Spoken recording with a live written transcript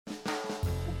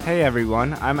Hey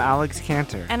everyone, I'm Alex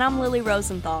Cantor. And I'm Lily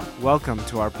Rosenthal. Welcome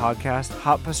to our podcast,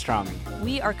 Hot Pastrami.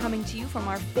 We are coming to you from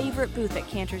our favorite booth at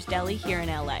Cantor's Deli here in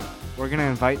LA. We're going to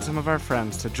invite some of our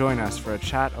friends to join us for a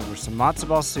chat over some matzo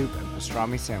ball soup and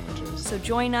pastrami sandwiches. So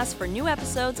join us for new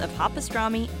episodes of Hot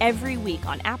Pastrami every week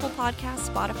on Apple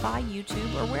Podcasts, Spotify,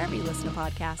 YouTube, or wherever you listen to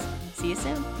podcasts. See you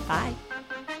soon. Bye.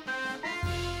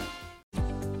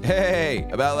 Hey,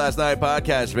 About Last Night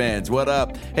podcast fans, what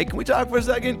up? Hey, can we talk for a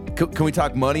second? Can we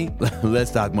talk money? Let's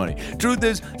talk money. Truth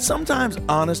is, sometimes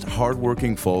honest,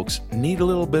 hardworking folks need a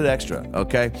little bit extra,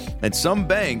 okay? And some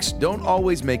banks don't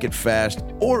always make it fast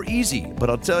or easy,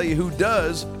 but I'll tell you who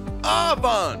does.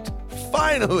 Avant!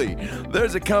 Finally,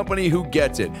 there's a company who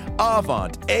gets it.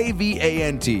 Avant,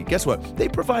 A-V-A-N-T. Guess what? They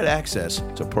provide access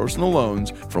to personal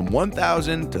loans from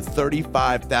 $1,000 to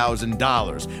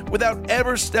 $35,000 without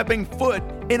ever stepping foot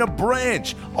in a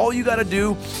branch. All you got to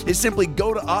do is simply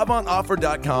go to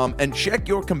avantoffer.com and check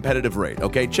your competitive rate,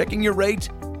 okay? Checking your rate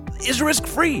is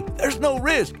risk-free. There's no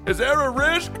risk. Is there a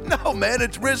risk? No, man,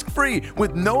 it's risk-free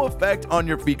with no effect on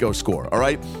your FICO score, all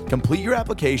right? Complete your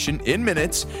application in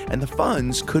minutes, and the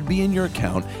funds could be in your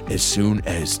account as soon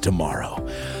as tomorrow.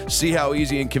 See how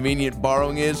easy and convenient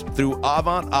borrowing is through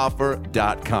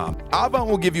avantoffer.com. Avant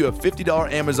will give you a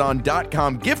 $50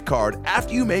 Amazon.com gift card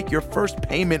after you make your first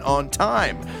payment on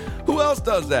time. Who else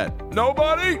does that?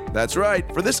 Nobody? That's right.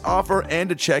 For this offer and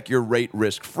to check your rate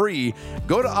risk-free,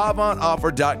 go to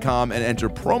avantoffer.com and enter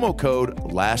promo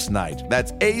code LASTNIGHT.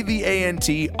 That's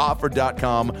A-V-A-N-T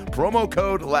offer.com, promo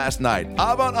code LASTNIGHT.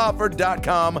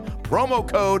 Avantoffer.com, promo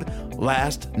code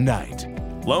LASTNIGHT.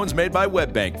 Loans made by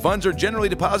WebBank. Funds are generally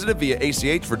deposited via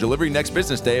ACH for delivery next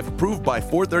business day if approved by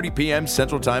 4:30 p.m.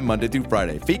 Central Time, Monday through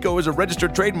Friday. FICO is a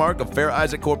registered trademark of Fair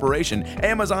Isaac Corporation.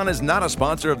 Amazon is not a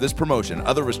sponsor of this promotion.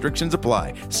 Other restrictions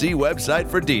apply. See website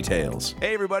for details.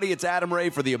 Hey, everybody, it's Adam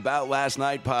Ray for the About Last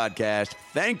Night podcast.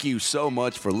 Thank you so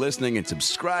much for listening and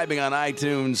subscribing on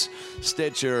iTunes,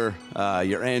 Stitcher,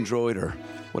 your Android, or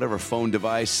whatever phone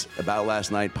device,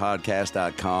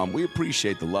 aboutlastnightpodcast.com. We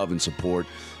appreciate the love and support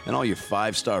and all your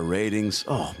 5-star ratings.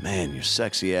 Oh, man, your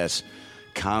sexy-ass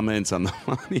comments on the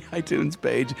iTunes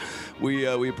page. We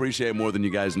appreciate it more than you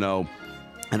guys know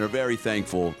and are very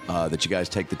thankful that you guys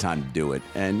take the time to do it.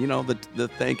 And, you know, the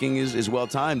thanking is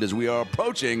well-timed as we are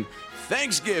approaching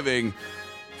Thanksgiving.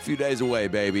 A few days away,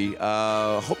 baby.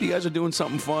 Hope you guys are doing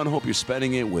something fun. Hope you're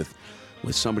spending it with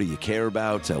somebody you care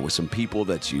about, with some people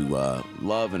that you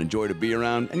love and enjoy to be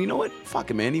around. And you know what?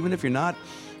 Fuck it, man. Even if you're not,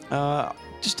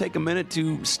 just take a minute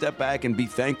to step back and be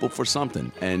thankful for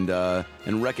something and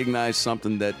recognize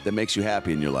something that makes you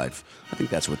happy in your life. I think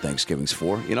that's what Thanksgiving's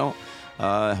for, you know?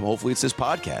 Hopefully it's this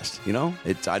podcast, you know?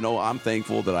 I know I'm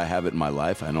thankful that I have it in my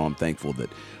life. I know I'm thankful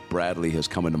that Bradley has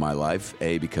come into my life,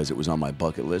 because it was on my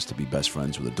bucket list to be best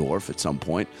friends with a dwarf at some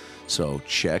point. So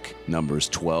check numbers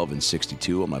 12 and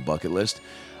 62 on my bucket list.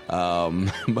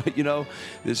 But, you know,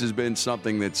 this has been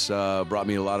something that's brought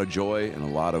me a lot of joy and a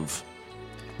lot of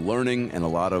learning and a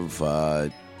lot of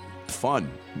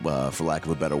fun, for lack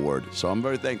of a better word. So I'm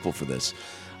very thankful for this.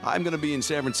 I'm going to be in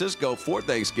San Francisco for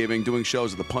Thanksgiving doing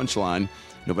shows at the Punchline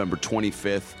November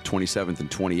 25th, 27th, and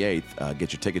 28th.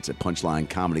 Get your tickets at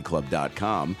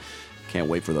punchlinecomedyclub.com. Can't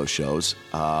wait for those shows.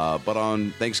 But on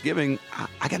Thanksgiving,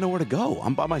 I got nowhere to go.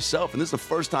 I'm by myself, and this is the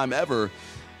first time ever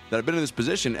that I've been in this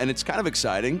position, and it's kind of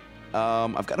exciting.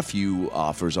 I've got a few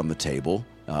offers on the table,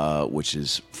 which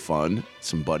is fun,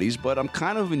 some buddies, but I'm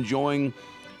kind of enjoying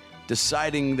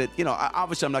deciding that, you know,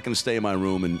 obviously I'm not going to stay in my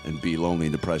room and be lonely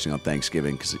and depressing on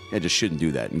Thanksgiving, because I just shouldn't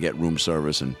do that and get room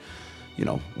service and, you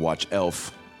know, watch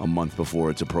Elf a month before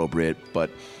it's appropriate. But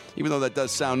even though that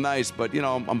does sound nice, but, you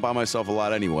know, I'm by myself a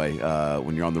lot anyway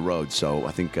when you're on the road. So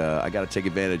I think I got to take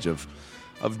advantage of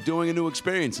doing a new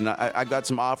experience. And I got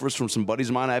some offers from some buddies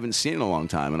of mine I haven't seen in a long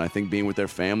time. And I think being with their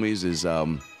families is,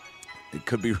 it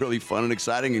could be really fun and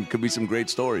exciting and could be some great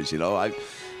stories. You know,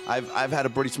 I've had a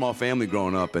pretty small family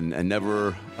growing up and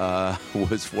never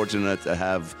was fortunate to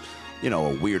have, you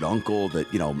know, a weird uncle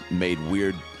that, you know, made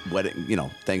weird wedding, you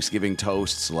know, Thanksgiving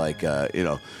toasts like, you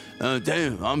know,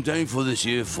 I'm thankful this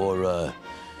year for,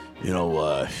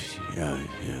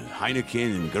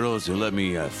 Heineken and girls who let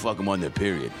me fuck them on their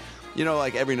period. You know,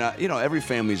 like every night, you know, every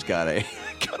family's got a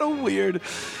weird,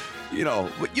 you know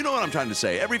what I'm trying to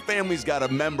say. Every family's got a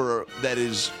member that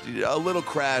is a little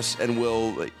crass and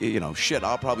will, you know, shit,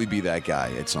 I'll probably be that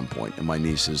guy at some point. And my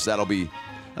nieces, that'll be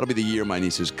the year my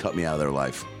nieces cut me out of their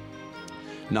life.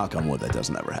 Knock on wood, that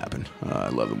doesn't ever happen. I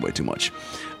love them way too much.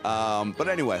 But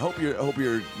anyway, hope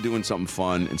you're doing something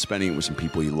fun and spending it with some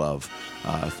people you love.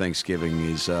 Thanksgiving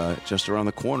is just around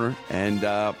the corner, and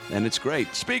it's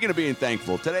great. Speaking of being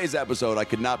thankful, today's episode I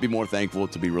could not be more thankful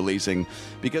to be releasing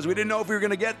because we didn't know if we were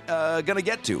gonna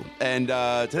get to. And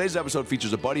today's episode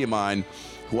features a buddy of mine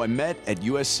who I met at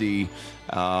USC.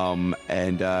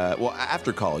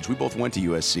 After college, we both went to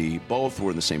USC. Both were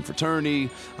in the same fraternity,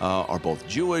 are both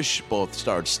Jewish, both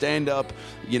started stand-up,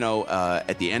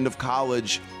 at the end of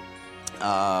college.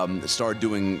 Started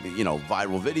doing,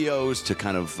 viral videos to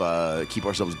kind of keep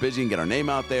ourselves busy and get our name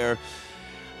out there.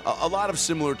 A lot of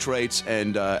similar traits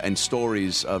and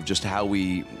stories of just how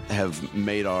we have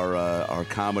made our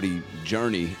comedy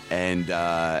journey.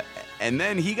 And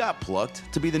then he got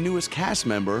plucked to be the newest cast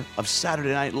member of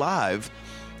Saturday Night Live.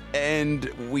 And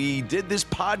we did this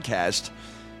podcast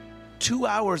 2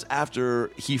 hours after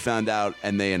he found out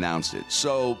and they announced it.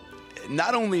 So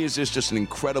not only is this just an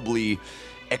incredibly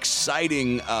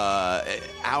exciting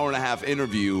hour and a half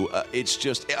interview, it's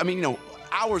just,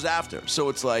 hours after. So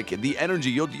it's like the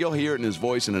energy, you'll hear it in his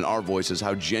voice and in our voices,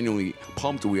 how genuinely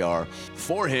pumped we are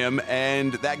for him.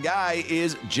 And that guy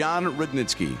is Jon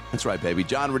Rudnitsky. That's right, baby.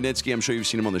 Jon Rudnitsky. I'm sure you've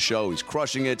seen him on the show. He's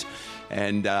crushing it.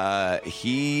 And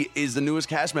he is the newest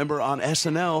cast member on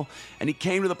SNL. And he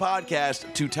came to the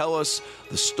podcast to tell us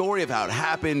the story of how it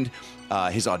happened,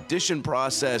 his audition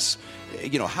process,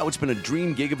 how it's been a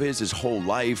dream gig of his whole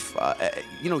life.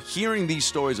 Hearing these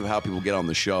stories of how people get on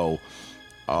the show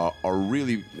are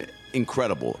really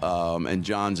incredible, and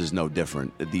Jon's is no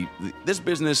different. This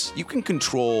business, you can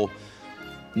control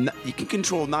not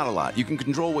a lot. You can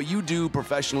control what you do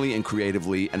professionally and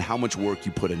creatively and how much work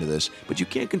you put into this, but you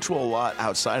can't control a lot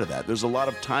outside of that. There's a lot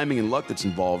of timing and luck that's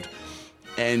involved,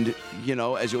 and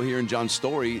as you'll hear in Jon's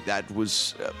story, that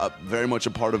was very much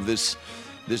a part of this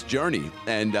journey.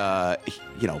 And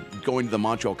going to the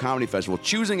Montreal Comedy Festival,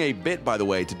 choosing a bit, by the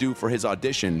way, to do for his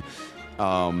audition.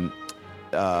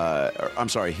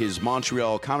 His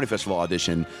Montreal Comedy Festival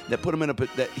audition that put him in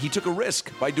that he took a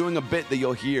risk by doing a bit that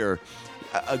you'll hear,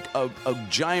 a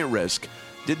giant risk.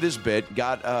 Did this bit,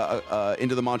 got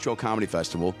into the Montreal Comedy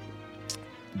Festival,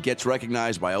 gets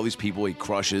recognized by all these people. He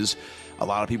crushes. A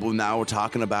lot of people now are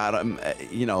talking about him,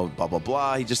 blah, blah,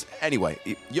 blah. Anyway,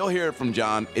 you'll hear it from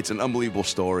Jon. It's an unbelievable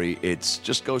story. It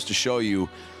just goes to show you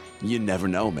never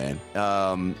know, man.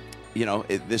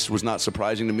 This was not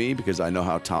surprising to me because I know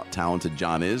how talented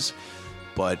Jon is.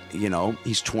 But,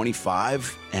 he's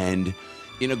 25 and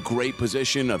in a great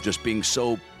position of just being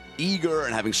so eager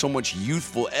and having so much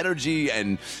youthful energy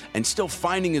and still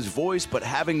finding his voice, but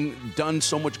having done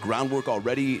so much groundwork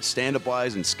already,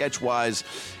 stand-up-wise and sketch-wise.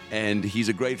 And he's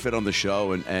a great fit on the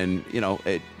show. And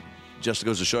it just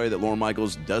goes to show you that Lorne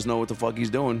Michaels does know what the fuck he's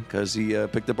doing because he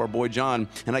picked up our boy Jon.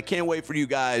 And I can't wait for you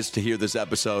guys to hear this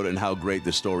episode and how great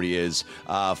this story is.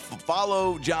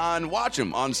 Follow Jon. Watch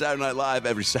him on Saturday Night Live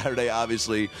every Saturday,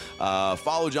 obviously.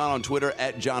 Follow Jon on Twitter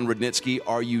at Jon Rudnitsky,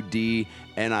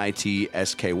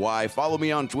 RUDNITSKY. Follow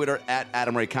me on Twitter at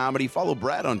Adam Ray Comedy. Follow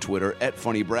Brad on Twitter at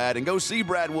Funny Brad. And go see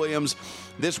Brad Williams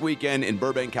this weekend in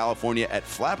Burbank, California at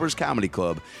Flappers Comedy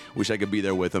Club. Wish I could be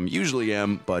there with him. Usually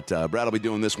am, but Brad will be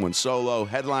doing this one solo,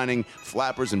 headlining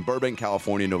Flappers in Burbank,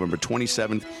 California, November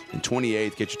 27th and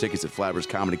 28th. Get your tickets at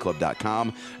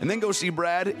flapperscomedyclub.com. And then go see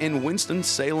Brad in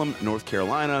Winston-Salem, North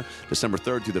Carolina, December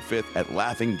 3rd through the 5th at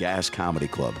Laughing Gas Comedy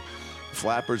Club.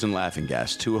 Flappers and Laughing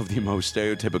Gas, two of the most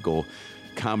stereotypical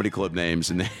comedy club names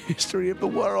in the history of the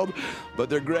world, but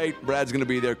they're great. Brad's going to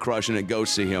be there crushing it. Go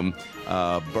see him.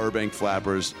 Burbank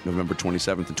Flappers, November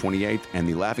 27th and 28th, and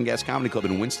the Laughing Gas Comedy Club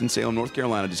in Winston-Salem, North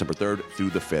Carolina, December 3rd through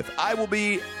the 5th. I will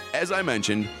be, as I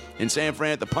mentioned, in San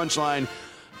Fran at the Punchline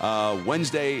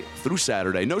Wednesday through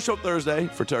Saturday. No show Thursday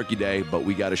for Turkey Day, but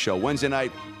we got a show Wednesday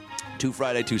night, 2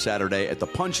 Friday, 2 Saturday at the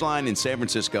Punchline in San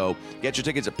Francisco. Get your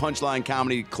tickets at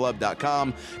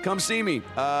punchlinecomedyclub.com. Come see me.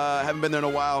 Haven't been there in a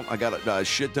while. I got a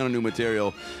shit ton of new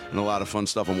material and a lot of fun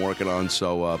stuff I'm working on.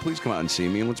 So please come out and see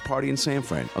me and let's party in San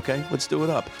Fran. Okay? Let's do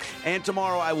it up. And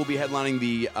tomorrow I will be headlining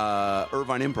the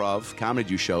Irvine Improv Comedy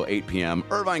Juice Show, 8 p.m.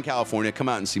 Irvine, California. Come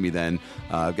out and see me then.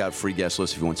 I've got a free guest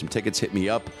list. If you want some tickets, hit me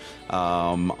up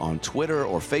on Twitter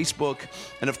or Facebook.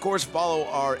 And of course, follow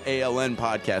our ALN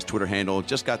podcast Twitter handle.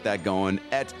 Just got that going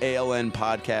at ALN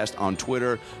Podcast on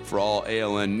Twitter for all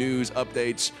ALN news,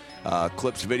 updates,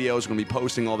 clips, videos. We're going to be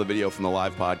posting all the video from the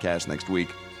live podcast next week.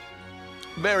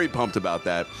 Very pumped about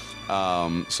that.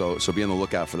 So be on the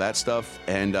lookout for that stuff.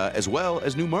 And as well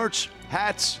as new merch.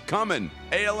 Hats coming.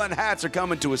 ALN hats are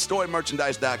coming to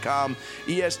estoymerchandise.com,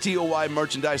 ESTOY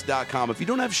merchandise.com. If you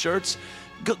don't have shirts,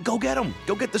 go get them.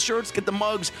 Go get the shirts, get the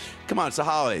mugs. Come on, it's the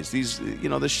holidays. These,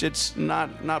 this shit's not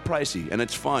pricey, and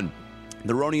it's fun.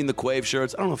 The Roni and the Quave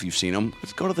shirts, I don't know if you've seen them.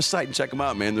 Let's go to the site and check them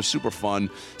out, man. They're super fun.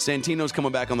 Santino's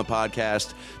coming back on the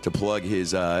podcast to plug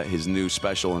his new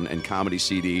special and comedy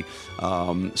CD.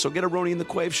 So get a Roni and the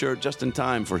Quave shirt just in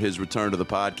time for his return to the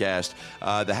podcast.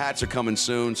 The hats are coming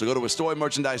soon, so go to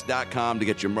AstoyMerchandise.com to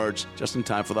get your merch just in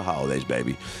time for the holidays,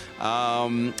 baby.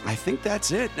 I think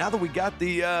that's it. Now that we got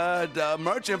the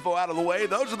merch info out of the way,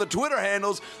 those are the Twitter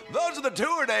handles. Those are the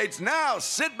tour dates. Now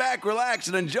sit back, relax,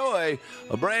 and enjoy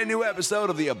a brand new episode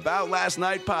of the About Last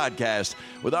Night podcast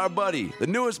with our buddy, the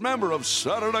newest member of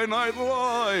Saturday Night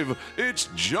Live. It's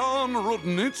John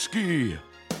Rudnitsky.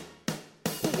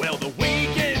 Well, the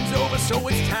weekend's over, so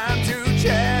it's time to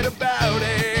chat about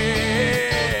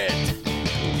it.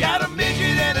 Got a midget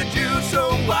and a Jew, so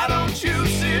why don't you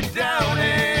sit down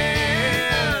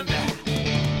and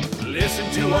listen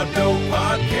to our dope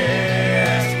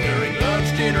podcast during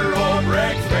lunch, dinner, or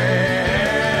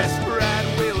breakfast. Brad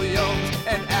Williams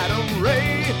and Adam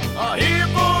Ray are here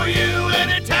for you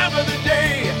any time of the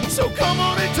day. So come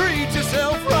on and treat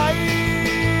yourself right.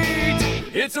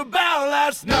 It's About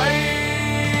Last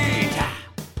Night.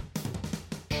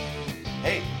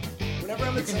 Hey, you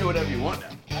can do whatever you want now.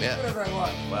 Yeah. Whatever I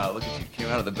want. Wow, look at you. Came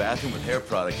out of the bathroom with hair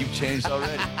product. You've changed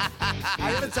already.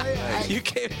 I gotta tell you,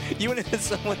 You went into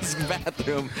someone's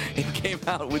bathroom and came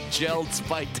out with gelled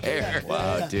spiked hair.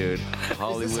 Wow, Yeah. dude.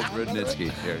 Hollywood sound better?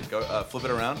 Rudnitsky. Here, go flip it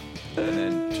around and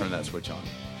then turn that switch on.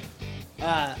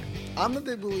 I'm a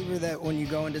big believer that when you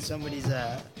go into somebody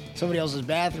else's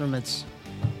bathroom, it's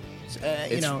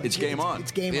game on.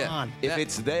 It's game Yeah. on. If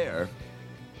it's there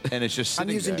and it's just I'm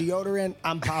sitting using there. deodorant.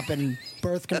 I'm popping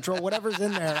birth control. Whatever's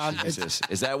in there.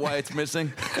 Is that why it's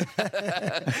missing?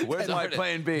 Where's my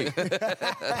plan B?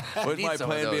 Where's need my some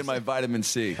of plan B those. and my vitamin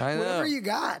C? I know. whatever you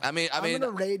got. I mean, I'm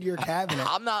gonna raid your cabinet.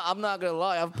 I'm not gonna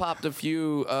lie. I've popped a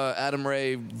few Adam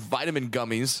Ray vitamin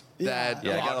gummies that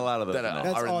Yeah, I got a lot of those that now.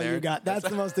 That's are in all there. you got. That's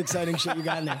the most exciting shit you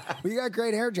got in there. Well, you got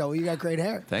great hair, Joe. You got great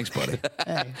hair. Thanks, buddy.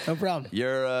 Hey, no problem.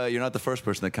 You're not the first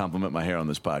person to compliment my hair on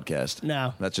this podcast.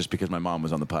 No. That's just because my mom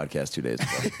was on the podcast 2 days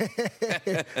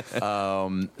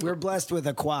ago. We're blessed with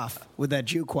a coif, with that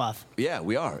Jew coif. Yeah,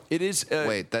 we are. It is.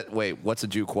 Wait, what's a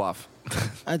Jew quaff?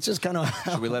 It's just kind of.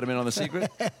 Should we let him in on the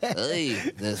secret? Hey,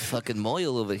 there's fucking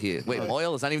Moyle over here. Wait,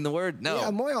 Moyle is not even the word? No.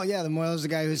 Yeah, Moyle. Yeah, the Moyle is the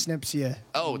guy who snips you.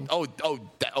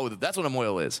 That's what a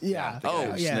Moyle is. Yeah. guy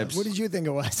who yeah. snips. What did you think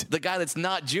it was? The guy that's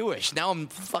not Jewish. Now I'm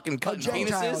fucking cutting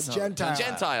penises. Gentile.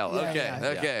 Gentile. Yeah, Okay. yeah.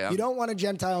 Okay. You don't want a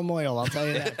Gentile Moyle, I'll tell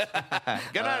you that.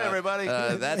 Good night, everybody.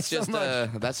 That's so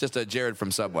just a Jared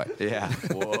from Subway. yeah.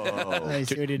 Whoa. I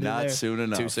see what he did Not there. soon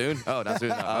enough. Too soon? Oh, not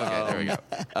soon enough. Okay, there we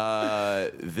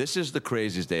go. This is the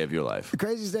craziest day of your life, The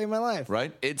craziest day of my life.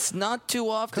 right? It's not too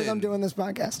often. Because I'm doing this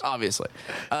podcast. Obviously.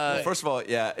 Well, first of all,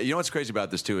 yeah. You know what's crazy about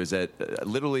this too is that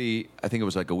literally, I think it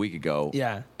was like a week ago.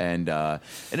 Yeah. And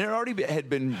it already had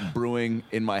been brewing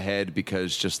in my head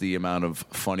because just the amount of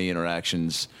funny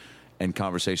interactions and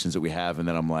conversations that we have, and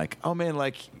then I'm like, oh man,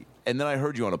 and then I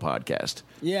heard you on a podcast.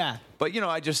 Yeah. But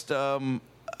I just. I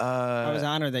was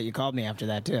honored that you called me after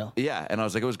that, too. Yeah, and I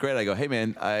was like, it was great. I go, hey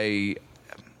man, I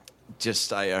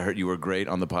heard you were great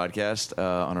on the podcast,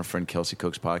 on our friend Kelsey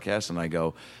Cook's podcast, and I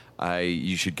go,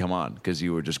 you should come on because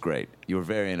you were just great. You were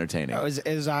very entertaining. It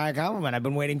was a high compliment. I've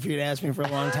been waiting for you to ask me for a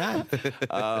long time.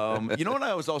 You know what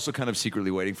I was also kind of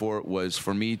secretly waiting for was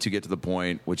for me to get to the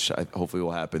point, which hopefully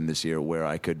will happen this year, where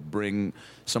I could bring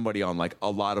somebody on like a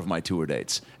lot of my tour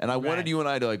dates, and I wanted you and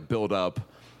I to like build up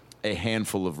a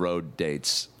handful of road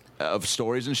dates of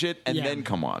stories and shit, and Yeah. then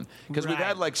come on because we've Right.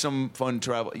 had like some fun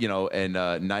travel, and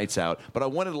nights out. But I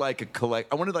wanted like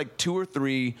I wanted like 2 or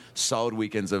 3 solid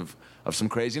weekends of some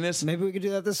craziness. Maybe we could do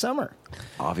that this summer.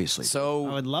 Obviously. So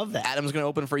I would love that. Adam's going to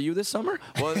open for you this summer?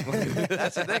 Well,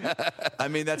 that's the thing. I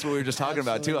mean, that's what we were just talking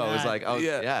about too. I was like, oh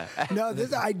yeah. No,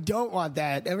 I don't want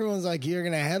that. Everyone's like, you're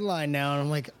going to headline now. And I'm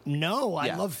like, no, I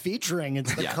Yeah. love featuring.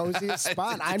 It's the coziest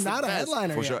spot. I'm not a best,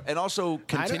 headliner For yet. sure. And also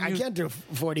continue. I can't do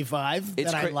 45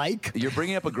 that I like. You're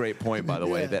bringing up a great point, by the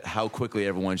way, Yeah. that how quickly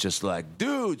everyone's just like,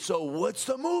 dude, so what's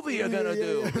the movie you're going to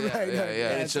do? Right, yeah, right. yeah.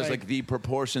 And it's just like the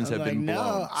proportions I'm have like, been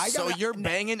no, blown. So you're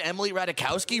banging Emily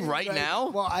Ratajkowski right now?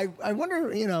 Well, I wonder,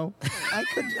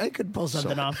 I could pull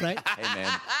something off, right? Hey,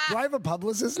 man, Do I have a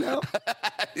publicist now?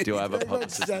 do I have a That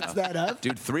publicist sets now? that up.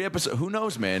 Dude, 3 episodes. Who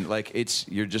knows, man? Like,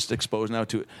 you're just exposed now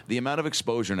to the amount of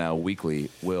exposure now weekly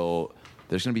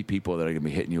there's going to be people that are going to be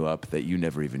hitting you up that you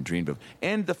never even dreamed of.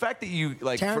 And the fact that you,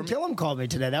 like, for Taron me- Killam called me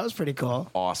today. That was pretty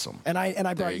cool. awesome. And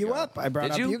I brought you you go. up. I brought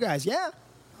Did up you? you guys. Yeah.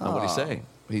 Oh, what'd he say?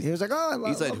 He was like, "Oh, I love,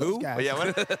 He said, love who? those guys. Yeah,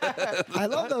 what? I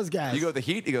love those guys." You go with the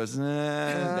Heat? He goes, the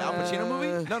Al Pacino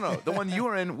movie? No, the one you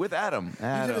were in with Adam.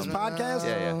 You did his podcast?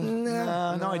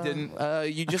 Yeah. No, I didn't.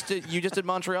 You just did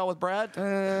Montreal with Brad?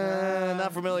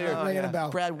 Not familiar. Not ringing a bell.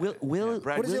 Brad Brad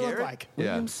What does he look Garrett? like?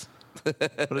 Williams?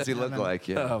 What does he look like?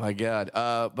 Yeah. Oh my God!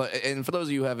 And for those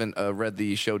of you who haven't read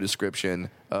the show description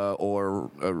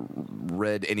or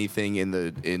read anything in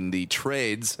the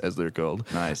trades, as they're called,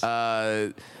 Nice.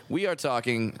 we are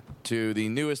talking to the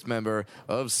newest member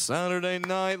of Saturday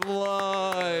Night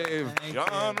Live,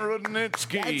 John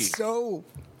Rudnitsky. That's so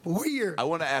weird. I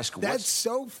want to ask, That's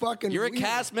so fucking You're a weird.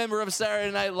 cast member of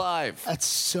Saturday Night Live. That's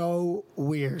so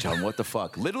weird. John, what the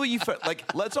fuck? Literally,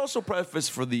 let's also preface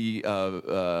for the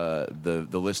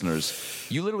listeners.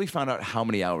 You literally found out how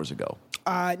many hours ago?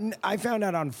 I found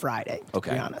out on Friday, to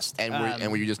Okay. be honest.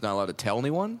 And were you just not allowed to tell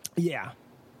anyone? Yeah.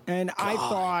 And I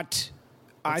thought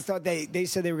they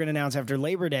said they were going to announce after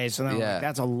Labor Day, so then I'm Yeah. like,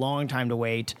 that's a long time to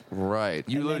wait. Right.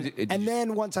 And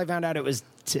then once I found out it was,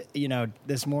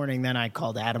 this morning, then I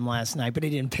called Adam last night, but he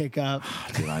didn't pick up.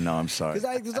 Dude, I know. I'm sorry. Because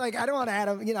I was like, I don't want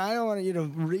Adam, I don't want you to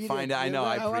read Find it. out. I know,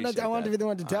 I appreciate I wanted to that. be the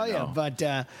one to tell I you, know. but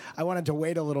I wanted to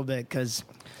wait a little bit because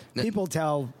people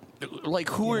tell. Like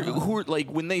who are like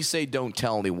when they say don't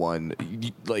tell anyone,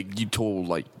 you told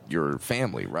like your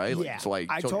family, right? Yeah, So, like,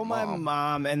 I told my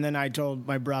mom, and then I told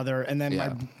my brother, and then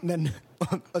Yeah. then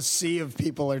a sea of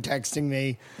people are texting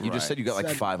me. You just said you got like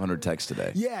Said- 500 texts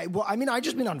today. Yeah, well, I mean, I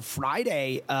just been on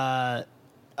Friday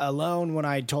alone when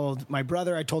I told my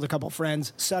brother, I told a couple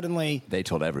friends. Suddenly, They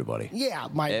told everybody. yeah,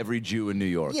 Every Jew in New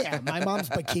York. yeah, my mom's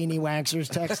bikini waxer's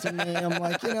texting me. I'm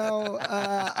like,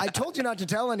 I told you not to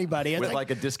tell anybody. It's With like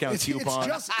a discount coupon.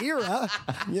 It's just Ira,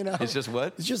 It's just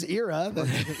what? It's just Ira.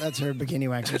 That's her bikini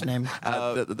waxer's name.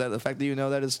 the fact that you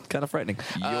know that is kind of frightening.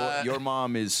 Your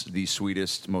mom is the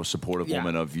sweetest, most supportive Yeah.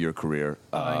 woman of your career.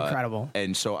 Incredible.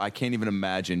 And so I can't even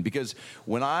imagine, because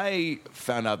when I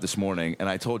found out this morning, and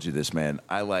I told you this, man,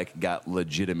 I got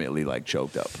legitimately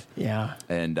choked up. Yeah.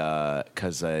 And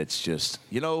because it's just,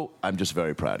 I'm just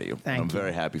very proud of you. Thank I'm you.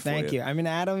 very happy for you. Thank you. I mean,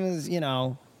 Adam is,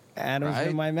 Adam's Right.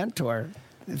 been my mentor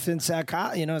since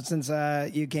since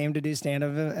you came to do stand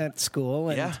up at school.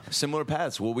 And Yeah, similar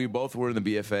paths. Well, we both were in the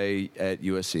BFA at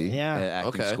USC, Yeah.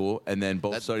 acting Okay. school, and then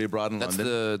both studied abroad in That's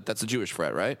London. the Jewish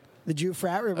frat, right? The Jew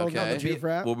frat. We both know Okay. the Jew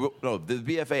frat. Well, no, the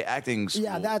BFA acting school.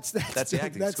 Yeah, that's the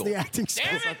acting that's school. the acting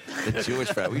school. The Jewish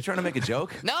frat. Were you trying to make a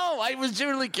joke? No, I was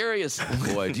genuinely curious.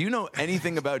 Boy, do you know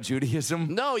anything about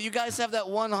Judaism? No, you guys have that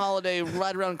one holiday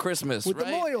right around Christmas, With the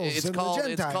right? Moyles It's and the called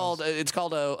Gentiles. it's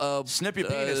called a Snip your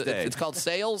penis day. It's called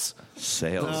sales.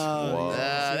 Sales. Oh, Whoa.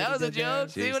 That was a did joke.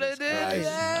 that. See what I Jesus did? Christ.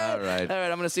 Yeah. All right. All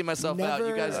right. I'm gonna see myself out. You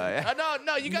Never- guys.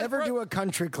 No, you guys. Never do a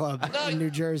country club No, in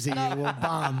New Jersey. You will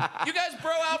bomb. You guys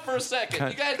bro out for a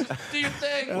second. You guys do your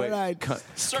thing. All right.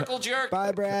 Circle jerk.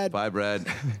 Bye, Brad. Bye, Brad.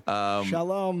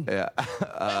 Shalom. Yeah. What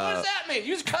does that mean?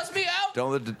 You just cuss me out?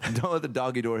 Don't let the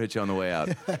doggy door hit you on the way out.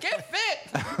 I can't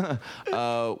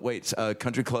fit. Wait,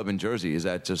 country club in Jersey, is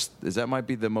that might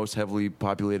be the most heavily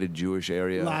populated Jewish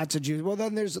area? Lots of Jews. Well,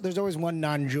 then there's always one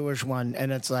non-Jewish one,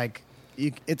 and it's like.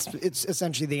 It's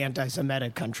essentially the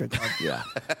anti-Semitic country club. Yeah.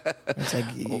 It's like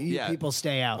you yeah. people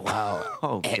stay out. Wow.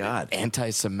 Oh God.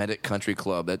 Anti-Semitic country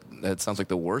club. That sounds like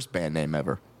the worst band name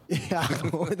ever. Yeah,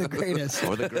 or the greatest.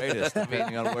 Or the greatest,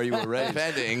 depending on where you were raised.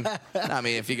 Depending. I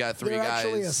mean, if you got three They're guys.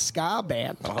 actually a ska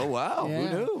band. Oh wow! Yeah.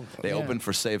 Who knew? They Yeah. opened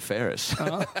for Save Ferris.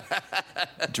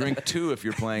 Drink 2 if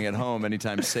you're playing at home.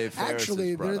 Anytime Save Ferris Actually,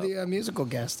 is brought they're the musical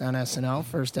guest on SNL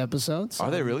first episode. So.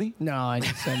 Are they really? No, I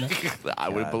didn't say that. I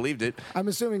would have believed it. I'm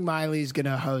assuming Miley's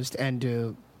gonna host and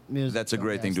do music. That's a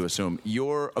great thing to assume.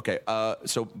 You're okay.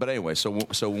 But anyway, so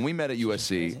when we met at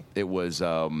USC, it was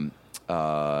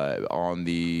on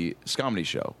the Scomedy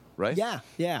show, right?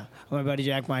 Yeah. My buddy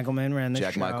Jack Michaelman ran the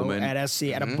Jack show Michaelman. at SC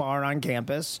at a bar on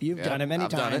campus. You've Yeah, done it many I've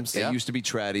done it. times. Yeah. It used to be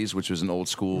Traddy's, which was an old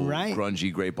school, Right.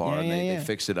 grungy, great bar, Yeah, and they yeah.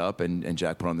 fixed it up, and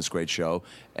Jack put on this great show,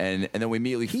 and then we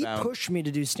immediately He found. pushed me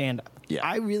to do stand up. Yeah.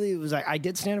 I really was like, I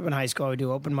did stand up in high school. I would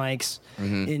do open mics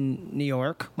in New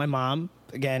York. My mom,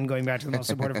 again, going back to the most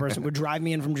supportive person, would drive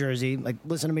me in from Jersey, like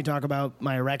listen to me talk about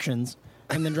my erections,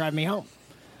 and then drive me home.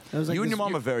 I was like, You and this- your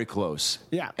mom are very close.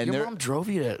 Yeah. and Your they're- mom drove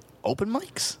you to open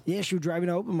mics? Yeah, she would drive me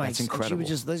to open mics. That's and incredible. she would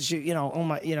just,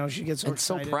 she gets so And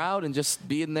so excited. proud and just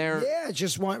being there. Yeah,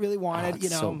 just really wanted,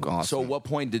 It's so awesome. So, at what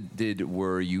point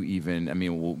were you even? I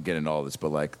mean, we'll get into all this,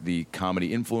 but like the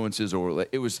comedy influences, or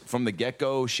it was from the get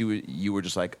go. You were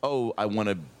just like, oh, I want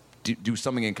to do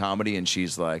something in comedy, and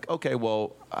she's like, okay,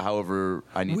 well, however,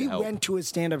 I need We help. went to a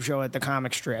stand-up show at the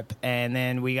Comic Strip, and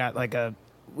then we got like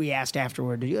we asked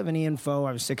afterward, "Do you have any info?"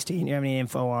 I was 16. "Do you have any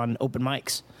info on open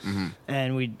mics?"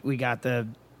 And we got the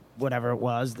whatever it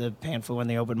was, the pamphlet when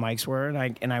the open mics were,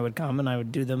 and I would come and I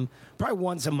would do them probably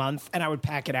once a month, and I would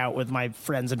pack it out with my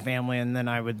friends and family, and then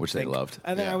I would Which they loved.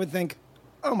 and then Yeah. I would think,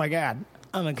 "Oh my God,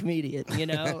 I'm a comedian,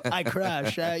 I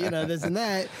crush, this and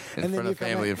that." In and front you of come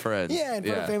family out- and friends. Yeah, in front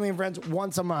Yeah. of family and friends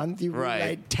once a month. You Right.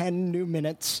 write 10 new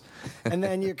minutes, and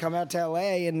then you come out to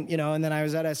LA, and and then I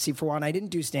was at SC for a while. I didn't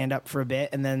do stand up for a bit,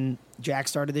 and then Jack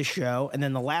started this show, and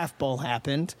then the Laugh Bowl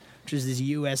happened, which is this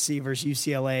USC versus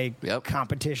UCLA Yep.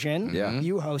 competition. Yeah.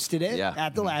 You hosted it Yeah.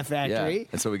 at the Laugh Yeah. Factory.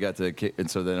 And so we got to, and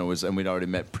so then it was, and we'd already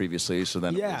met previously. So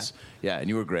then it Yeah. was, and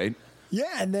you were great. Yeah,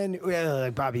 and then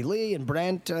like Bobby Lee and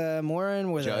Brent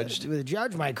Morin were Judged. the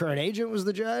judge. My current agent was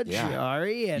the judge. Yeah.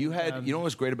 Ari. And, You had, you know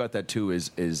what's great about that too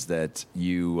is that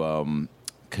you,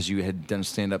 because you had done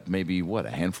stand up maybe a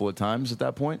handful of times at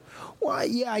that point, Well,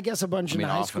 yeah, I guess a bunch mean, in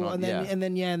high off and school, on, and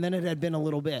then yeah. and then it had been a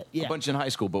little bit. Yeah, a bunch in high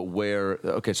school. But where?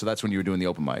 Okay, so that's when you were doing the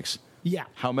open mics. yeah,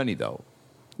 How many though?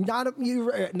 not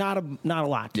a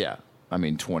lot. Yeah, I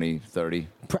mean 20, 30.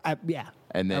 Yeah,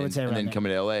 And then I would say and around then there.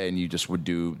 coming to LA, and you just would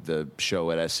do the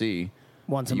show at SC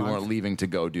Once a you month. weren't leaving to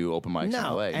go do open mics in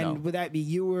No, LA. and would that be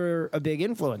you were a big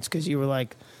influence because you were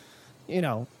like,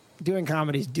 doing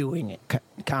comedy's doing it,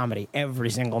 comedy every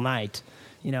single night.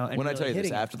 And When I really tell you this,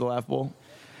 hitting it. after the Laugh Bowl,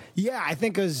 Yeah, I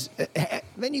think because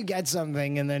then you get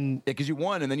something, and then because you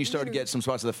won, and then you started to get some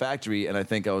spots at the factory, and I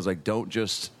think I was like, don't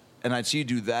just. And I'd see you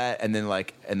do that, and then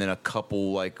a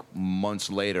couple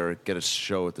months later, get a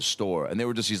show at the store, and they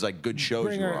were just these good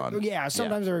shows you were on. Yeah,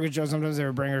 sometimes they were good shows, sometimes they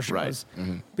were bringer shows. Right.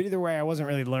 Mm-hmm. But either way, I wasn't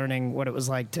really learning what it was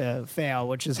like to fail,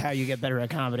 which is how you get better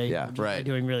at comedy. Yeah, which is by right.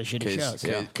 doing really shitty shows.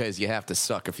 Because you have to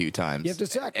suck a few times. You have to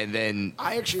suck. And then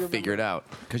I actually figure it out.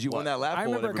 Because you won that Laugh I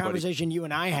Bowl, remember a and everybody. conversation you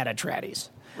and I had at Traddy's.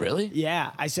 Really?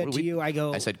 Yeah, I said What to did we- you, I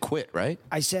go, I said quit, right?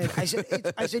 I said,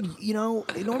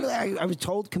 normally I was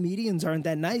told comedians aren't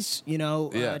that nice,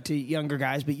 Yeah. to younger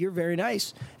guys, but you're very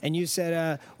nice. And you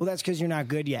said, well, that's because you're not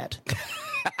good yet.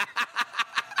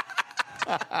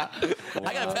 I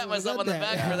gotta pat myself on the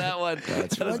that. back for that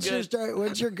one.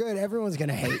 Once you're good, everyone's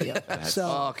gonna hate you. So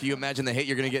Oh, can you imagine the hate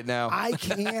you're gonna get now? I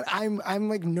can't. I'm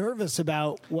nervous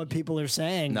about what people are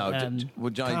saying. No, well,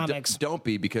 Johnny, comics. don't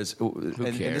be because, and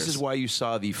this cares? is why you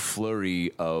saw the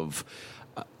flurry of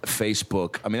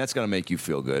Facebook. I mean, that's going to make you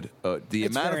feel good. The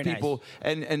It's amount of very nice. people,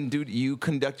 and dude, you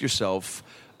conduct yourself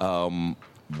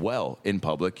well in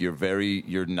public.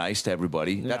 You're nice to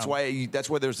everybody. That's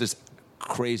why there's this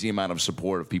crazy amount of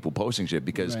support of people posting shit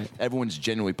because Right. everyone's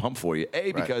genuinely pumped for you.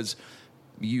 Because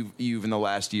you've in the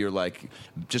last year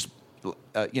just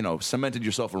cemented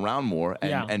yourself around more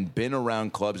and been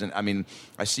around clubs. And I mean,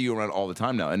 I see you around all the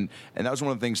time now. And that was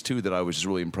one of the things too that I was just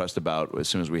really impressed about as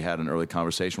soon as we had an early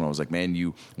conversation where I was like,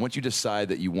 man, once you decide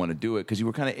that you want to do it, because you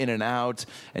were kind of in and out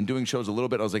and doing shows a little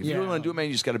bit. I was like, if you really want to do it, man,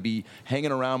 you just got to be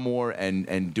hanging around more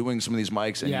and doing some of these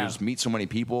mics and you just meet so many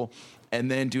people. And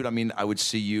then, dude, I mean, I would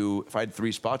see you, if I had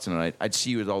 3 spots in a night, I'd see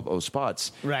you at all those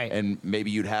spots. Right. And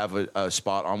maybe you'd have a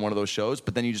spot on one of those shows,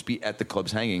 but then you'd just be at the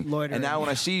clubs hanging. Loitering. And now when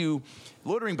I see you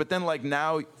loitering, but then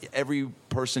now every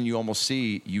person you almost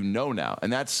see, now.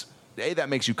 And that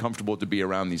makes you comfortable to be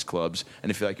around these clubs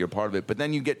and to feel like you're a part of it. But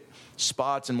then you get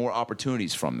spots and more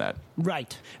opportunities from that.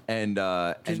 Right. And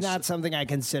It's not something I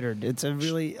considered. It's a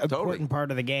really important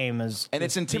part of the game. Is and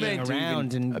it's just intimidating being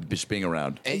around and just being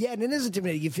around. yeah, and it is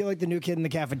intimidating. You feel like the new kid in the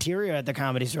cafeteria at the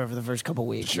Comedy Store for the first couple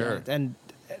weeks. Sure. And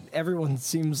everyone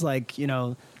seems like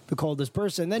the coldest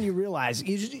person. Then you realize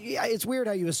it's weird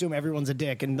how you assume everyone's a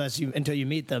dick until you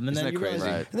meet them, and Isn't then that you realize,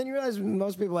 crazy? Right. and then you realize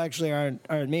most people actually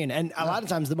aren't mean. And a lot of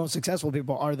times, the most successful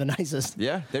people are the nicest.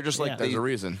 Yeah, they're just like Yeah. There's a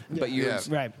reason. But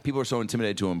Right. people are so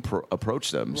intimidated to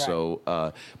approach them. Right.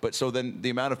 So, so then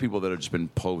the amount of people that have just been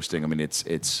posting. I mean,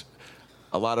 it's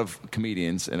a lot of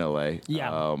comedians in LA.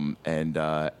 Yeah. And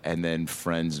then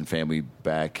friends and family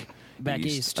back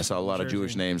east. I saw a lot of Jersey.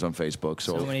 Jewish names on Facebook.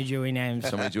 So many Jewy names.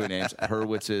 So many Jewish names.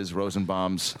 Hurwitzes,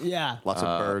 Rosenbaums. Yeah. Lots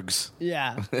of Bergs.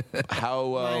 Yeah.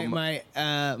 How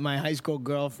my high school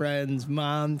girlfriend's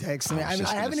mom texted me. I was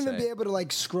just I haven't gonna even say. been able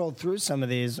to scroll through some of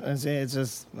these. It's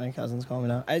just my cousin's calling me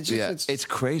now. It's just, Yeah, it's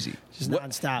crazy. Just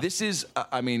nonstop. This is,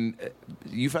 I mean,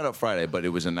 you found out Friday, but it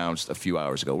was announced a few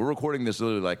hours ago. We're recording this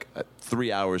literally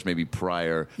 3 hours maybe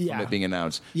prior from Yeah. it being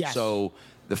announced. Yes. So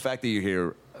the fact that you're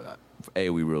here,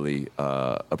 we really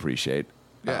appreciate.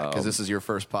 Yeah, because this is your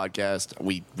first podcast.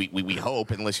 We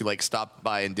hope, unless you like stopped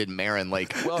by and did Marin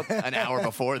like an hour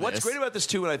before this. What's great about this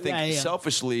too, and I think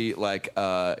selfishly, like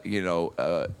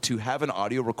to have an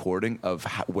audio recording of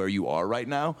where you are right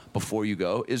now before you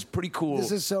go is pretty cool.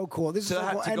 This is so cool. This is so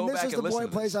cool. And this is the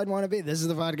place I'd want to be. This is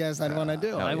the podcast I'd want to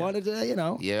do. I wanted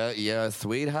to, Yeah,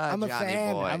 sweetheart, I'm a Johnny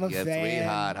fan. boy. I'm a yeah, fan.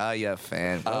 Sweetheart, how you a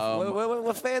fan?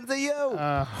 What fans are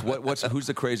you? Who's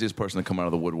the craziest person to come out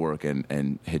of the woodwork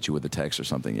and hit you with a text or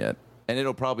something yet? And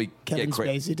it'll probably Kevin get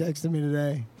crazy. Spacey texted me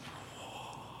today.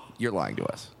 You're lying to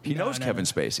us. He knows Kevin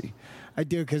Spacey. I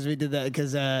do, because we did that,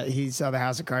 because he saw the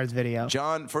House of Cards video.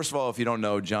 John, first of all, if you don't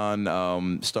know,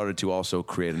 John started to also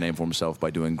create a name for himself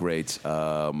by doing great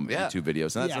YouTube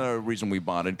videos. And that's another reason we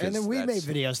bonded. And then we made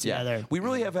videos together. Yeah, we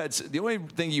really have had, the only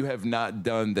thing you have not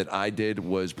done that I did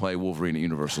was play Wolverine at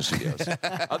Universal Studios.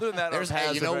 Other than that, our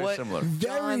paths are very similar.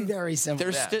 Very, very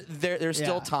similar. There's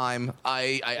still time.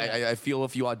 I feel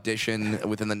if you audition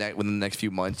within the next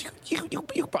few months, you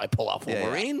could probably pull off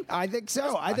Wolverine. Yeah. I think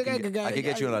so. I think I could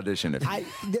get you an audition. I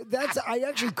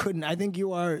actually couldn't. I think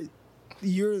you're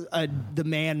the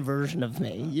man version of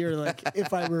me. You're like,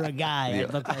 if I were a guy,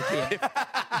 I'd look like you.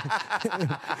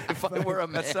 If I were a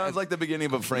man. That sounds like the beginning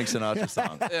of a Frank Sinatra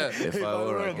song. If I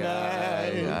were a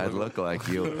guy, I'd look like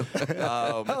you.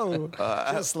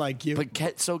 Just like you.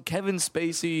 But so Kevin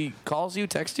Spacey calls you,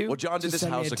 texts you? Well, John did this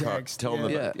send me House a of Cards. text. Tell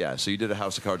him about Yeah. So you did a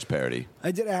House of Cards parody.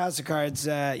 I did a House of Cards,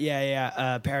 parody,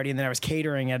 and then I was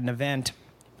catering at an event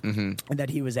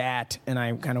that he was at, and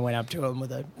I kind of went up to him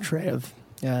with a tray of,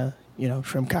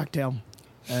 shrimp cocktail.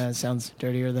 Sounds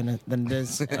dirtier than it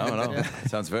is. Oh, no. It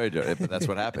sounds very dirty, but that's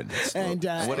what happened. And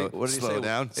what did he slow say?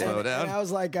 down, slow down. And I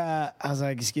was like,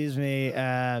 excuse me,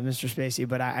 Mr. Spacey,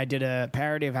 but I did a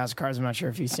parody of House of Cards. I'm not sure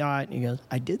if you saw it. And he goes,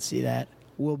 I did see that.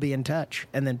 We'll be in touch.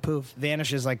 And then poof,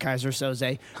 vanishes like Kaiser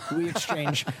Soze. We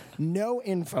exchange no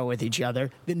info with each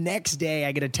other. The next day,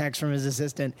 I get a text from his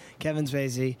assistant, Kevin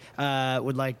Spacey,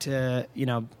 would like to,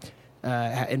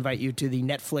 invite you to the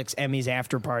Netflix Emmys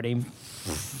after party.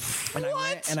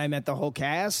 And I met the whole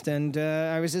cast, and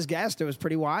I was his guest. It was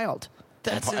pretty wild.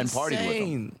 That's and partied with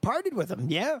him. Partied with him,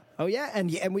 yeah. Oh, yeah.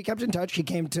 And we kept in touch. He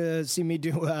came to see me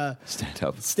do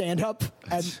stand up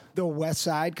at the West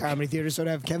Side Comedy Theater. So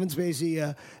to have Kevin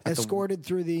Spacey escorted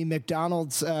through the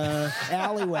McDonald's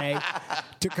alleyway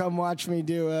to come watch me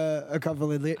do a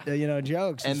couple of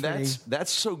jokes. And that's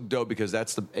so dope, because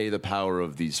that's the power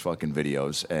of these fucking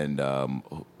videos. And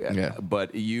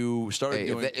but you started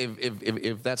doing.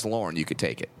 If that's Lauren, you could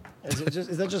take it.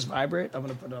 Is that just vibrate? I'm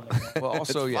gonna put it on the Well,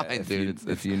 also, It's fine, dude.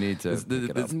 if you need to.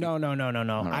 No.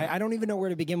 Right. I don't even know where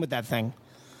to begin with that thing.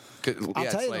 I'll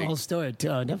tell you the whole story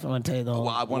too. I definitely want to tell you the whole.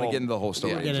 Well, I want to get into the whole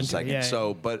story in just a second. Yeah.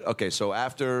 So, but okay, so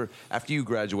after you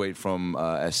graduate from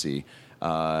SC,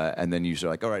 and then you're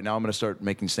like, all right, now I'm going to start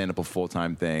making stand-up a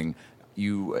full-time thing. Did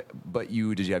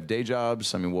you have day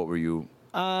jobs? I mean, what were you?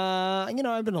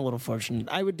 I've been a little fortunate.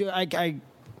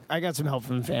 I got some help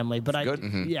from the family, but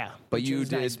yeah. But you was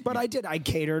did. nice. But I did. I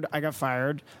catered. I got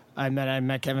fired. I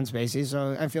met Kevin Spacey,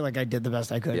 so I feel like I did the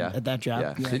best I could at that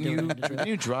job. Yeah. Didn't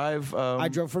you drive? I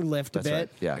drove for Lyft a bit. Right.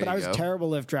 Yeah. But I was a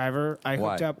terrible Lyft driver. I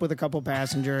hooked Why? up with a couple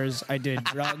passengers. I did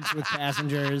drugs with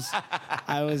passengers.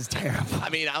 I was terrible. I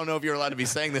mean, I don't know if you're allowed to be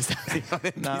saying this.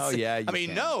 No, yeah, you I mean,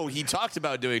 can. no, he talked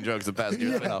about doing drugs with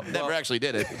passengers, but never actually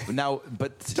did it. Now,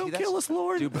 but Don't kill us,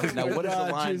 Lord. Dude, now, what is the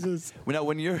line? Jesus. Now,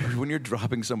 when you're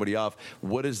dropping somebody off,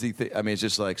 what is the thing? I mean, it's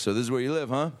just like, so this is where you live,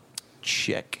 huh?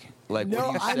 Check. Like, No,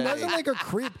 what do I you say? wasn't like a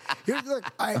creep. Here's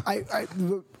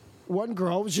the one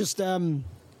girl was just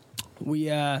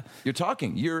You're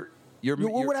talking.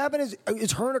 what happened is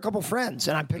it's her and a couple friends,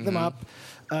 and I picked them up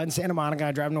in Santa Monica.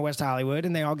 I drive them to West Hollywood,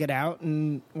 and they all get out.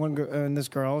 And this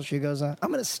girl, she goes, "I'm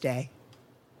going to stay."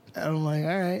 And I'm like, "All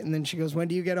right." And then she goes, "When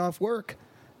do you get off work?"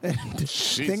 And the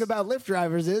thing about Lyft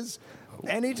drivers is,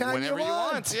 anytime Whenever you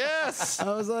want. yes.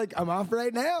 I was like, I'm off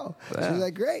right now. She's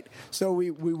like, great. So we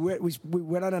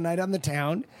went on a night on the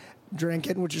town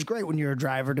drinking, which is great when you're a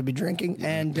driver to be drinking,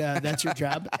 and that's your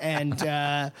job.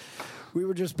 And we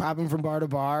were just popping from bar to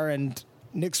bar, and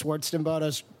Nick Swartzen bought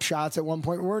us shots at one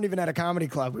point. We weren't even at a comedy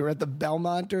club. We were at the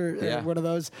Belmont or one of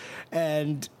those,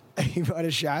 and he bought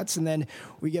us shots. And then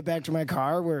we get back to my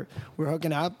car. We're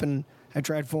hooking up, and I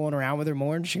tried fooling around with her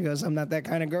more, and she goes, I'm not that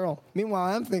kind of girl.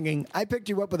 Meanwhile, I'm thinking, I picked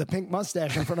you up with a pink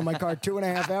mustache in front of my car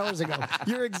 2.5 hours ago.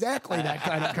 You're exactly that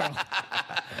kind of girl.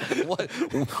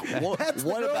 That's the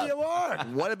girl you are.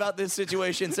 What about this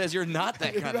situation says you're not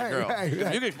that kind of girl? Right. If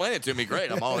you can explain it to me,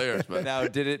 great. I'm all ears. But Now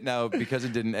because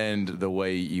it didn't end the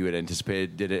way you had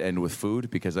anticipated, did it end with food?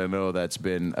 Because I know that's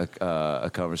been a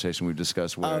conversation we've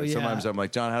discussed where sometimes I'm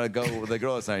like, John, how'd it go with the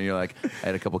girl last night? And you're like, I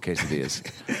had a couple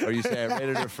quesadillas. Or you say, I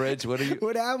raided her fridge. What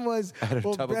happened was, I had a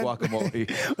tub of guacamole.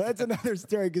 Well, that's another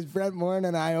story because Brent Morin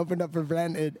and I opened up for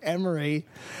Brent at Emory,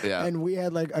 and we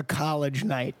had like a college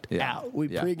night out. We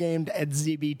pre-gamed at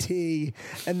ZBT,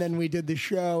 and then we did the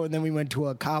show, and then we went to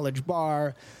a college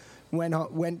bar,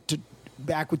 went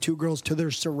back with two girls to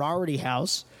their sorority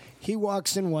house. He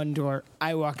walks in one door,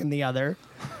 I walk in the other.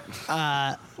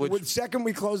 The second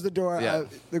we close the door,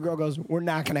 the girl goes, "We're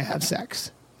not going to have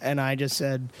sex," and I just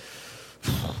said,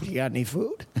 "You got any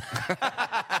food?"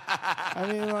 I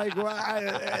mean, like,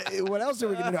 what else are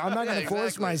we going to do? I'm not going to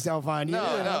force myself on you.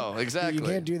 No, exactly. You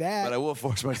can't do that. But I will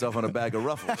force myself on a bag of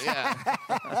Ruffles. Yeah.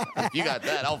 You got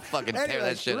that. I'll fucking tear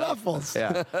that shit Ruffles.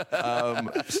 Yeah.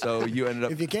 So you ended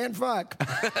up. If you can't fuck,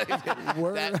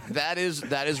 that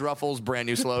is Ruffles' brand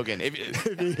new slogan.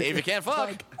 If you can't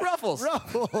fuck, Ruffles.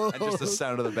 Ruffles. And just the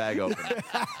sound of the bag open.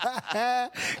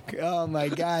 Oh my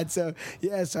God. So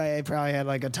yes, I probably had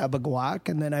like a tub of guac,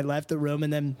 and then I left the room,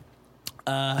 and then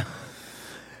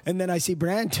I see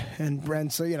Brent, and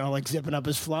Brent's like zipping up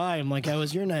his fly. I'm like, "How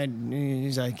was your night?" And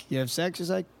he's like, "You have sex?" He's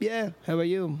like, "Yeah." "How about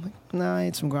you?" I'm like, "No, I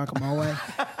ate some guacamole."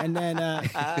 And then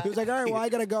he was like, "All right, well, I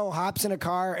gotta go." Hops in a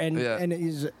car, and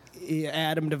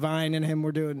Adam Devine and him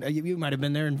were doing. You might have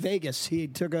been there in Vegas. He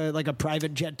took a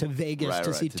private jet to Vegas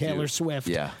to see Taylor Swift.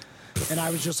 Yeah. And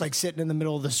I was just like sitting in the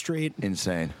middle of the street.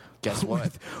 Insane. Guess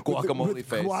what? Guacamole with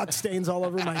face. Guac stains all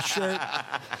over my shirt.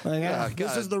 Like,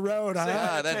 this is the road,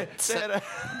 huh? That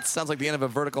sounds like the end of a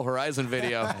Vertical Horizon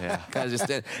video. Guys just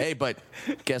did. Hey, but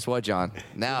guess what, John?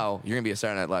 Now you're gonna be a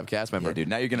Saturday Night Live cast member, dude.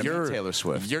 Now you're gonna meet Taylor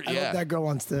Swift. I hope that girl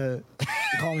wants to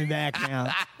call me back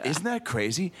now. Isn't that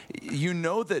crazy? You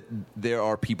know that there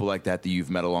are people like that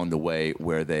you've met along the way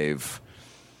where they've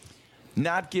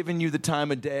not given you the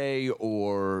time of day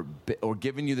or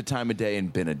given you the time of day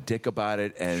and been a dick about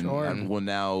it and will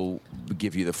now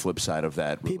give you the flip side of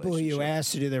that. People who you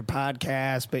ask to do their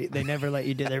podcast, but they never let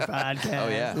you do their podcast. Oh,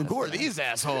 yeah. Who are these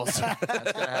assholes?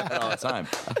 That's going to happen all the time.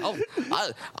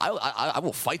 I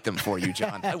will fight them for you,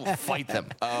 John. I will fight them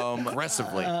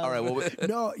aggressively. All right. Well,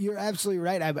 no, you're absolutely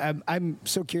right. I'm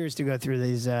so curious to go through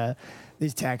these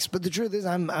texts, but the truth is,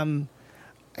 I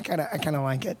kind of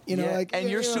like it, and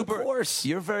you're super. Of course.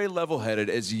 You're very level-headed,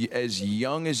 as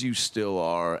young as you still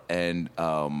are, and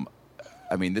I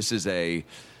mean, this is it's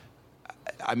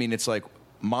like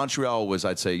Montreal was.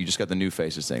 I'd say you just got the New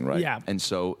Faces thing, right? Yeah. And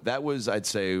so that was, I'd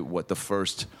say, what the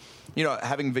first.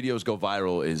 Having videos go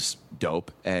viral is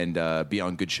dope and be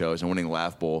on good shows and winning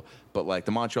Laugh Bowl. But like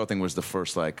the Montreal thing was the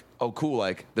first, like, oh, cool,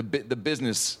 like the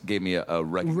business gave me a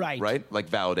recognition, right? Like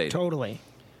validate. Totally.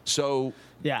 So.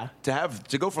 Yeah.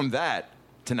 To go from that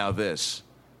to now this,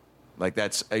 like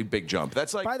that's a big jump.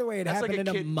 That's like. By the way, it happened in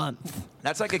a month.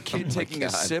 That's like a kid taking a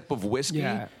sip of whiskey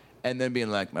and then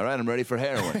being like, "All right, I'm ready for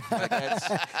heroin." Like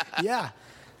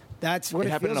that's what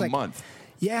it happened feels in a month.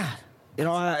 Yeah.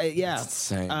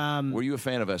 That's insane. Were you a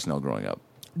fan of SNL growing up?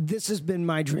 This has been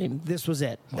my dream. This was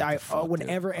it.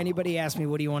 Whenever anybody asked me,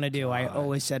 "What do you want to do?" I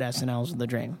always said SNL's the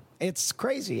dream. It's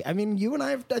crazy. I mean, you and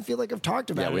I feel like have talked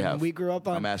about it. We have. We grew up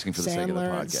on. I'm asking for the Sandler, sake of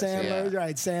the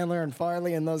podcast. Sandler and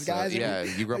Farley and those guys. Yeah,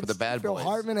 you grew up with the Bad Phil Boys.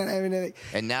 Hartman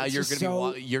and now you're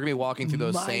gonna be walking through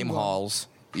those same halls.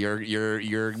 You're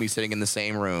gonna be sitting in the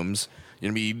same rooms.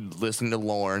 You're gonna be listening to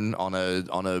Lorne on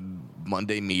a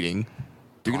Monday meeting.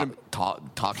 You're gonna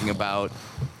talking about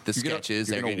the sketches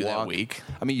they're gonna do that week.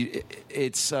 I mean,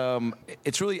 it's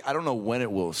really, I don't know when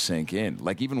it will sink in.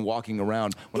 Like even walking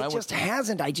around,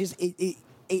 hasn't. I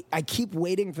keep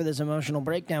waiting for this emotional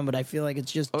breakdown, but I feel like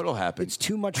it's just it'll happen. It's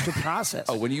too much to process.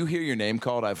 When you hear your name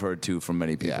called, I've heard too from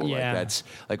many people. Yeah. Like that's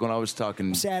like when I was talking.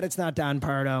 I'm sad it's not Don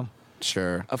Pardo.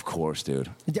 Sure, of course, dude.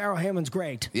 Daryl Hammond's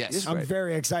great. Yes, I'm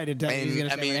very excited.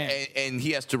 And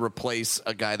he has to replace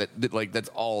a guy that like that's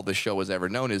all the show has ever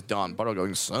known is Don Pardo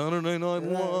going Saturday Night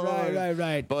Live.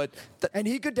 Right. But and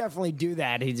he could definitely do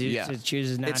that. He just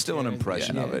chooses not. It's still an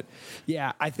impression of it.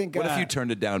 Yeah, I think. What if you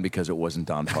turned it down because it wasn't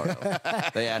Don Pardo?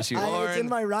 They asked you, Lauren. It's in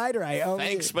my rider.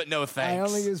 Thanks, but no thanks. I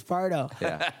only use Pardo.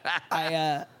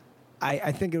 Yeah.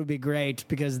 I think it would be great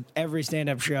because every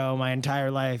stand-up show my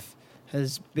entire life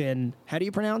has been, how do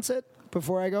you pronounce it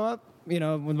before I go up?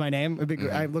 With my name. It'd be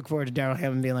great. I look forward to Daryl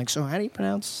Hammond being like, so how do you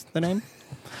pronounce the name?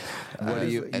 What do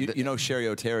you know? Sherry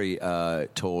O'Terry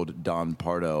told Don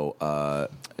Pardo. I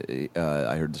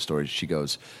heard the story. She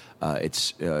goes,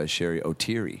 "It's Sherry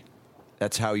O'Teary.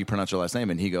 That's how you pronounce your last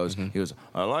name." And he goes,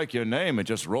 "I like your name. It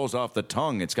just rolls off the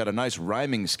tongue. It's got a nice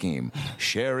rhyming scheme,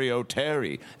 Sherry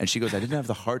O'Terry." And she goes, "I didn't have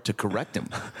the heart to correct him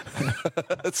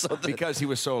because he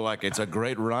was so like, it's a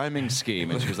great rhyming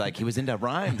scheme." And she was like, he was into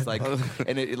rhymes, like,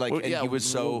 and it like, and he was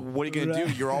so. What are you gonna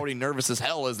do? You're already nervous as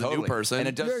hell as the new person, and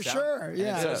it does You're sound, sure,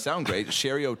 yeah. It does sound great.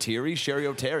 Sherry O'Teary, Sherry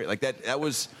O'Terry, like that. That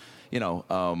was,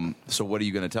 So what are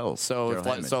you gonna tell? So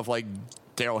if like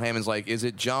Daryl Hammond's like, "Is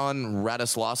it John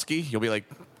Radoslawski?" You'll be like,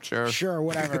 "Sure, Sure,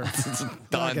 whatever. Done.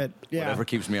 Fuck it. Yeah. Whatever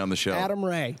keeps me on the show. Adam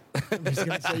Ray. I'm just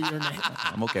gonna say your name.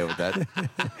 I'm okay with that.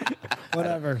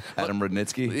 Whatever. Adam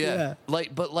Rudnitsky. Yeah. Yeah.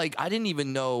 But I didn't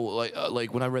even know,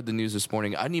 like when I read the news this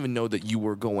morning, I didn't even know that you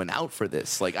were going out for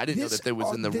this. Like, I didn't know that there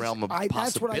was in the realm of That's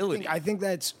possibility. what I think. I think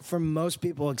that's for most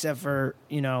people, except for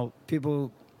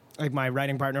people like my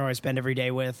writing partner who I spend every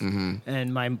day with,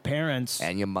 and my parents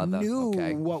And your mother, knew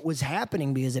okay. what was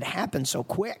happening because it happened so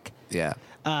quick. Yeah.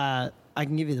 I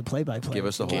can give you the play-by-play. Give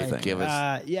us the whole Right. thing. Give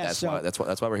us. Yeah, That's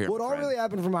why we're here. What all friend. really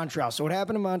happened from Montreal? So what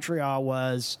happened in Montreal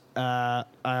was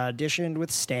auditioned with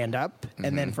stand-up,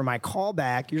 and then for my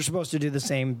callback, you're supposed to do the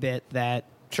same bit that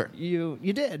Sure. you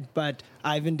did, but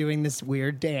I've been doing this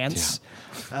weird dance,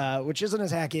 which isn't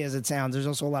as hacky as it sounds. There's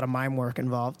also a lot of mime work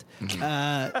involved. So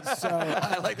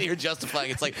I like that you're justifying.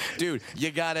 It's like, dude,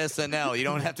 you got SNL. You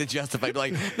don't have to justify. Be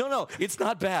like, no, it's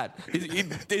not bad.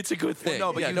 It's a good thing.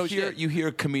 No, but yeah, you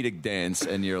hear comedic dance,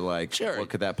 and you're like, Sure. what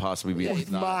could that possibly be? It's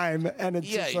not. mime, and it's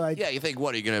just like You think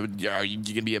what are you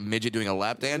gonna be a midget doing a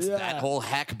lap dance? Yeah. That whole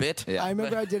hack bit. Yeah. I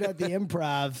remember I did it at the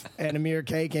Improv, and Amir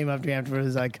K came up to me afterwards.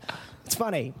 Was like, "It's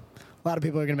funny. A lot of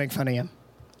people are going to make fun of you,"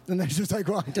 and they just like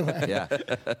walked away. Yeah.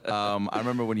 I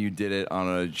remember when you did it on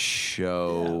a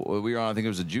show. We were on, I think it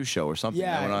was a Jew show or something.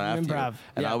 Yeah, I went on after you. Improv.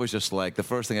 And Yeah. I was just like, the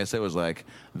first thing I said was like,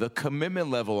 the commitment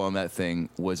level on that thing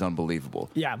was unbelievable.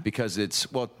 Yeah. Because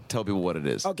tell people what it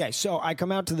is. Okay, so I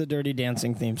come out to the Dirty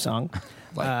Dancing theme song,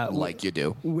 Like you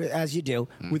do. as you do,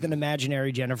 with an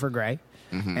imaginary Jennifer Grey.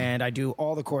 And I do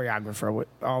all the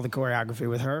choreography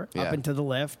with her. Yeah. Up into the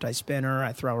lift, I spin her,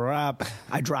 I throw her up,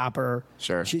 I drop her.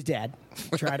 Sure. She's dead.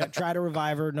 Try to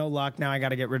revive her, no luck. Now I got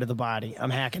to get rid of the body. I'm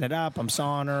hacking it up. I'm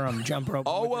sawing her. I'm jump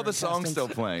roping. Oh, with well, her the song's intestines. still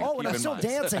playing. Oh, Keep and I'm in still mind.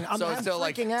 dancing. I'm, So I'm it's still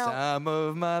like freaking out. Time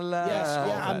of my life. Yes,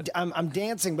 yeah, I'm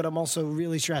dancing, but I'm also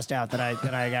really stressed out that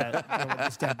I got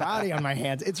this dead body on my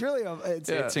hands. It's really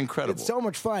It's incredible. It's so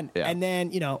much fun. Yeah. And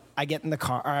then I get in the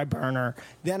car, or I burn her.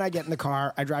 Then I get in the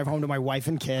car. I drive home to my wife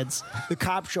and kids. The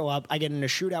cops show up. I get in a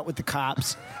shootout with the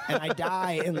cops, and I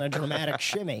die in the dramatic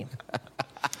shimmy.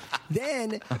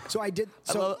 Then, so I did.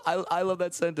 So I love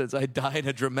that sentence. I die in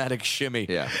a dramatic shimmy.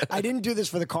 Yeah. I didn't do this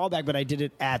for the callback, but I did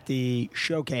it at the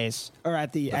showcase or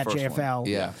at first one. JFL.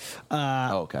 Yeah.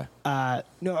 Oh, okay.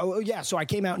 So I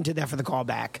came out and did that for the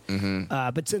callback.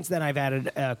 But since then, I've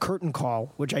added a curtain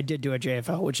call, which I did do at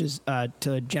JFL, which is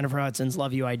to Jennifer Hudson's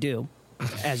 "Love You, I Do."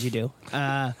 As you do,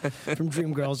 from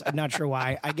Dreamgirls. I'm not sure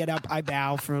why. I get up, I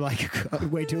bow for like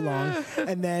way too long,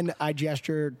 and then I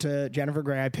gesture to Jennifer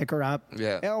Grey. I pick her up.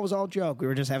 Yeah. It was all joke. We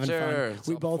were just having Sure, fun. it's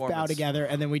We all both bow performance. together,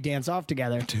 and then we dance off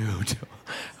together. Dude.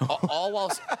 all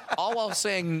while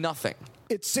saying nothing.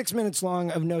 It's 6 minutes long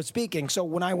of no speaking. So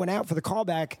when I went out for the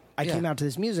callback, I Yeah. came out to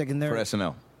this music, and For they're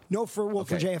SNL. no for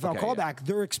Okay, JFL okay, callback.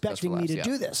 They're expecting me laughs, to yeah.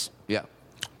 do this. Yeah.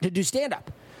 To do stand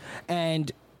up,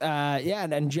 and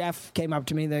and Jeff came up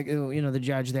to me, the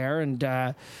judge there, and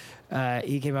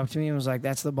he came up to me and was like,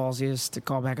 "That's the ballsiest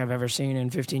callback I've ever seen in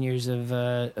 15 years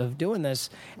of doing this."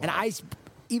 And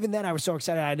even then I was so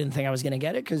excited I didn't think I was going to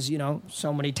get it because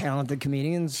so many talented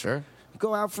comedians Sure.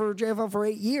 go out for JFL for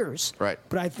 8 years. Right.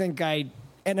 But I think and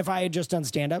if I had just done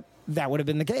stand up, that would have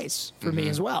been the case for me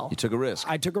as well. You took a risk.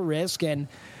 I took a risk, and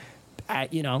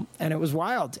and it was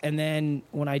wild. And then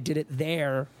when I did it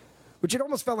there, which it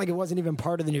almost felt like it wasn't even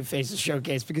part of the New Faces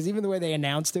showcase, because even the way they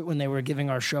announced it when they were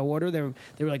giving our show order, they were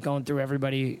like going through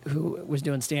everybody who was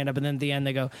doing stand up, and then at the end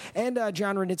they go, and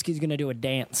John Rudnitsky's going to do a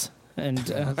dance. And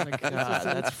I was like,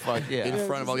 That's fuck yeah. In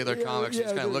front of all the other comics,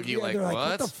 just kind of look at you like, they're what?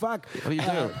 What the fuck? What do you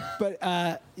do?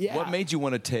 But yeah. What made you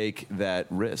want to take that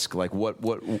risk? Like, what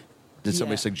did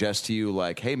somebody Yeah. suggest to you?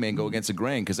 Like, hey, man, go against the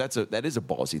grain, because that is a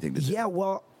ballsy thing to do. Yeah,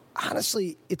 well,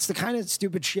 honestly, it's the kind of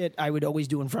stupid shit I would always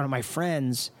do in front of my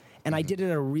friends. And I did it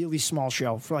at a really small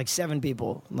show for like 7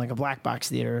 people, like a black box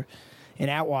theater in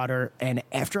Atwater. And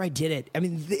after I did it, I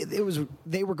mean,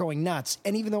 they were going nuts.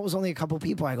 And even though it was only a couple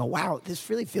people, I go, wow, this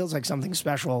really feels like something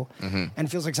special and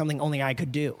feels like something only I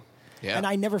could do. Yeah. And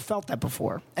I never felt that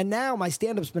before. And now my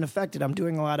stand-up's been affected. I'm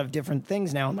doing a lot of different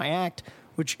things now in my act,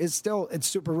 which is still it's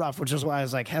super rough. Which is why I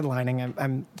was like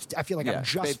headlining. I feel like I'm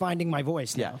just finding my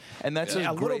voice now. Yeah, and that's a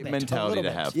little great bit, mentality a to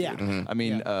little have. bit. Yeah. dude. I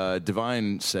mean,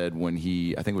 Divine said when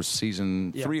I think it was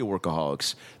season 3 of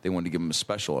Workaholics, they wanted to give him a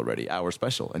special already, hour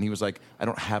special, and he was like, I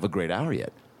don't have a great hour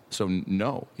yet. So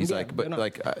no, he's like, but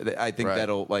like, I think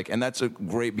that'll like, and that's a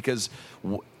great because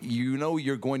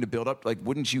you're going to build up. Like,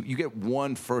 wouldn't you get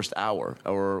one first hour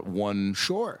or one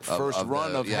first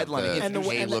run of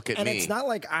headlining? And it's not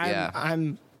like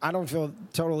I don't feel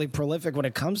totally prolific when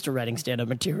it comes to writing stand-up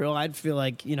material. I'd feel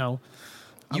like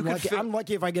I'm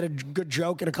lucky if I get a good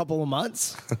joke in a couple of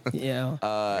months.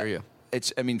 There you.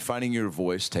 I mean, finding your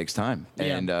voice takes time,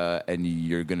 and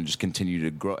you're going to just continue to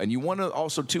grow. And you want to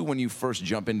also, too, when you first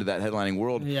jump into that headlining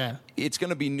world, it's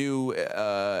going to be new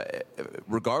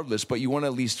regardless, but you want to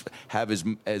at least have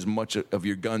as much of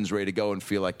your guns ready to go and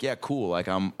feel like, yeah, cool, like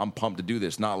I'm pumped to do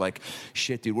this. Not like,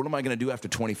 shit, dude, what am I going to do after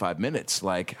 25 minutes?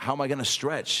 Like, how am I going to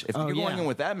stretch? If you're going in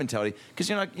with that mentality, because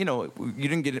you're not, you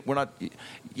didn't get it, we're not,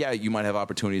 you might have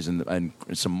opportunities and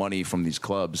some money from these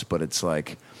clubs, but it's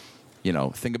like,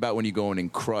 think about when you go in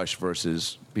and crush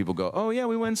versus people go, oh, yeah,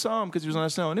 we went and saw him because he was on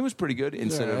SNL, and it was pretty good.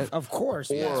 Instead of course.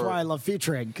 That's why I love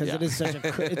featuring, because it is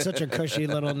such a cushy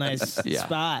little nice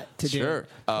spot to do.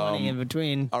 20 in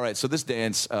between. All right, so this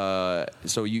dance,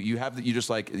 so you have you just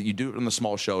like, you do it on the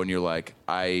small show, and you're like,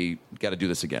 I got to do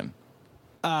this again.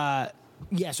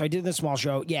 Yeah, so I did the small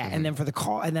show, and then for the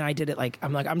call, and then I did it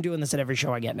I'm doing this at every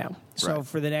show I get now. So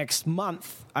for the next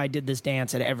month, I did this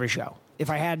dance at every show. If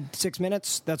I had 6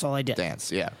 minutes, that's all I did.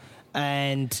 Dance, yeah.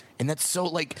 And that's so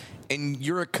like, and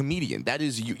you're a comedian. That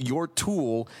is your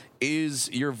tool is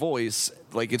your voice.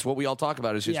 Like, it's what we all talk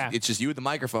about. It's just you with the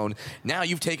microphone. Now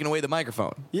you've taken away the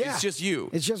microphone. Yeah. It's just you.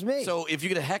 It's just me. So if you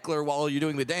get a heckler while you're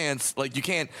doing the dance, like, you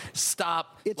can't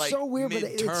stop. It's so weird, but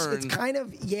it's kind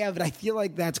of, but I feel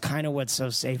like that's kind of what's so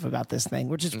safe about this thing,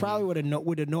 which is probably what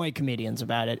would annoy comedians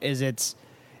about it, is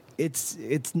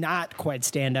it's not quite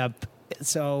stand up.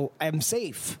 So I'm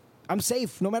safe.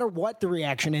 No matter what the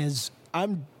reaction is.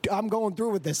 I'm going through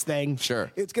with this thing. Sure.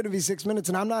 It's going to be 6 minutes,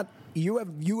 and I'm not.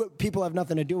 People have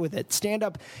nothing to do with it. Stand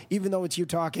up, even though it's you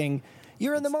talking,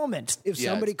 you're in the moment. If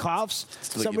somebody coughs,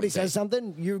 somebody says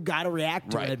something, you got to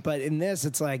react to it. But in this,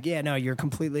 it's like, you're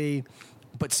completely.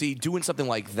 But see, doing something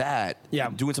like that,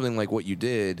 doing something like what you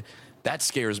did, that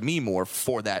scares me more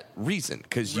for that reason,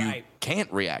 because you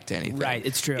can't react to anything. Right,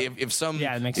 it's true. If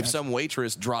some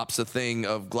waitress drops a thing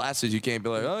of glasses, you can't be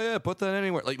like, oh yeah, put that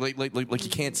anywhere. Like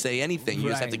you can't say anything. You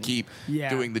just have to keep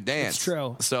doing the dance. It's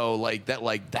true. So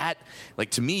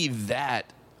to me,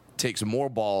 that takes more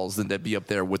balls than to be up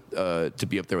there with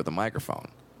the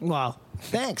microphone. Well,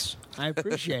 thanks. I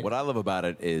appreciate it. What I love about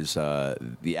it is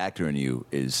the actor in you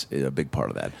is a big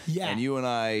part of that. Yeah. And you and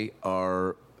I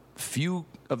are few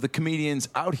of the comedians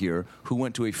out here who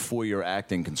went to a 4-year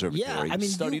acting conservatory,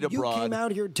 studied abroad. You came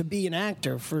out here to be an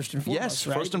actor first and foremost. Yes,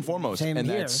 right? first and foremost. Same and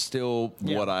here. that's still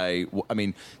what I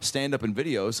mean, stand-up and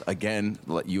videos, again,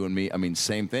 like you and me,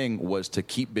 same thing, was to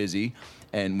keep busy.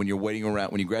 And when you're waiting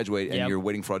around, when you graduate and you're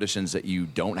waiting for auditions that you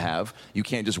don't have, you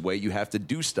can't just wait. You have to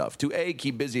do stuff to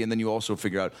keep busy, and then you also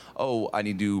figure out, I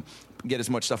need to get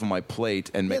as much stuff on my plate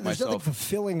and make there's myself. Nothing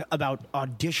fulfilling about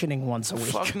auditioning once a week.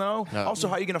 Fuck no. Also,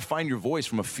 how are you going to find your voice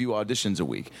from a few auditions a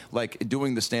week? Like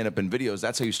doing the stand-up and videos,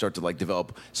 that's how you start to like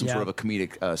develop some sort of a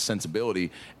comedic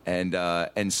sensibility.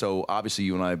 And so obviously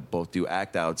you and I both do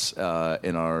act outs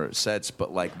in our sets,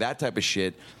 but like that type of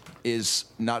shit is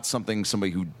not something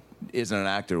somebody who isn't an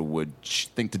actor would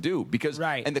think to do, because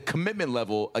and the commitment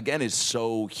level again is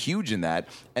so huge in that,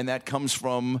 and that comes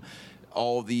from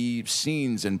all the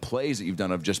scenes and plays that you've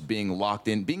done of just being locked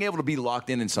in, being able to be locked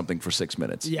in something for 6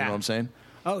 minutes. You know what I'm saying?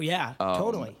 Oh yeah,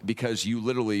 totally. Because you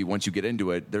literally, once you get into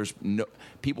it, there's no.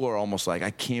 People are almost like, I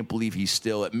can't believe he's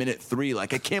still at minute 3.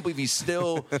 Like, I can't believe he's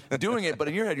still doing it. But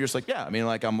in your head, you're just like,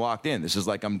 like I'm locked in. This is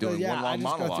like I'm doing one long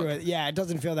monologue. Go through it. Yeah, it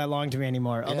doesn't feel that long to me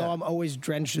anymore. Although I'm always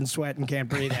drenched in sweat and can't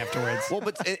breathe afterwards. Well,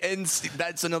 but and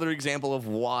that's another example of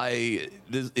why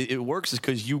it works, is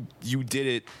because you did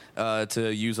it.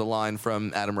 To use a line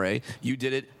from Adam Ray, you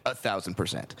did it 1,000%.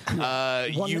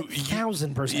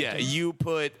 1,000%. Yeah, you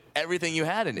put everything you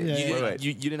had in it.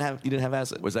 You didn't have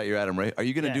acid. Was that your Adam Ray? Are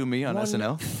you going to do me on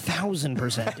SNL?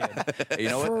 1,000%, dude. You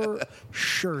know what? For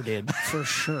sure, dude. For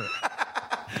sure.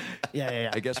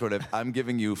 Yeah. I guess what I'm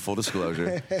giving you full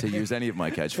disclosure to use any of my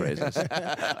catchphrases.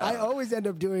 I always end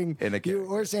up doing you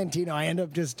or Santino. I end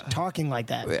up just talking like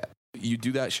that. Yeah. You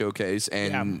do that showcase,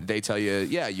 and they tell you,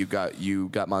 you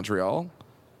got Montreal.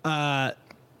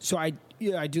 So I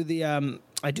do the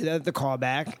I do that at the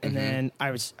callback, and then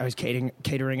I was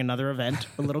catering another event,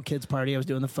 a little kids party. I was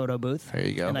doing the photo booth. There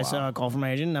you go. And I saw a call from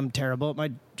my agent. And I'm terrible at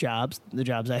my the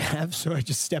jobs I have, so I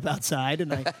just step outside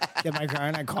and I get my car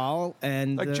and I call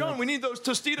and Like, John, we need those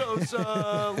Tostitos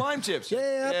lime chips.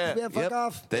 Yeah, fuck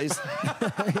off.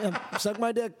 Yeah, suck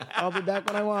my dick. I'll be back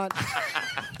when I want.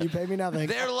 You pay me nothing.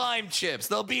 They're lime chips.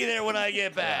 They'll be there when I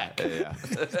get back. Yeah.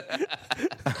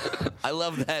 I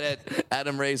love that at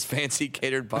Adam Ray's fancy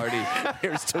catered party.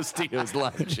 Here's Tostitos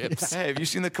lime chips. Hey, have you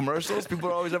seen the commercials? People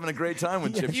are always having a great time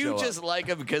when chips show You up. just like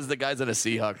him because the guy's in a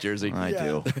Seahawk jersey. I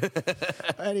do.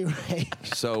 Anyway.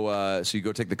 So you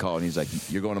go take the call, and he's like,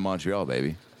 "You're going to Montreal,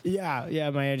 baby." Yeah.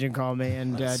 My agent called me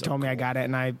and told me I got it,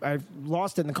 and I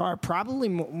lost it in the car. Probably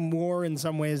more in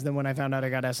some ways than when I found out I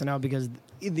got SNL, because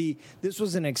this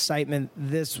was an excitement.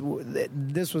 This was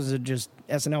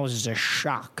SNL was just a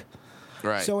shock.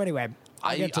 Right. So anyway,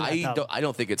 I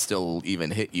don't think it still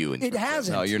even hit you. It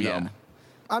hasn't. No, you're numb.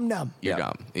 I'm numb. You're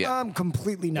numb. Yeah. I'm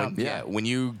completely numb. When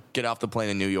you get off the plane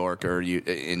in New York, or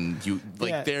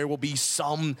there will be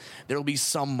some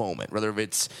moment, whether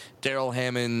it's Daryl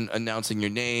Hammond announcing your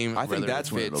name. I think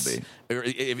that's when it'll be. Or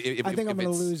I think I'm going to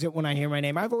lose it when I hear my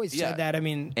name. I've always said that. I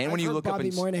mean, and when you look Bobby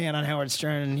up Moynihan on Howard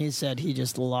Stern, and he said he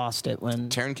just lost it when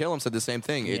Taron Killam said the same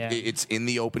thing. It's in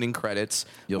the opening credits.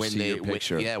 You'll see your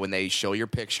picture. When they show your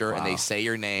picture and they say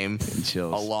your name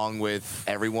along with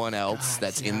everyone else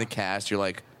that's in the cast. You're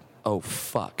like, oh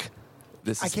fuck.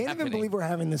 I can't even believe we're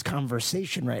having this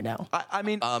conversation right now. I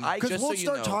mean, because we'll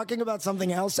start talking about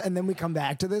something else, and then we come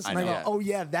back to this, and I go, "Oh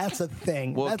yeah, that's a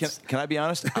thing." Well, can I be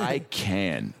honest? I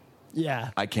can.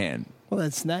 Yeah, I can. Well,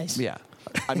 that's nice. Yeah.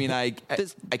 I mean, I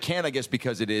can, I guess,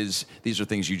 because these are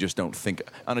things you just don't think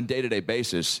on a day-to-day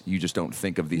basis. You just don't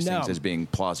think of these things as being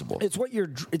plausible. It's what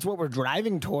we're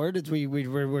driving toward. It's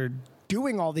we're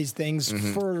doing all these things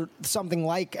for something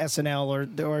like SNL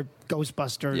or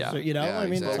Ghostbusters. Yeah. Or, I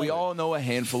mean, exactly. we all know a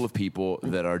handful of people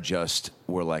that are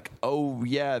we're like, oh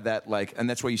yeah, that like, and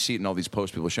that's why you see it in all these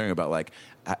posts people are sharing about, like,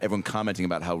 everyone commenting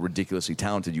about how ridiculously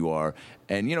talented you are,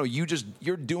 and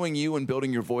you're doing you and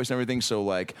building your voice and everything. So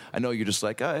like, I know you're just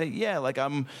like, yeah, like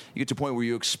you get to a point where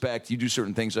you do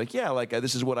certain things, like, yeah, like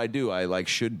this is what I do. I like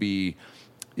should be,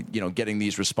 getting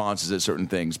these responses at certain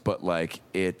things, but like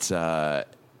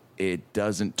it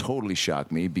doesn't totally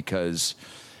shock me because,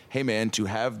 hey man, to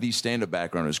have the stand-up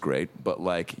background is great, but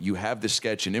like you have the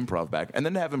sketch and improv back, and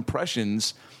then to have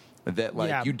impressions that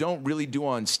like you don't really do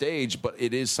on stage, but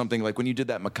it is something like when you did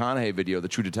that McConaughey video, the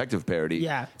True Detective parody.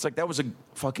 Yeah, it's like that was a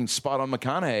fucking spot on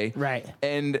McConaughey, right?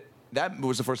 And that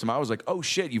was the first time I was like, oh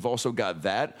shit, you've also got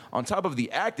that on top of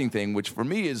the acting thing, which for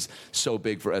me is so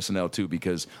big for SNL too,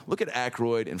 because look at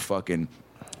Aykroyd and fucking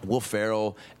Will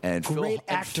Ferrell and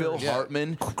Phil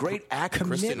Hartman, great actor.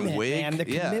 Kristen Wiig, and the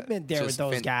commitment there with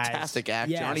those guys, fantastic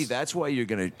actor. Yes. Johnny, that's why you're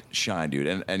gonna shine, dude.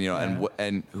 And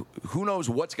and who knows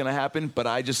what's gonna happen, but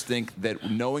I just think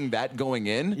that knowing that going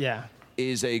in,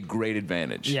 is a great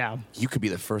advantage. Yeah, you could be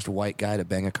the first white guy to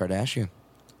bang a Kardashian.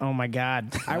 Oh my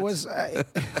God! I was.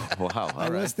 Wow! I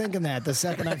was thinking that the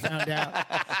second I found out.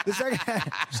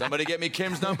 Somebody get me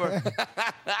Kim's number.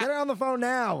 Get her on the phone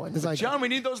now. It's like, John, we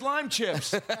need those lime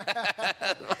chips.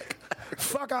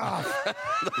 Fuck off,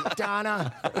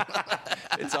 Donna.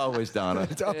 It's always Donna.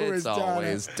 It's always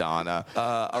Donna.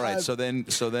 All right. So then.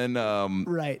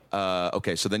 Right.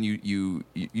 Okay. So then you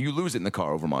lose it in the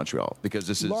car over Montreal because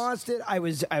this is lost it. I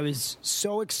was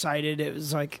so excited. It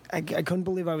was like I couldn't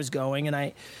believe I was going, and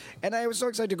I was so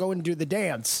excited to go and do the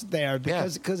dance there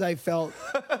because I felt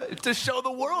to show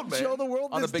the world, man. Show the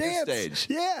world on this the biggest dance.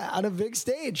 stage. Yeah, on a big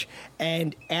stage.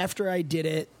 And after I did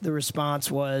it, the response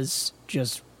was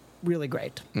just really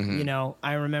great.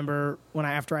 I remember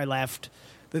after I left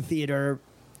the theater,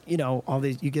 all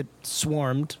these, you get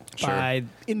swarmed by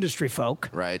industry folk.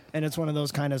 Right. And it's one of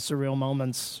those kind of surreal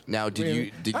moments. Now,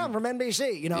 did you I'm from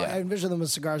NBC. I envision them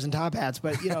with cigars and top hats,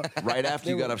 but, right after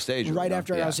you got off stage. Right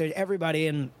after I got off stage, everybody,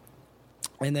 and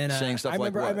then saying stuff I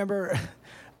remember,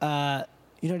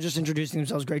 just introducing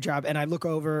themselves, great job. And I look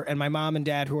over, and my mom and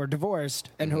dad, who are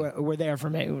divorced and who were there for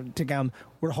me to come,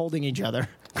 were holding each other,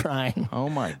 crying. Oh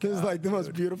my God! It was like the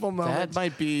most beautiful moment. That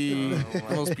might be the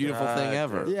most beautiful thing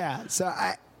ever. Yeah. So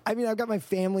I mean, I've got my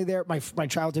family there, my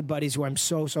childhood buddies who I'm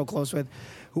so call with,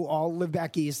 who all live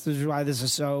back east. This is why this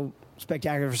is so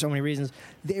spectacular for so many reasons.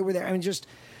 They were there. I mean, just.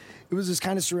 It was this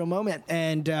kind of surreal moment,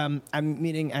 and I'm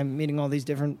meeting all these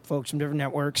different folks from different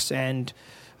networks, and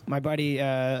my buddy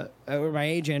or my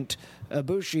agent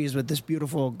Bushi is with this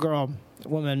beautiful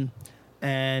woman,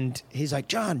 and he's like,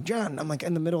 John. I'm like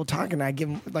in the middle of talking, I give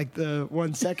him like the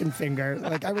 1 second finger,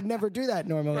 like I would never do that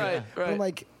normally. Right. I'm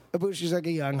like, Ibushi's like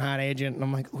a young hot agent, and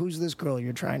I'm like, who's this girl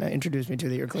you're trying to introduce me to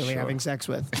that you're clearly having sex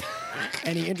with?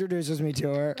 And he introduces me to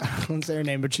her. I won't say her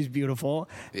name, but she's beautiful.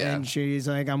 Yeah. And she's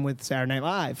like, I'm with Saturday Night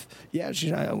Live. Yeah,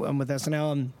 I'm with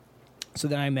SNL. And so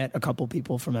then I met a couple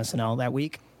people from SNL that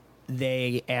week.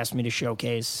 They asked me to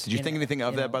showcase. Did you think anything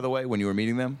of that, by the way, when you were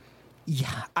meeting them?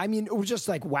 Yeah, I mean, it was just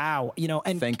like, wow,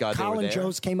 and Thank God they were Colin there.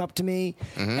 Jost came up to me,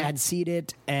 had seen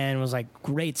it, and was like,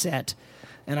 great set.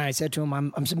 And I said to him,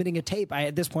 I'm submitting a tape.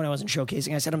 At this point, I wasn't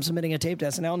showcasing. I said, I'm submitting a tape to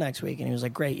SNL next week. And he was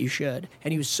like, great, you should.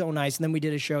 And he was so nice. And then we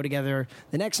did a show together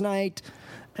the next night.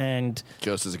 And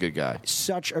Jost is a good guy.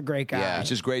 such a great guy. Yeah, it's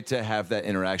just great to have that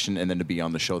interaction and then to be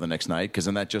on the show the next night, because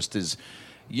then that just is,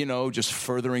 just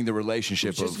furthering the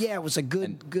relationship. It was a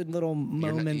good little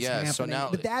moment happening. so now-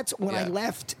 but that's when I yeah.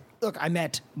 left. Look, I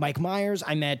met Mike Myers.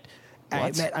 I met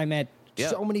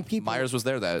so many people. Myers was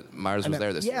there. Myers was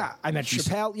there this year. Yeah, I met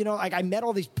Chappelle. I met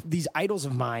all these idols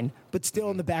of mine, but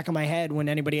still in the back of my head, when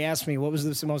anybody asked me what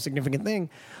was the most significant thing,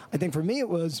 I think for me it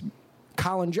was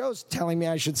Colin Jost telling me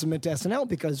I should submit to SNL,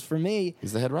 because for me,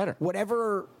 He's the head writer.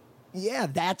 whatever. Yeah,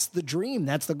 that's the dream.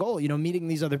 That's the goal. Meeting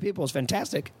these other people is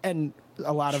fantastic, and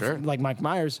a lot Sure. of like Mike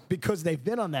Myers, because they've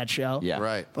been on that show. Yeah.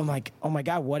 Right. I'm like, oh my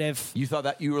god, what if You thought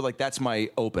that you were like, that's my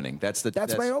opening. That's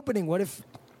my opening? What if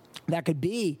that could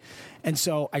be? And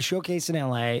so I showcased in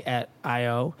LA at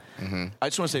I.O. I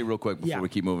just want to say real quick before we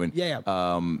keep moving. Yeah.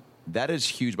 That is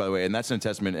huge, by the way, and that's an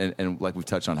testament, and like we've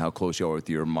touched on how close you are with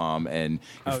your mom and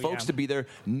your folks to be there.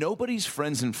 Nobody's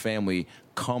friends and family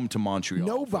come to Montreal.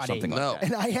 Nobody. For something No. like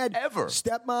that. And I had Ever.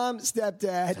 stepmom,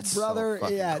 stepdad, brother. So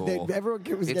fucking cool. Everyone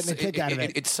was getting a kick out of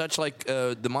it. It's such like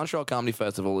the Montreal Comedy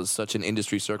Festival is such an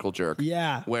industry circle jerk.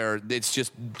 Yeah. where it's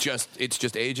just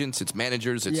agents, it's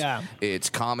managers, it's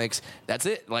comics. That's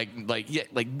it. Like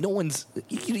no one's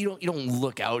you don't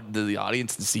look out to the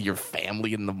audience and see your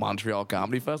family in the Montreal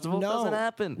Comedy Festival. No. It doesn't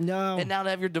happen. No. And now to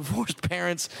have your divorced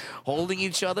parents holding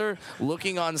each other,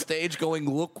 looking on stage, going,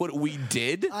 "Look what we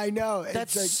did." I know.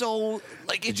 That's It's so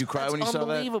like. Did you cry when you saw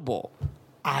that? Unbelievable.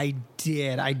 I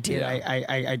did.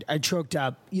 Yeah. I choked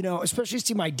up. Especially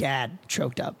see my dad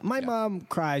choked up. My mom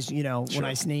cries. When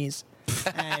I sneeze.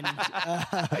 And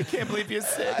I can't believe you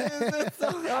said it's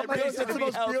the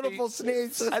most beautiful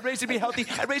sneeze. I'd raised you to be healthy.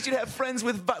 I'd raised you to have friends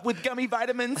with gummy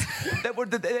vitamins that were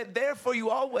there for you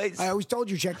always. I always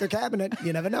told you, check their cabinet.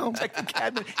 You never know. Check the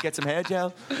cabinet. Get some hair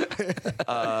gel.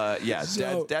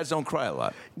 Dads don't cry a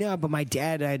lot. No, but my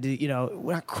dad had to,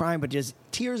 not crying, but just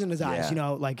tears in his eyes. Yeah.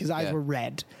 Like his eyes were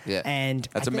red. Yeah. And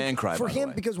That's I a think man cry, for by the him,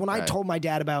 way. because when I told my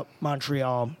dad about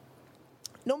Montreal,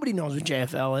 nobody knows what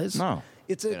JFL is. No.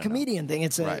 It's a comedian thing.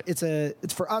 It's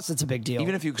for us. It's a big deal.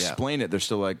 Even if you explain it, they're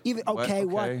still like,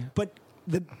 what? But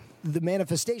the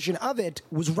manifestation of it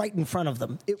was right in front of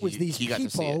them. It was these he got to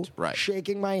see people it, right.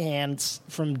 shaking my hands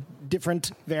from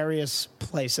different various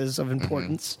places of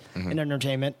importance in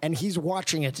entertainment, and he's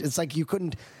watching it. It's like you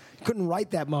couldn't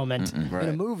write that moment in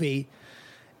a movie,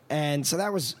 and so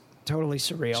that was totally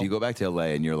surreal. So you go back to LA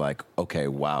and you're like, okay,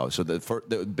 wow. So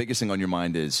the biggest thing on your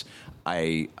mind is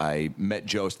I met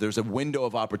Jost. There's a window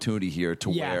of opportunity here to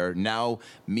where now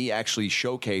me actually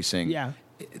showcasing. Yeah.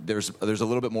 There's a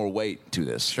little bit more weight to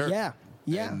this. Sure. Yeah.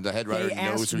 And the head writer They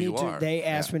knows asked who me you are. They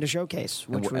asked me to showcase.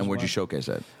 And where'd you showcase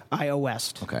that? I.O.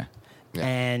 West. Okay. Yeah.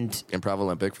 And Improv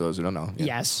Olympic, for those who don't know. Yeah.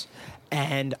 yes,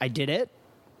 and I did it,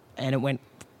 and it went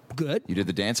good. You did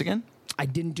the dance again? I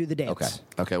didn't do the dance. Okay.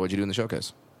 Okay, what'd you do in the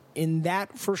showcase? In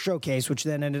that first showcase, which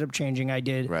then ended up changing, I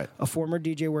did a former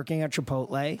DJ working at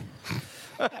Chipotle.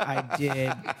 I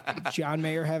did John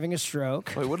Mayer having a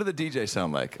stroke. Wait, what do the DJs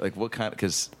sound like? Like what kind?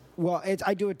 Because Well,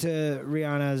 I do it to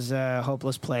Rihanna's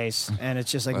Hopeless Place, and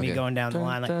it's just like me going down the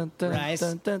line, like rice,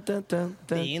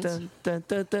 beans,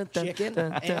 chicken,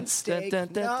 and steak.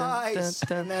 Nice.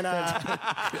 And then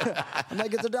I'm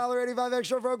like, it's $1.85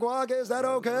 extra for a guac. Is that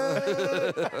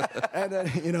okay? And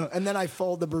then and then I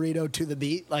fold the burrito to the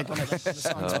beat, like when the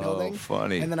song's building.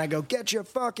 Funny. And then I go, get your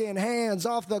fucking hands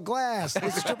off the glass.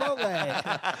 This is Chipotle.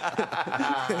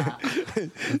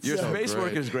 your space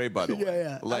work is great, by the way.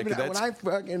 Yeah. Like when I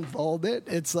fucking fold it,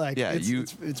 it's like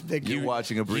it's big. You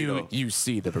watching a burrito. You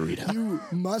see the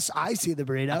burrito. I see the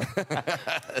burrito.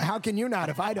 How can you not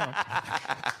if I don't?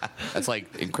 That's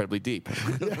like incredibly deep.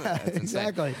 Yeah,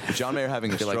 exactly. John Mayer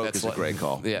having a feel like stroke that's is a great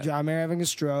call. Yeah. John Mayer having a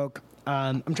stroke.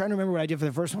 I'm trying to remember what I did for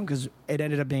the first one because it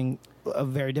ended up being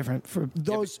very different. For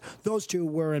those two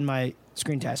were in my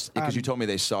screen test. Because you told me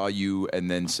they saw you and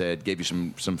then gave you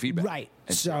some feedback. Right.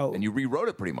 And you rewrote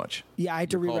it pretty much. Yeah, I had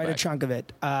to rewrite a chunk of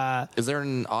it. Is there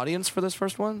an audience for this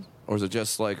first one? Or is it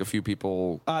just like a few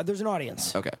people? There's an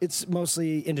audience. Okay. It's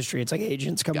mostly industry. It's like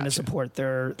agents coming to support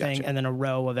their thing, and then a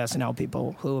row of SNL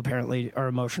people who apparently are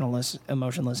emotionless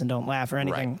and don't laugh or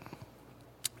anything. Right.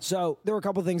 So there were a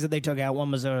couple of things that they took out. One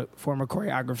was a former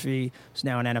choreography, who's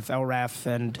now an NFL ref,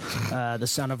 and the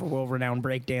son of a world-renowned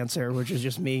breakdancer, which is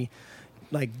just me,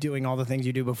 like doing all the things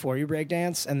you do before you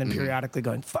breakdance, and then periodically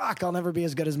going, "Fuck, I'll never be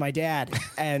as good as my dad."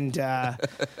 And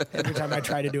every time I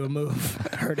try to do a move,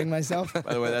 hurting myself.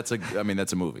 By the way, that's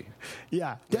a movie.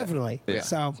 Yeah, definitely. Yeah.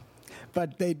 So,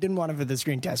 but they didn't want it for the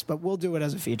screen test. But we'll do it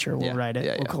as a feature. We'll write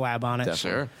it. We'll collab on it.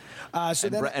 Sure.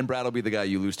 And Brad will be the guy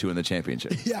you lose to in the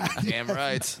championship. Yeah, Damn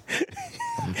right.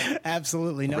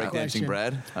 absolutely, no Breakdancing question.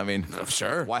 Brad. I mean,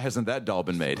 Sure. Why hasn't that doll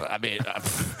been made? I mean,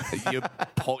 you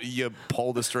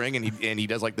pull the string and he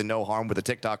does like the no harm with the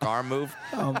TikTok arm move.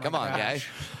 Oh my Come on, guy. gosh.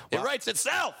 It writes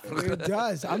itself. It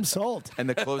does. I'm sold. And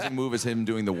the closing move is him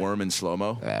doing the worm in slow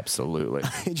mo. Absolutely.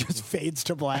 It just fades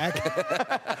to black.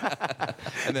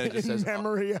 And then it just In says,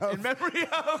 memory of. Wait,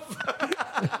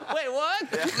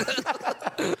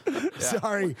 what?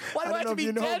 Sorry. Why do I have to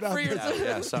be dead for your?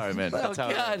 yeah, sorry, man. Oh That's how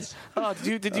it God! is. Oh,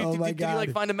 did you my did you like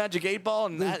God. find a magic 8 ball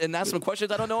and ask some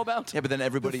questions I don't know about? Yeah, but then The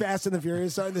everybody. Fast and the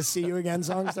Furious song, the "See You Again"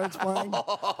 song starts playing.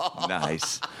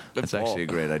 Nice. That's pull. actually a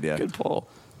great idea. Good pull.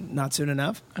 Not soon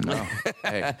enough. No.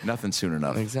 Hey, nothing soon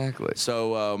enough. Exactly.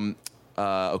 So,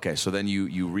 okay, so then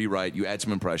you rewrite, you add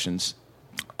some impressions.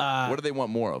 What do they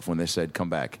want more of when they said come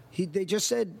back? They just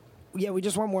said, "Yeah, we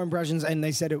just want more impressions," and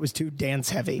they said it was too dance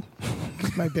heavy.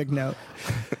 My big note.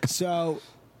 So,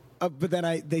 but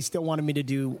then they still wanted me to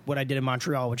do what I did in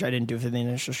Montreal, which I didn't do for the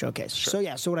initial showcase. Sure. So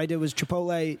yeah, so what I did was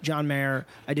Chipotle, John Mayer.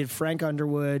 I did Frank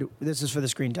Underwood. This is for the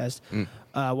screen test.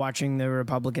 Watching the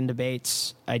Republican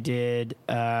debates. I did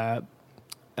a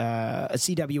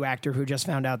CW actor who just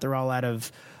found out they're all out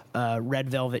of red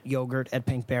velvet yogurt at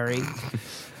Pinkberry.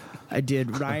 I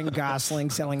did Ryan Gosling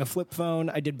selling a flip phone.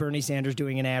 I did Bernie Sanders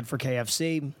doing an ad for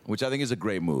KFC. Which I think is a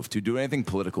great move. To do anything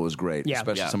political is great, Yeah.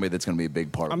 especially Yeah. somebody that's going to be a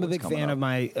big part of I'm a what's big coming fan up.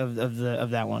 of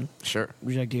that one. Sure.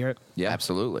 Would you like to hear it? Yeah,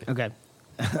 Absolutely. Okay.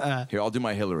 Here, I'll do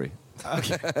my Hillary.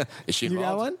 Is she You got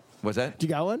involved? one? What's that? You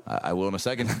got one? I will in a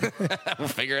second. We'll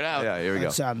figure it out. Yeah, here we go.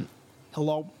 It's,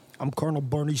 hello, I'm Colonel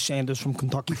Bernie Sanders from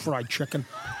Kentucky Fried Chicken.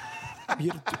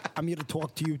 I'm here to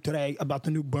talk to you today about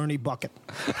the new Bernie bucket.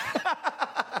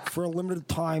 For a limited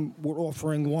time, we're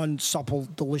offering one supple,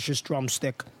 delicious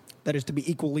drumstick that is to be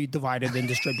equally divided and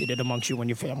distributed amongst you and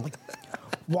your family.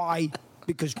 Why?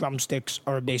 Because drumsticks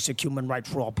are a basic human right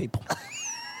for all people.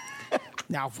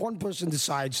 Now, if one person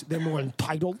decides they're more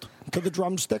entitled to the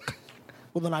drumstick,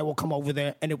 well, then I will come over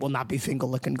there and it will not be finger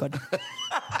licking good.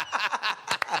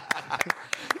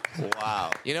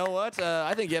 Wow. You know what?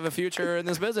 I think you have a future in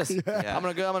this business. I'm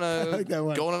gonna like that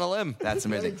one. go on a limb. That's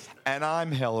amazing. And I'm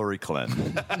Hillary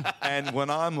Clinton. And when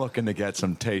I'm looking to get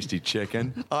some tasty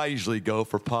chicken, I usually go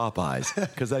for Popeyes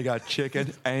because they got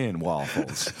chicken and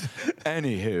waffles.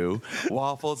 Anywho,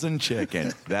 waffles and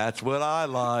chicken. That's what I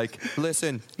like.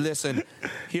 Listen.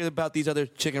 Hear about these other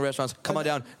chicken restaurants. Come on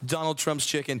down. Donald Trump's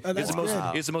chicken. Oh, that's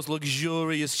It's the most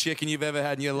luxurious chicken you've ever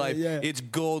had in your life. Yeah. It's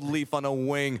gold leaf on a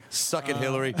wing. Suck it,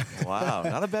 Hillary. Wow,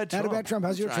 not a bad Trump. Not about Trump.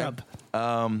 How's your Trying.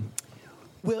 Trump?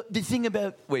 Well, the thing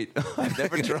about wait, I've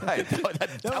never tried.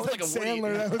 that was like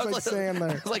Sandler. That was like Sandler.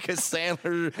 That was like a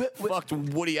Sandler fucked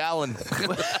Woody Allen.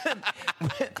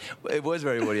 It was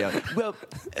very Woody Allen. Well,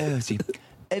 see,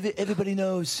 everybody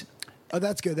knows. Oh,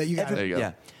 that's good. That you got There it. you go.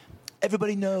 Yeah.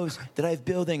 Everybody knows that I have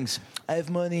buildings, I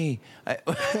have money.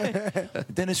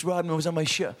 Dennis Rodman was on my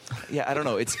show. Yeah, I don't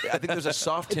know. I think there's a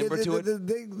soft timber to it.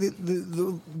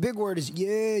 The big word is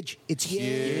huge. It's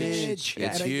huge.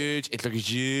 It's huge. It's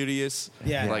luxurious.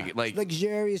 Yeah. Like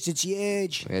Luxurious. It's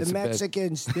huge. It's The a bit-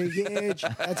 Mexicans, they're huge.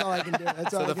 That's all I can do.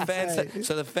 That's all so I the can fence. say.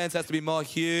 So the fence has to be more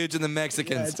huge than the Yeah,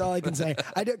 Mexicans. that's all I can say.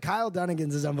 I do. Kyle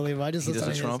Dunnigan's is unbelievable. I just He listen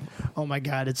does to a his. Trump? Oh my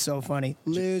God, it's so funny.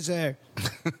 Loser,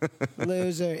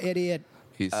 loser, idiot,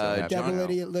 He's so happy. double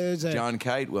idiot, loser. John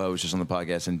Kite was just on the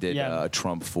podcast and did Yeah.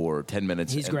 Trump for 10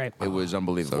 minutes. He's and great. It was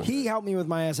unbelievable. He helped me with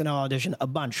my SNL audition a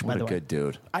bunch. What by a the way, good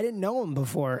dude. I didn't know him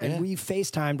before, and Yeah. we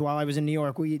FaceTimed while I was in New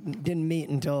York. We didn't meet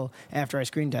until after I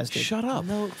screen tested. Shut up.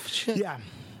 No shit. Yeah.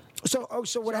 So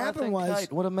what happened was,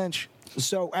 What a mensch.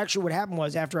 so actually what happened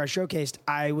was after I showcased,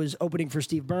 I was opening for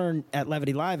Steve Byrne at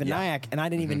Levity Live in Nyack, and I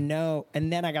didn't even know.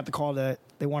 And then I got the call that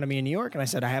they wanted me in New York, and I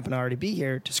said I happen to already be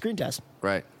here to screen test.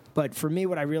 Right. But for me,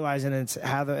 what I realized, and it's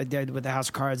how I did with the House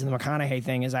of Cards and the McConaughey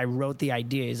thing, is I wrote the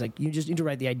idea. He's like, you just need to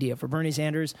write the idea. For Bernie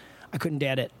Sanders, I couldn't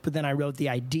dad it, but then I wrote the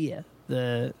idea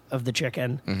of the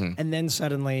chicken, and then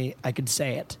suddenly I could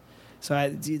say it. So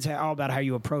it's all about how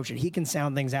you approach it. He can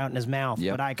sound things out in his mouth,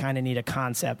 but I kind of need a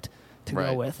concept to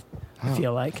go with. I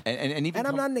feel like, and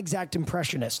I'm not an exact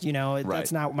impressionist. You know,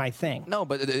 that's not my thing. No,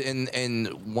 but and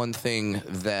one thing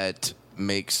that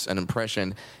makes an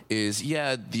impression is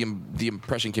the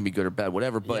impression can be good or bad,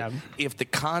 whatever, but if the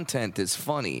content is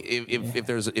funny, if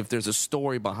there's a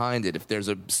story behind it, if there's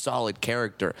a solid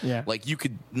character, like you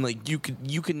could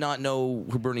not know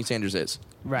who Bernie Sanders is,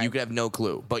 you could have no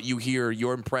clue, but you hear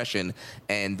your impression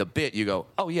and the bit, you go,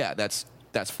 oh yeah, that's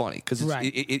funny, because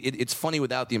it's funny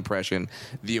without the impression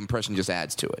just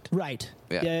adds to it. Right.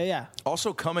 Yeah.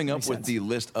 Also, coming up with the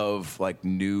list of like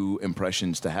new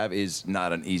impressions to have is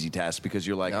not an easy task, because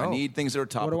you're like, I need things that are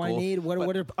topical. What do I need?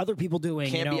 What are other people doing?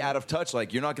 Can't be out of touch.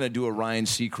 Like, you're not going to do a Ryan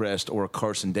Seacrest or a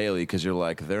Carson Daly, because you're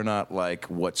like, they're not like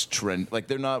what's trend. Like,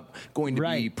 they're not going to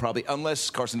be probably, unless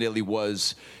Carson Daly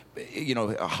was,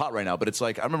 hot right now. But it's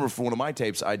like, I remember for one of my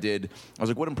tapes I was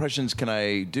like, what impressions can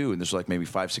I do? And this was like maybe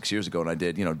 5-6 years ago, and I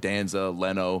did, Danza,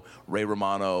 Leno, Ray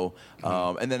Romano,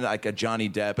 and then like a Johnny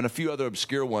Depp and a few other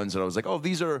obscure ones that I was like, oh,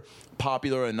 these are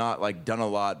popular and not like done a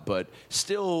lot, but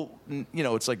still,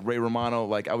 it's like Ray Romano.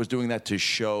 Like, I was doing that to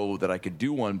show that I could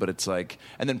do one, but it's like,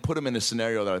 and then put him in a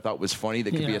scenario that I thought was funny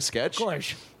that could be a sketch. Of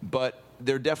course. But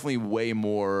they're definitely way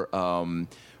more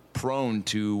prone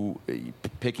to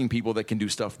picking people that can do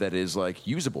stuff that is like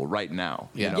usable right now.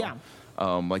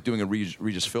 Like doing a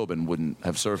Regis Philbin wouldn't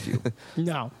have served you.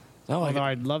 No. Although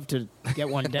I'd love to get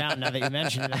one down now that you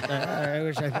mentioned it. I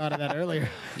wish I thought of that earlier.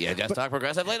 Yeah, just talk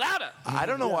progressively louder. I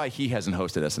don't know why he hasn't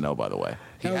hosted SNL, by the way.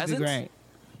 He hasn't? Be great.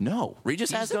 No.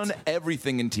 Regis hasn't? He's done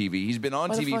everything in TV. He's been on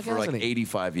TV for like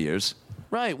 85 years.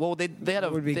 Right. Well, they had a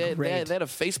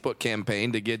Facebook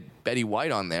campaign to get Betty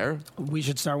White on there. We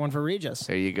should start one for Regis.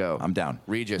 There you go. I'm down.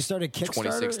 Regis. We started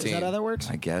Kickstarter. 2016. Is that how that works?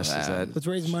 I guess. Is that? Let's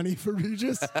raise money for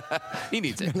Regis. He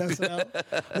needs it.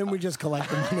 Then we just collect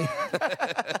the money.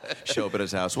 Show up at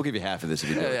his house. We'll give you half of this if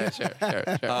you do it. Sure.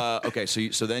 Okay.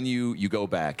 So then you go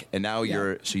back, and now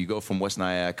you go from West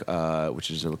Nyack,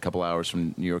 which is a couple hours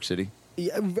from New York City.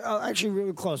 Yeah, actually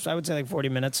really close. I would say like 40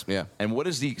 minutes. Yeah. And what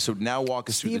is so now walk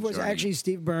us through the journey.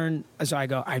 Steve Byrne. So I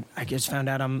just found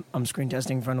out I'm screen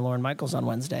testing in front of Lorne Michaels on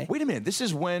Wednesday. Wait a minute. This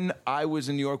is when I was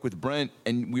in New York with Brent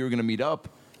and we were going to meet up.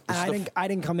 And I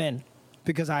didn't come in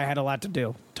because I had a lot to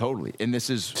do. Totally. And this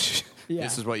is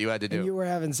this is what you had to do. And you were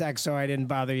having sex, so I didn't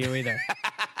bother you either.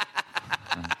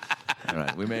 All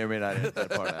right. We may or may not hit that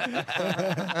part out.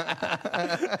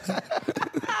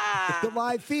 The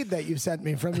live feed that you sent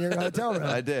me from your hotel room.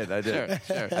 I did. Sure.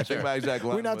 I think my exact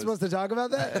line We're not supposed to talk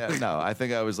about that? No, I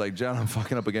think I was like, John, I'm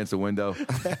fucking up against the window.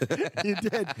 You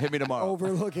did. Hit me tomorrow.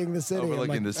 Overlooking the city.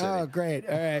 Overlooking the city. Oh, great.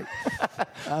 All right.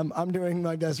 I'm doing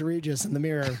my best Regis in the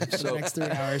mirror for the next 3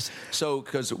 hours. So,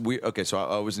 so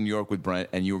I was in New York with Brent,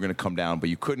 and you were going to come down, but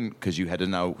you couldn't because you had to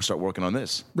now start working on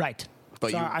this. Right.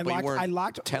 But so you I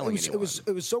locked. Telling it was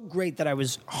so great that I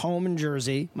was home in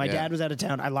Jersey. My dad was out of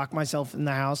town. I locked myself in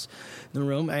the house, in the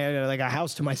room. I had like a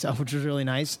house to myself, which was really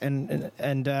nice. And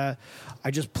I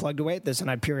just plugged away at this. And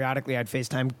I'd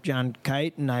FaceTime John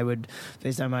Kite, and I would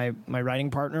FaceTime my writing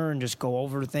partner, and just go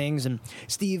over things. And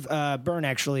Steve Byrne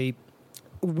actually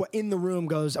in the room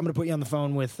goes, "I'm going to put you on the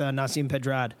phone with Nassim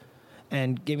Pedrad,"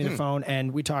 and gave me the phone,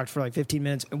 and we talked for like 15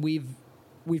 minutes, and we've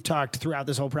talked throughout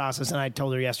this whole process, and I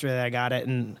told her yesterday that I got it,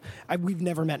 and we've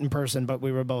never met in person, but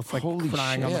we were both like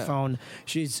crying on the phone.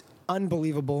 She's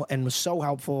unbelievable and was so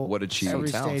helpful. What did she every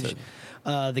so stage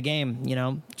the game,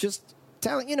 just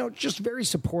telling, just very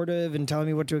supportive and telling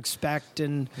me what to expect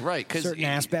and certain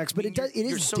aspects. But it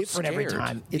is so different every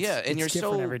time. And you're different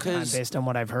so every time based on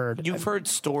what I've heard. You've heard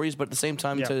stories, but at the same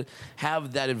time, to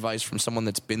have that advice from someone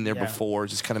that's been there before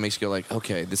just kind of makes you go like,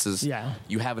 okay, this is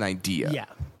you have an idea. Yeah.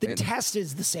 The test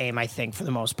is the same, I think, for the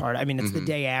most part. I mean, it's the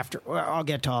day after. I'll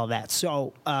get to all that.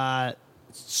 So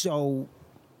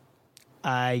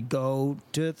I go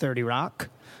to 30 Rock,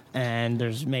 and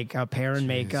there's hair and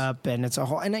makeup, and it's a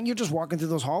whole. And then you're just walking through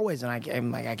those hallways, and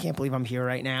I'm like, I can't believe I'm here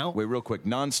right now. Wait, real quick,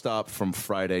 nonstop from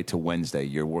Friday to Wednesday,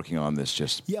 you're working on this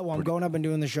just. Yeah, well, I'm going up and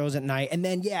doing the shows at night, and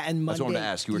then and Monday. That's what I wanted to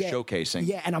ask. You were showcasing.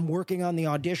 Yeah, and I'm working on the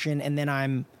audition, and then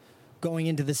I'm going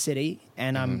into the city,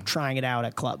 and I'm trying it out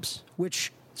at clubs,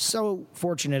 which. So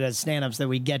fortunate as stand-ups that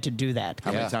we get to do that.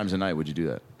 How many times a night would you do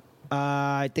that?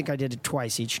 I think I did it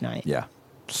twice each night. Yeah.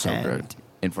 So good.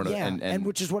 in front of and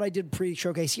which is what I did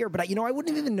pre-showcase here. But I wouldn't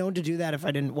have even known to do that if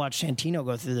I didn't watch Santino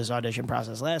go through this audition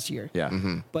process last year.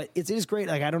 Yeah. But it is great.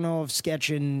 Like, I don't know if sketch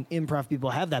and improv people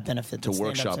have that benefit to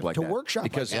workshop like that. Workshop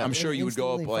because like I'm that. sure you would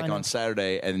go up like on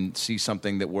Saturday and see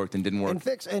something that worked and didn't work and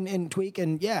fix and tweak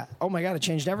and oh my god, it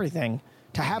changed everything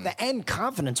to have that, and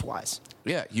confidence wise.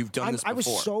 Yeah, you've done this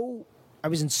before. I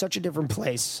was in such a different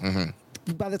place.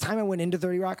 By the time I went into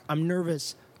 30 Rock, I'm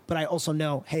nervous, but I also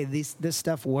know, hey, this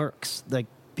stuff works. Like,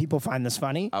 people find this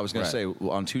funny. I was going to say,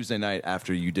 on Tuesday night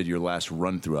after you did your last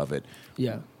run through of it,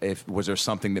 was there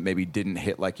something that maybe didn't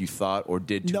hit like you thought, or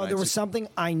did? No, there was something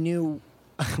I knew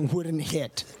wouldn't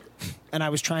hit, and I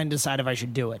was trying to decide if I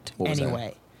should do it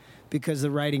anyway, because the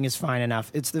writing is fine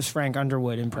enough. It's this Frank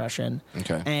Underwood impression,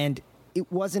 and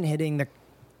it wasn't hitting the.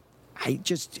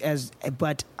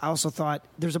 But I also thought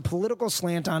there's a political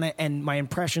slant on it, and my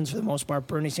impressions for the most part,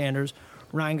 Bernie Sanders,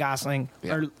 Ryan Gosling,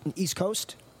 are East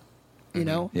Coast, you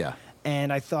know? Yeah.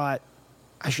 And I thought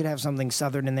I should have something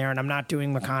Southern in there, and I'm not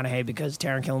doing McConaughey because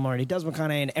Taron Killam already does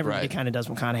McConaughey, and everybody kind of does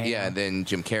McConaughey. Yeah, and then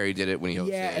Jim Carrey did it when he hosted.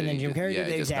 Yeah, and then Jim Carrey did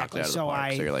it, exactly. So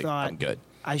I thought I'm good.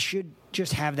 I should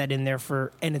just have that in there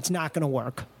and it's not going to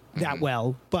work that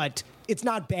well, but it's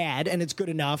not bad, and it's good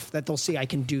enough that they'll see I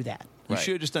can do that. You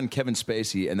should have just done Kevin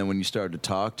Spacey, and then when you started to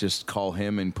talk, just call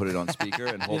him and put it on speaker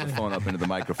and hold the phone up into the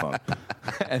microphone.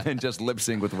 And then just lip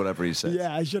sync with whatever he says.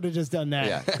 Yeah, I should have just done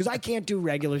that. Because I can't do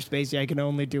regular Spacey. I can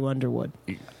only do Underwood.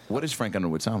 What does Frank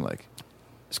Underwood sound like?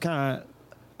 It's kind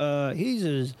of... he's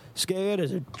as scared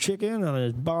as a chicken on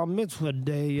his bar mitzvah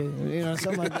day,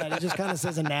 something like that. He just kind of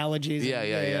says analogies.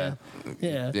 Yeah.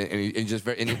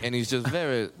 And he's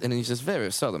just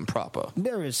very Southern proper.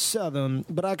 Very Southern,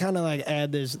 but I kind of like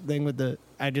add this thing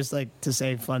I just like to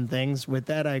say fun things with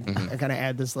that. I kind of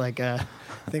add this like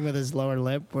thing with his lower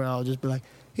lip where I'll just be like,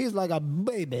 he's like a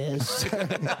baby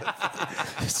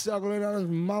suckling on his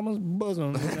mama's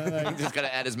bosom. You just got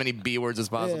to add as many B words as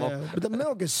possible. Yeah, but the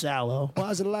milk is sour. Why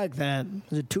is it like that?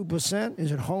 Is it 2%?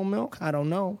 Is it whole milk? I don't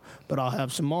know. But I'll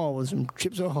have some more with some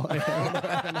Chips Ahoy.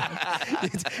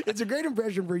 It's a great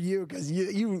impression for you because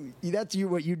that's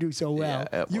what you do so well.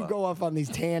 Yeah, you go off on these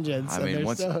tangents. I mean,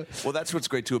 well, that's what's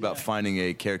great too about finding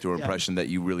a character or impression that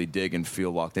you really dig and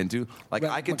feel locked into. Like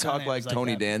I could talk like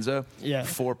Tony Danza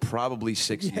for probably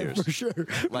 6 years. For sure.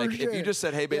 Like if you just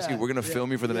said, hey, basically we're gonna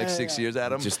film you for the next 6 years,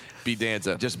 Adam. Just be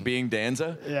Danza. Just being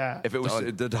Danza. Yeah. If it was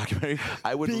the documentary,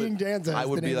 I would being Danza. I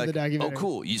would be like, oh,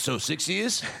 cool. So 6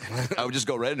 years? I would just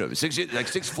go right into it. 6 years, like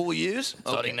 6 full years.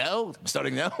 Starting now. Should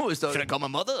I call my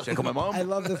mother? Should I call my mom? I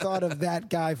love the thought of that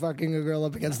guy fucking a girl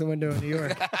up against the window in New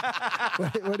York.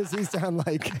 What does he sound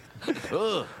like?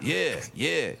 Oh, yeah.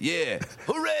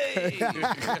 Hooray!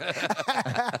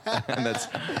 And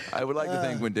I would like to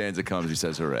think when Danza comes, he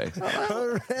says hooray.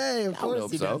 Hooray! Of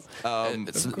course he does.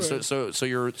 So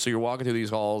you're walking through these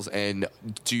halls, and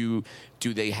do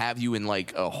they have you in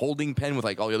like a holding pen with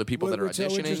like all the other people that are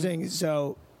auditioning? So interesting.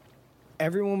 So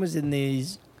everyone was in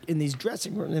these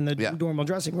dressing rooms, in the normal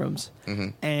dressing rooms,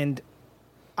 and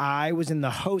I was in the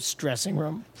host's dressing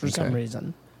room for some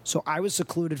reason. So I was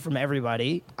secluded from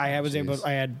everybody. I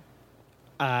had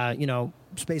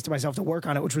space to myself to work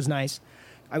on it, which was nice.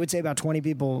 I would say about 20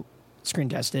 people screen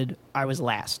tested. I was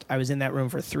last. I was in that room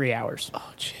for 3 hours.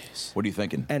 Oh, jeez. What are you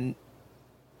thinking? And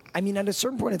I mean, at a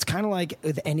certain point, it's kind of like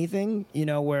with anything,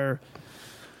 where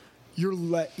you're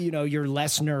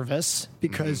less nervous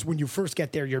because when you first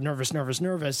get there, you're nervous,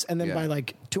 and then by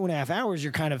like 2.5 hours,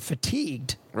 you're kind of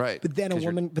fatigued. Right. But then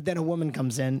a woman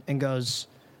comes in and goes,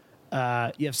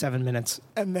 you have 7 minutes,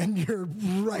 and then you're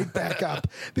right back up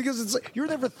because it's like you're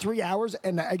there for 3 hours,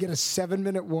 and I get a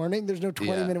 7-minute warning. There's no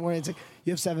 20-minute warning. It's like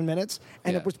you have 7 minutes,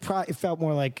 and it felt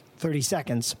more like 30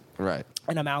 seconds. Right.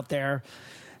 And I'm out there,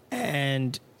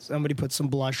 and somebody put some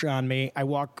blush on me. I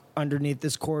walk underneath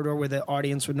this corridor where the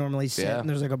audience would normally sit, and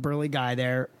there's like a burly guy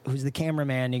there who's the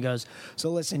cameraman. He goes, "So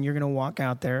listen, you're gonna walk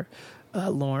out there.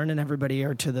 Lauren and everybody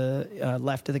are to the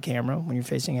left of the camera when you're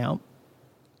facing out."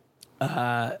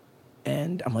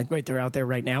 And I'm like, wait, they're out there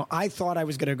right now. I thought I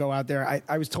was going to go out there.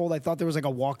 I was told I thought there was like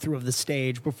a walkthrough of the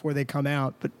stage before they come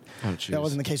out, but that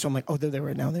wasn't the case. So I'm like, oh, they're there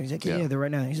right now. He's like, yeah, they're right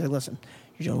now. He's like, listen,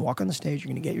 you're going to walk on the stage.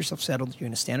 You're going to get yourself settled. You're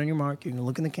going to stand on your mark. You're going to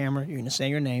look in the camera. You're going to say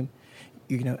your name.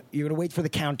 You're going to wait for the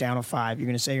countdown of 5. You're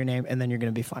going to say your name, and then you're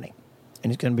going to be funny,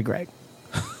 and it's going to be great.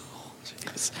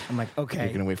 I'm like, okay. You're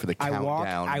going to wait for the countdown.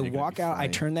 I walk out. I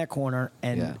turn that corner,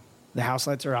 and the house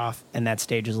lights are off, and that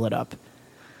stage is lit up.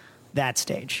 That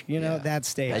stage, that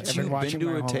stage. Had you been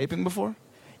to a taping before?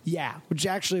 Yeah, which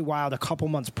actually wild. A couple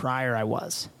months prior, I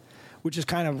was, which is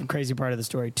kind of a crazy part of the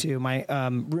story too. My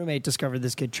roommate discovered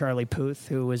this kid Charlie Puth,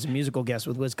 who was a musical guest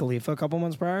with Wiz Khalifa a couple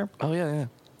months prior. Oh yeah.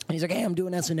 And he's like, hey, I'm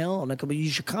doing SNL. And I go, but you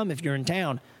should come if you're in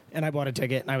town. And I bought a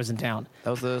ticket, and I was in town. That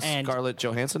was the Scarlett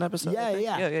Johansson episode?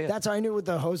 Yeah. That's how I knew where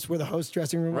the host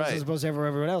dressing room was as opposed to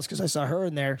everyone else, because I saw her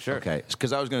in there. Sure. Okay,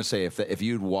 because I was going to say, if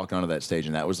you'd walked onto that stage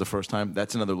and that was the first time,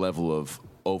 that's another level of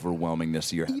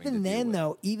overwhelmingness you're having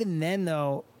Even then,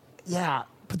 though, yeah.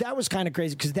 But that was kind of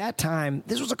crazy, because that time,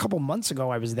 this was a couple months ago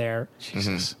I was there.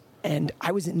 Jesus. And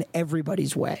I was in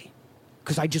everybody's way,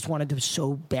 because I just wanted to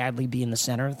so badly be in the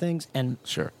center of things. And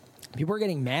Sure. people were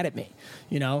getting mad at me,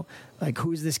 like,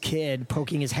 who's this kid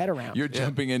poking his head around? You're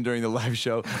jumping in during the live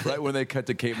show, right when they cut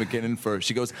to Kate McKinnon first.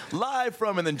 She goes, live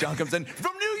from, and then John comes in,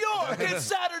 from New York, it's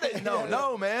Saturday.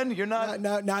 No, man, you're not.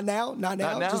 Not now.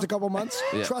 Just a couple months.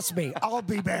 Yeah. Trust me, I'll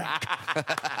be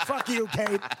back. Fuck you,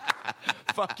 Kate.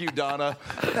 Fuck you, Donna.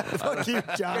 Fuck you,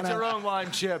 John. Get your own lime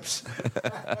chips.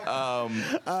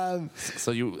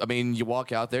 So you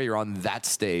walk out there, you're on that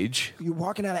stage. You're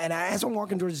walking out, and as I'm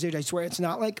walking towards the stage, I swear it's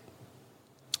not like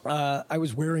I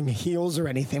was wearing heels or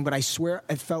anything, but I swear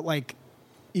it felt like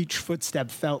each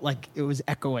footstep felt like it was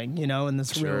echoing, in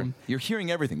this room. You're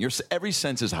hearing everything. Every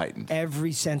sense is heightened.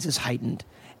 Every sense is heightened.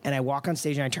 And I walk on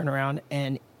stage and I turn around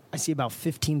and I see about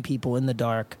 15 people in the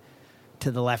dark to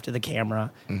the left of the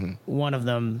camera. Mm-hmm. One of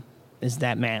them is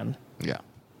that man. Yeah.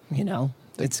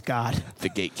 It's God. The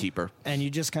gatekeeper. And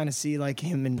you just kind of see like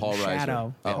him in Paul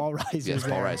shadow. Reiser. Paul Reiser. Yes,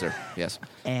 Paul Reiser. Yes.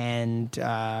 And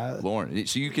Lauren.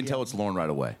 So you can tell it's Lauren right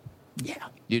away. yeah.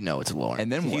 You know it's Lauren.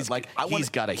 And then what? He's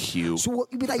got a hue. So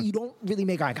you don't really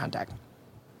make eye contact,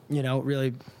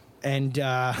 really, and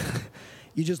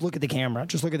you just look at the camera.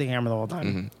 Just look at the camera the whole time.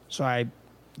 Mm-hmm.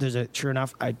 So sure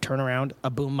enough, I turn around, a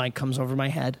boom mic comes over my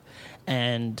head,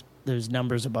 and there's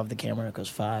numbers above the camera. It goes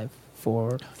 5,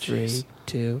 4, 3,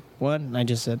 2, 1. And I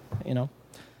just said, hi,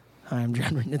 I'm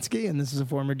John Rudnitsky, and this is a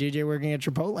former DJ working at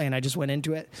Chipotle, and I just went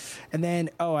into it. And then,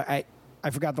 I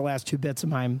forgot the last 2 bits of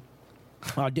my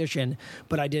audition,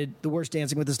 but I did the worst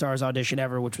Dancing with the Stars audition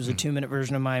ever, which was a 2-minute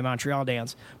version of my Montreal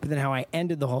dance. But then how I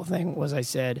ended the whole thing was I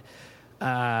said,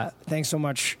 thanks so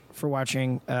much for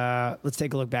watching. Let's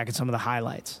take a look back at some of the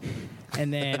highlights.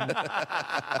 And then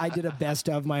I did a best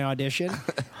of my audition,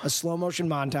 a slow motion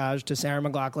montage to Sarah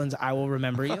McLachlan's I Will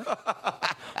Remember You.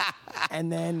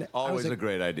 And then Always a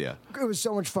great idea. it was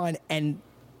so much fun. And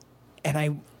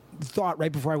I thought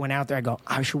right before I went out there, I go,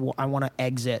 I want to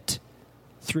exit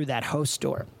through that host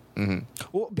door. Mm-hmm.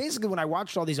 Well, basically, when I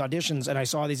watched all these auditions and I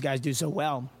saw these guys do so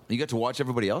well. You got to watch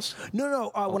everybody else?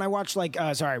 No. When I watched the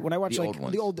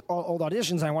old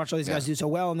auditions, and I watched all these guys do so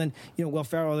well, and then Will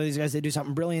Ferrell, these guys, they do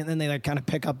something brilliant, and then they kind of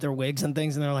pick up their wigs and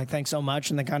things, and they're like, "Thanks so much,"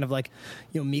 and they kind of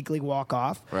meekly walk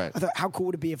off. Right. I thought, how cool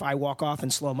would it be if I walk off in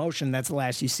slow motion? That's the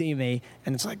last you see me,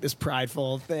 and it's like this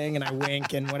prideful thing, and I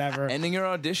wink and whatever. Ending your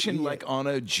audition on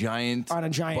a giant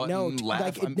note.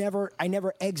 Laugh. I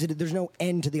never exited. There's no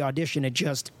end to the audition. It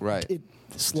just it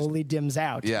slowly dims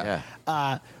out. Yeah.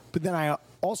 But then I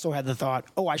also had the thought,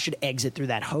 I should exit through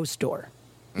that host door.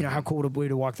 How cool would it be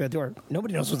to walk through that door?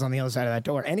 Nobody knows what's on the other side of that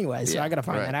door anyway, so I got to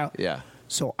find that out. Yeah.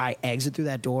 So I exit through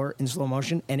that door in slow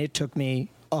motion, and it took me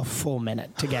a full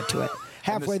minute to get to it.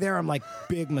 Halfway there, I'm like,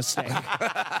 big mistake.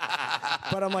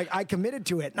 But I'm like, I committed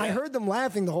to it. And I heard them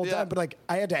laughing the whole time, but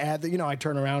I had to add, I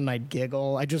turn around and I'd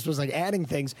giggle. I just was adding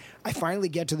things. I finally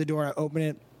get to the door, I open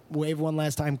it, wave one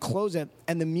last time, close it,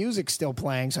 and the music's still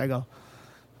playing. So I go,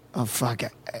 oh, fuck,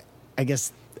 I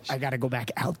guess I got to go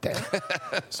back out there.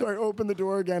 So I open the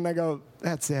door again, and I go,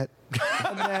 that's it.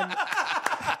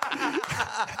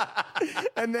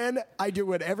 And then I do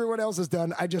what everyone else has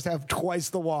done. I just have twice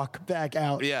the walk back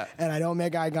out. Yeah. And I don't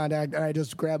make eye contact, and I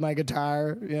just grab my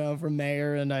guitar, from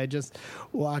Mayer, and I just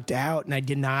walked out, and I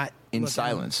did not. In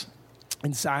silence.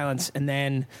 In silence. And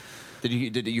then... Did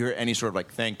you hear any sort of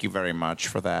thank you very much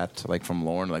for that, from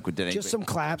Lauren? Just some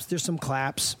claps. There's some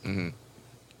claps. Mm-hmm.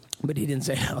 But he didn't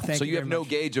say no. Thank you. So you have no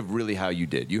gauge of really how you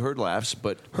did. You heard laughs,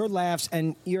 but heard laughs,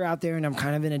 and you're out there, and I'm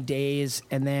kind of in a daze,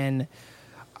 and then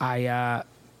I'm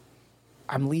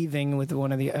leaving with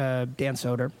one of the Dan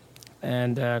Soder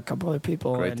and a couple other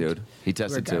people. Great dude. He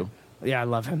tested too. Yeah, I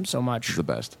love him so much. He's the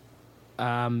best.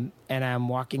 And I'm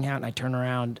walking out, and I turn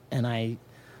around, and I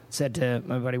said to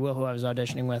my buddy Will, who I was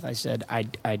auditioning with, I said, I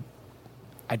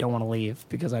don't want to leave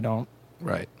because I don't.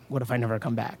 Right. What if I never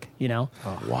come back, Oh,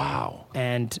 wow.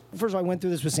 And first of all, I went through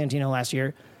this with Santino last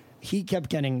year. He kept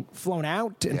getting flown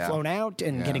out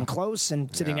and getting close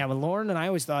and sitting down with Lauren. And I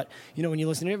always thought, when you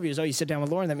listen to interviews, you sit down with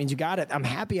Lauren, that means you got it. I'm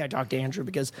happy I talked to Andrew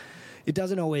because it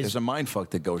doesn't always... There's a mind fuck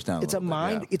that goes down. It's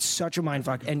such a mind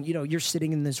fuck. And, you're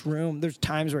sitting in this room. There's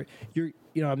times where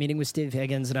I'm meeting with Steve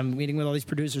Higgins and I'm meeting with all these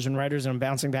producers and writers and I'm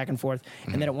bouncing back and forth.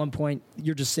 And then at one point,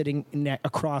 you're just sitting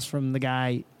across from the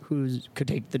guy who could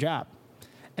take the job.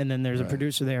 and then there's a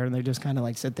producer there, and they just kind of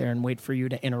like sit there and wait for you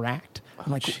to interact.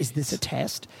 I'm like, is this a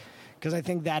test? Because I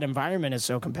think that environment is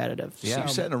so competitive. So you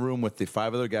sat in a room with the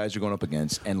 5 other guys you're going up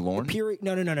against, and Lorne?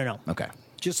 No. Okay.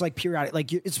 Just like periodic,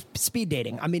 like it's speed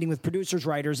dating. I'm meeting with producers,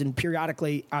 writers, and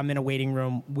periodically I'm in a waiting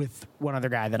room with one other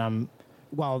guy that I'm,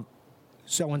 while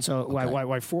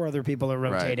 4 other people are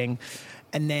rotating.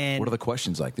 And then what are the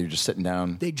questions like? They're just sitting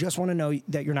down. They just want to know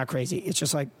that you're not crazy. It's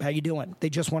just like, how you doing?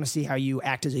 They just want to see how you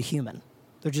act as a human.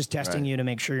 They're just testing you to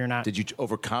make sure you're not. Did you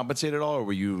overcompensate at all, or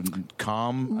were you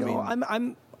calm? No,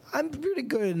 I'm pretty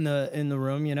good in the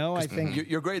room, you know. I think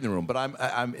you're great in the room, but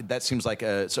I'm. That seems like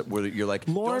where you're like,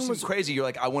 Lorne was crazy. You're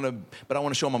like, I want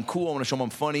to show him I'm cool. I want to show him I'm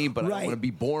funny, but I don't want to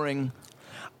be boring.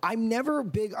 I'm never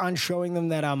big on showing them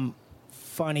that I'm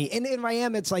funny, and if I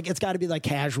am, it's like it's got to be like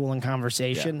casual in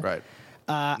conversation, right?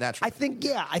 Natural. I think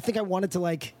I wanted to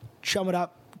like chum it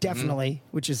up. Definitely,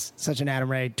 which is such an Adam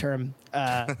Ray term.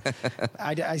 I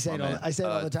say it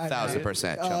all the time.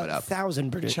 1,000% chum it up.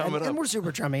 1,000%. Chum it up. And we're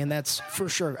super chummy, and that's for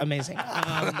sure amazing.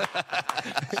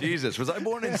 Jesus, was I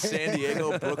born in San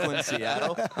Diego, Brooklyn,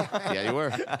 Seattle? Yeah, you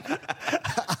were.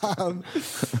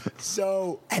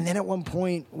 And then at one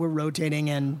point we're rotating,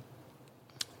 and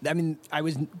I mean, I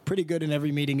was pretty good in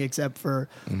every meeting except for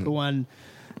the one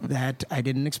that I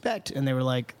didn't expect, and they were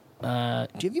like, have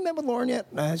you met with Lorne yet?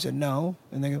 And I said, no.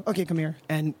 And they go, okay, come here.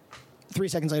 And 3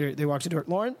 seconds later, they walk to the door.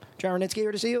 Lorne, Jaronitsky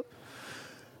here to see you.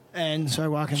 And so I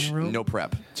walk in the room. No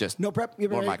prep. Just no prep. You're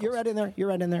right in there. You're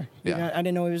right in there. Yeah. I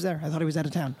didn't know he was there. I thought he was out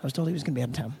of town. I was told he was going to be out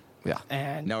of town. Yeah.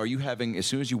 And now, are you having, as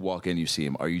soon as you walk in, you see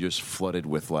him, are you just flooded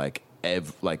with like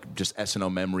just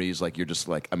SNL memories? Like you're just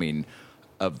like, I mean,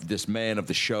 of this man, of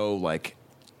the show, like.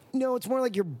 No, it's more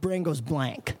like your brain goes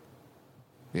blank.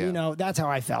 Yeah. You know, that's how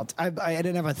I felt. I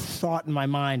didn't have a thought in my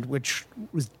mind, which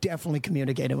was definitely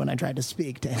communicated when I tried to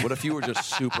speak to him. What if you were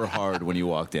just super hard when you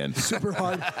walked in? Super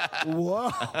hard. Whoa.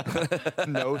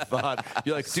 No thought.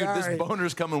 You're like, dude, this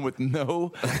boner's coming with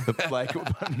no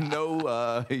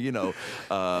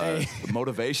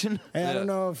motivation. Hey, I don't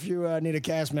know if you need a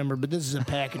cast member, but this is a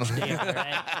package deal,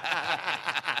 right?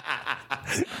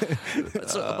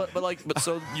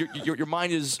 So your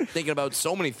mind is thinking about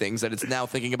so many things that it's now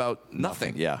thinking about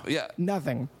nothing. Yeah.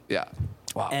 Nothing. Yeah.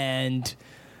 Wow. And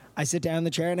I sit down in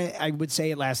the chair, and I would say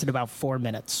it lasted about 4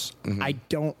 minutes. Mm-hmm. I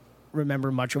don't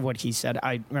remember much of what he said.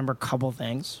 I remember a couple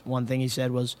things. One thing he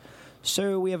said was,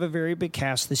 "So we have a very big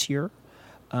cast this year,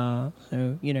 but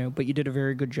you did a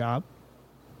very good job."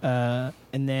 And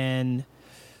then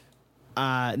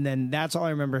that's all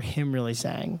I remember him really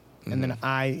saying. And then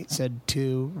I said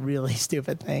 2 really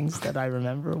stupid things that I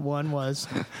remember. One was,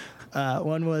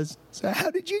 so how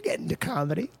did you get into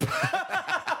comedy?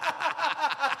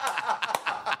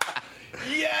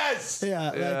 Yes.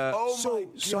 Yeah.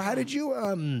 So how did you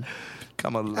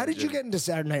how did you get into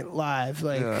Saturday Night Live?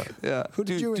 Like, who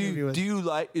did you interview with? Do you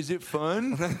like? Is it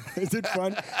fun? Is it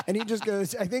fun? And he just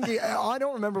goes, I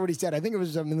don't remember what he said. I think it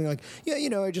was something like,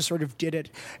 I just sort of did it.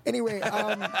 Anyway,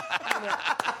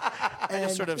 I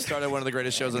just sort of started one of the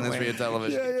greatest shows on history of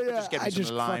television. Yeah. Just get me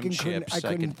some lime chips. I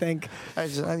couldn't think. I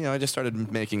just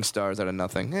started making stars out of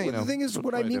nothing. The thing is,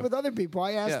 when I meet with other people,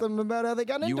 I ask them about how they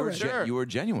got into it. You were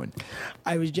genuine.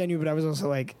 I was genuine, but I was also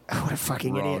like, what a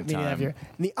fucking idiot meeting up here.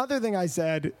 And the other thing I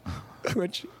said,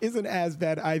 which isn't as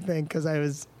bad, I think, because I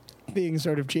was being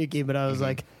sort of cheeky, but I was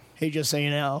like, hey, just so you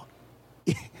know,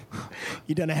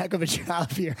 you've done a heck of a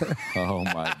job here. Oh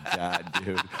my God,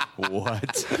 dude.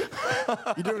 What?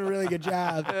 You're doing a really good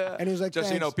job. And he was like, just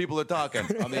so you know, people are talking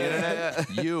on the internet.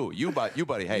 You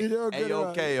buddy. Hey,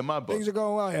 A-OK in my book. Things are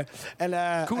going well here.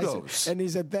 And kudos. And he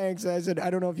said, thanks. And I said, I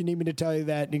don't know if you need me to tell you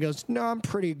that. And he goes, no, I'm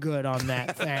pretty good on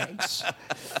that. Thanks.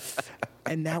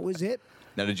 And that was it.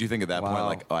 Now, did you think at that point,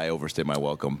 like, I overstayed my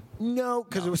welcome? No,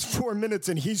 because it was 4 minutes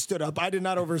and he stood up. I did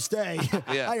not overstay.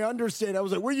 I understayed. I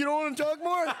was like, well, you don't want to talk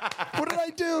more? What did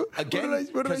I do? Again,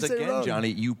 what did I say wrong? Johnny,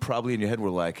 you probably in your head were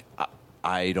like,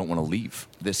 I don't want to leave.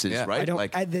 This is right.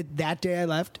 That day I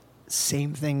left,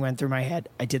 same thing went through my head.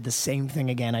 I did the same thing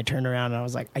again. I turned around and I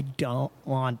was like, I don't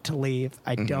want to leave.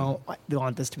 I don't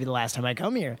want this to be the last time I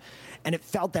come here. And it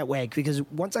felt that way because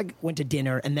once I went to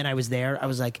dinner and then I was there, I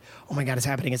was like, oh my God, it's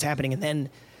happening. And then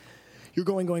you're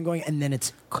going. And then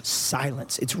it's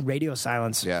silence. It's radio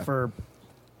silence for,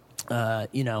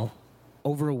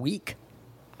 over a week.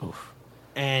 Oof.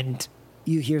 And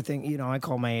you hear things, I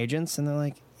call my agents and they're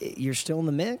like, you're still in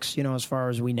the mix, as far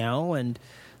as we know.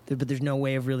 But there's no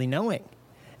way of really knowing.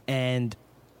 And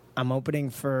I'm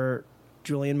opening for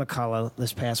Julian McCullough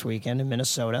this past weekend in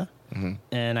Minnesota. Mm-hmm.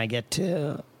 And I get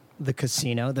to the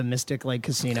casino, the Mystic Lake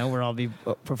Casino, where I'll be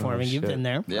performing. You've been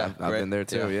there. Yeah, I've been there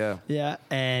too. Yeah. Yeah,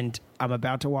 and I'm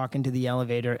about to walk into the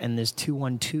elevator, and this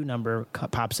 212 number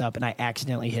pops up, and I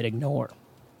accidentally hit ignore.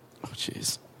 Oh,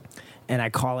 jeez. And I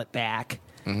call it back,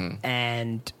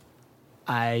 and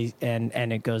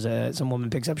it goes. Some woman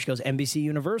picks up. She goes, NBC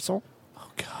Universal.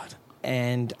 Oh God.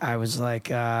 And I was like,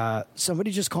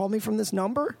 somebody just called me from this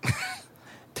number.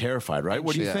 Terrified, right?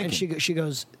 What are you thinking? And she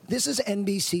goes, this is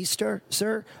NBC,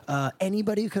 sir.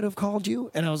 Anybody could have called you.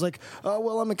 And I was like, oh,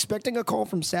 well, I'm expecting a call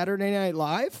from Saturday Night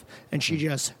Live. And she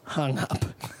just hung up.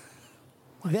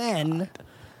 Then,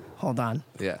 hold on.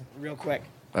 Yeah. Real quick.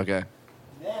 Okay.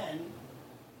 Then,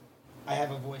 I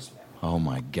have a voicemail. Oh,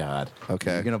 my God.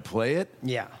 Okay. You're going to play it?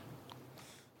 Yeah.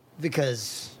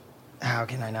 Because how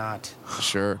can I not?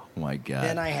 Sure. Oh, my God.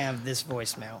 Then I have this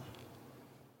voicemail.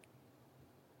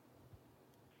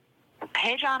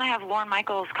 Hey, John, I have Lorne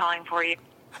Michaels calling for you.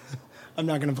 I'm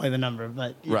not going to play the number,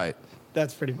 but yeah, Right.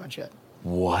 that's pretty much it.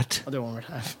 What? I'll do it one more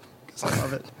time because I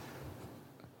love it.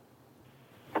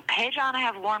 Hey, John, I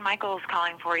have Lorne Michaels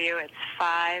calling for you. It's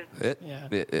 5.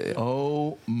 Yeah.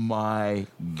 Oh, my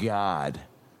God.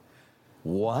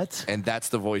 What? And that's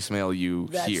the voicemail you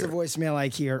That's hear. the voicemail I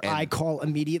hear. And- I call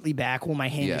immediately back while my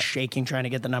hand Yeah. is shaking trying to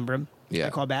get the number. Yeah. I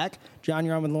call back. John,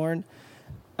 you're on with Lauren.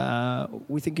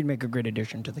 We think you'd make a great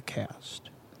addition to the cast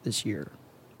this year.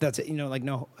 That's it.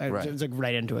 No. Right. It's like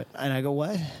right into it. And I go,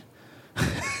 what? He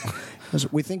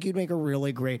goes, we think you'd make a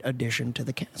really great addition to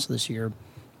the cast this year.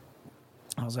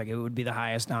 I was like, it would be the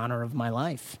highest honor of my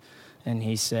life. And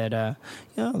he said,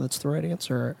 yeah, that's the right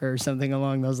answer, or something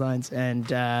along those lines. And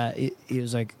he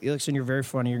was like, Elixon, you're very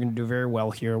funny. You're going to do very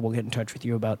well here. We'll get in touch with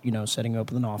you about, setting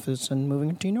up an office and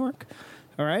moving to New York.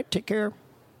 All right, take care.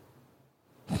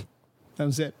 That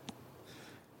was it.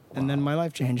 And then my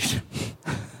life changed.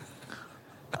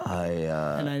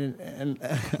 I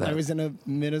was in a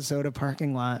Minnesota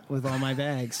parking lot with all my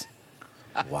bags.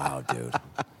 Wow, dude.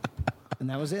 And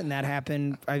that was it. And that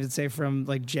happened, I would say, from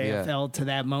like JFL to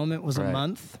that moment was a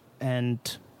month. And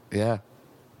Yeah.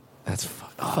 That's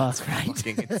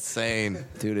fucking insane.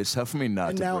 Dude, it's tough for me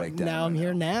not to break down. Now I'm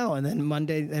here now. And then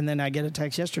Monday, and then I get a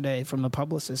text yesterday from a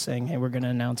publicist saying, hey, we're going to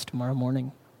announce tomorrow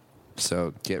morning.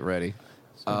 So get ready.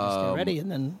 So just get ready.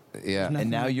 And then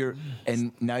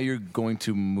And now you're going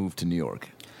to move to New York.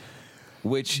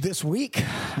 Which this week,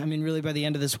 I mean, really by the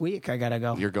end of this week, I got to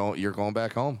go. You're going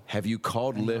back home. Have you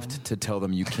called Lyft to tell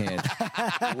them you can't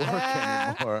work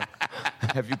anymore?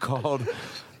 Have you called?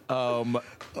 Oh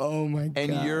my God!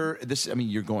 And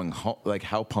you're going home. Like,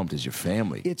 how pumped is your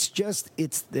family?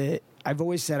 I've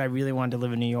always said I really wanted to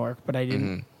live in New York, but I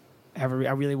didn't. I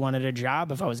really wanted a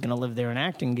job if I was going to live there, an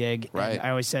acting gig. Right. And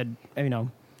I always said,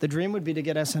 the dream would be to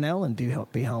get SNL and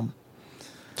be home.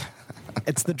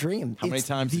 It's the dream. How many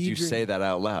times did you say that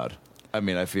out loud? I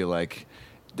mean, I feel like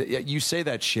you say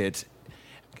that shit.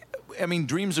 I mean,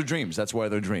 dreams are dreams. That's why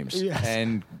they're dreams. Yes.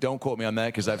 And don't quote me on that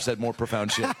because I've said more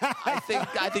profound shit. I think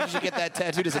you should get that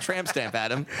tattooed as a tramp stamp,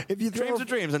 Adam. Dreams are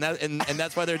dreams, and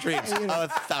that's why they're dreams.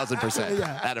 1,000%.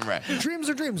 Yeah. Adam, right? Dreams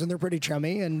are dreams, and they're pretty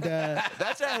chummy. And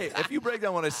Hey, if you break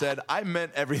down what I said, I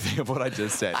meant everything of what I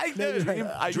just said.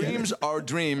 Dreams are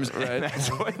dreams, right? That's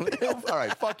what, all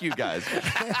right, fuck you guys.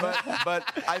 But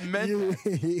I meant.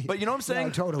 But you know what I'm saying?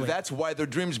 No, totally. That's why they're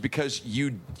dreams, because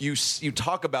you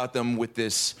talk about them with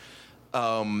this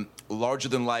larger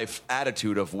than life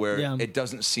attitude of where it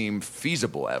doesn't seem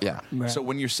feasible ever. Yeah. Right. So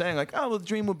when you're saying like, oh, well, the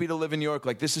dream would be to live in New York,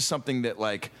 like this is something that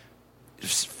like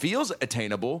feels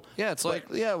attainable. Yeah, it's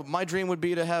my dream would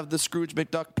be to have the Scrooge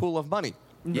McDuck pool of money.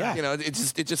 Yeah. It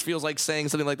just feels like saying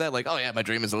something like that. Like, oh yeah, my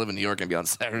dream is to live in New York and be on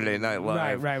Saturday Night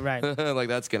Live. Right. Like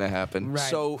that's gonna happen. Right.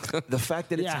 So the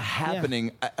fact that it's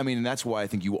happening, I mean, that's why I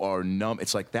think you are numb.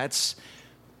 It's like that's,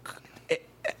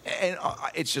 and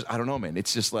it's just I don't know, man.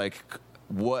 It's just like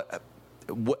what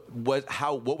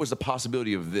was the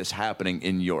possibility of this happening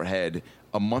in your head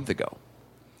a month ago?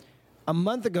 A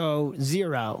month ago,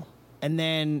 0. And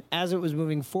then as it was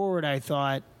moving forward, I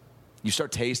thought you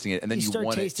start tasting it, and then you start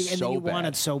want tasting it and so then you bad. want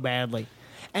it so badly.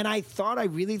 And I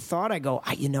really thought, I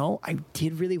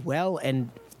did really well,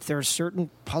 and there are certain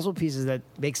puzzle pieces that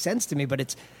make sense to me, but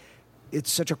it's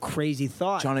such a crazy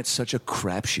thought. John, it's such a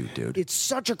crapshoot, dude. It's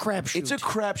such a crapshoot. It's a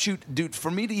crapshoot, dude.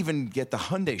 For me to even get the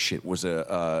Hyundai shit was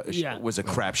a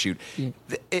crapshoot.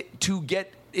 Yeah. To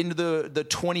get into the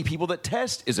 20 people that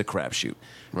test is a crapshoot.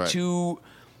 Right. To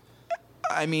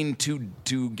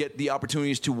get the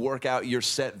opportunities to work out your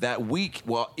set that week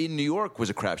while in New York was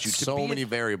a crapshoot. So many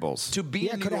variables. To be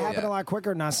in New could have York, happened a lot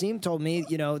quicker. Nassim told me,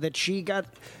 that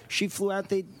she flew out.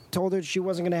 told her she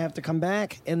wasn't going to have to come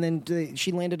back, and then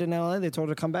she landed in L.A. They told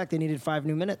her to come back. They needed 5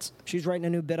 new minutes. She was writing a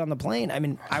new bit on the plane. I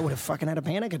mean, I would have fucking had a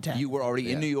panic attack. You were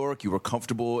already in New York. You were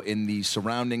comfortable in the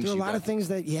surroundings. There were a lot of things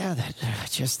that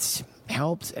just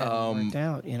helped and worked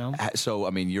out, you know? So,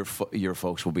 I mean, your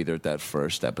folks will be there at that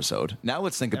first episode. Now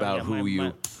let's think about who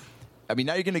you... I mean,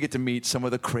 now you're going to get to meet some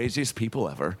of the craziest people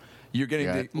ever. You're getting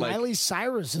to, like, Miley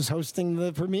Cyrus is hosting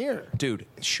the premiere. Dude,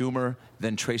 Schumer,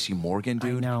 then Tracy Morgan,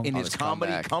 dude. I know. In his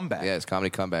comedy comeback. Yeah, his comedy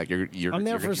comeback. I'm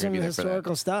there for some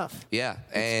historical stuff. Yeah,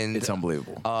 and it's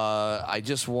unbelievable. I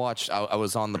just watched. I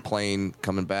was on the plane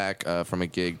coming back from a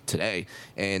gig today,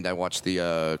 and I watched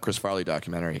the Chris Farley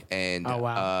documentary. And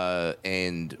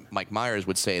and Mike Myers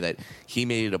would say that he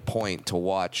made it a point to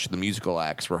watch the musical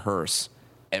acts rehearse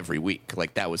every week.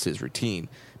 Like, that was his routine,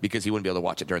 because he wouldn't be able to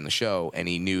watch it during the show, and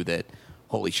he knew that,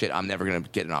 holy shit, I'm never going to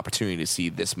get an opportunity to see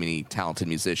this many talented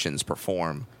musicians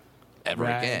perform ever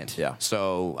again. Yeah.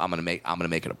 So I'm gonna make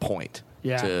it a point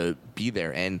to be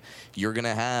there, and you're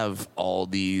gonna have all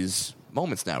these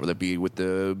moments now, whether it be with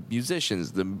the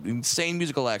musicians, the insane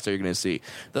musical acts that you're going to see,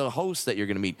 the hosts that you're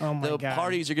going to meet, the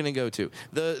parties you're going to go to,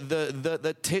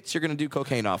 the tits you're going to do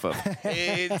cocaine off of.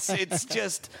 It's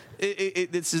just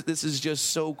this is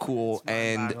just so cool,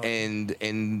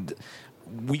 and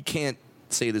we can't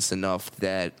say this enough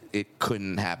that it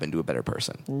couldn't happen to a better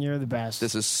person. You're the best.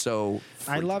 This is so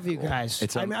I love you guys.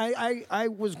 I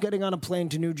was getting on a plane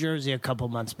to New Jersey a couple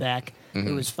months back. Mm-hmm.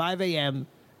 It was 5 a.m.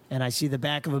 and I see the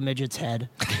back of a midget's head.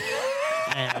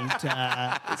 And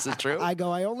this is true. I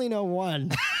go, I only know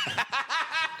one.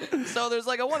 So there's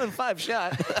like a 1 in 5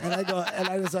 shot. And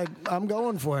I was like, I'm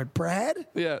going for it. Brad?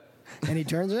 Yeah. And he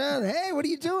turns around, hey, what are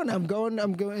you doing? I'm going.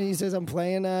 He says, I'm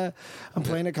playing a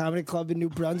comedy club in New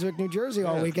Brunswick, New Jersey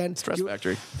all weekend.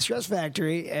 Stress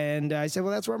Factory. And I said,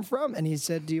 well, that's where I'm from. And he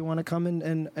said, do you want to come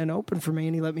and open for me?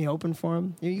 And he let me open for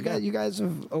him. You guys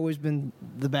have always been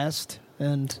the best.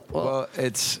 And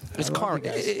it's karma.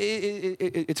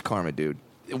 It's karma, dude.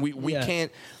 We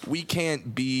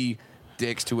can't be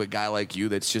dicks to a guy like you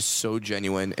that's just so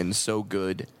genuine and so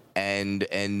good. And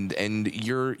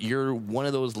you're one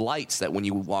of those lights that when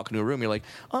you walk into a room, you're like,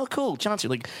 oh, cool, Johnson.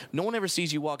 Like, no one ever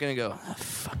sees you walk in and go, oh,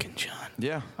 fucking John.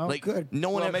 Yeah. Oh, like, good. No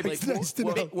one ever. It's nice to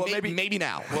know. Maybe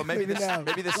now. Well, maybe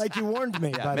this. Like you warned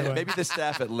me. By the way. Maybe the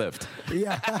staff at Lyft.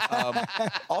 Yeah.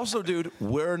 Also, dude,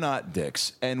 we're not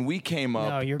dicks, and we came up,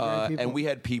 No, you're great people. and we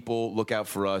had people look out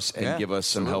for us and give us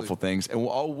some helpful things, and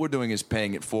all we're doing is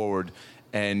paying it forward,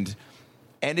 and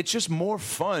it's just more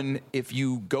fun if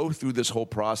you go through this whole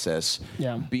process,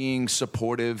 being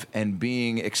supportive and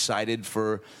being excited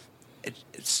for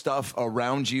stuff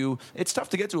around you. It's tough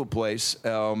to get to a place,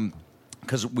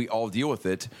 because we all deal with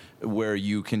it, where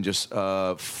you can just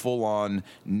full on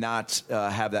not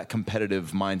have that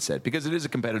competitive mindset, because it is a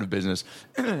competitive business,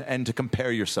 and to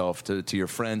compare yourself to your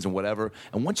friends and whatever.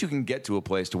 And once you can get to a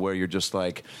place to where you're just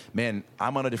like, man,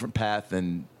 I'm on a different path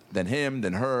than him,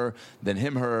 than her, than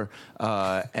him, her,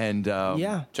 and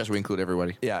just we include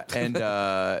everybody. Yeah, and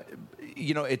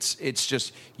it's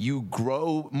just you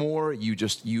grow more. You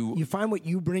find what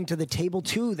you bring to the table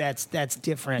too. That's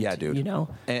different. Yeah, dude. You know,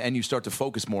 and you start to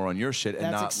focus more on your shit. And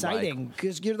that's not exciting,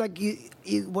 because you're like,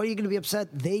 what are you going to be upset?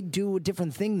 They do a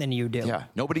different thing than you do. Yeah,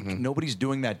 nobody's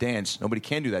doing that dance. Nobody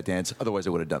can do that dance. Otherwise, I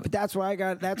would have done it. But that's why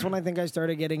that's when I think I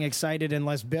started getting excited and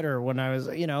less bitter, when I was,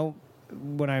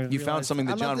 you found something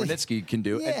that John Rudnitsky can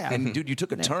do. Yeah. And dude, you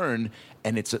took a turn,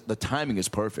 and the timing is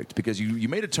perfect, because you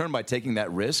made a turn by taking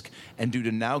that risk, and dude,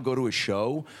 to now go to a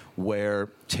show where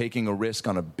taking a risk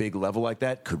on a big level like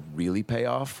that could really pay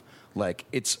off. Like,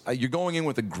 it's you're going in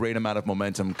with a great amount of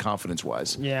momentum,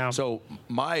 confidence-wise. Yeah. So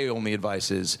my only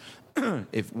advice is,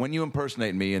 when you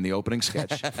impersonate me in the opening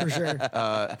sketch, for sure.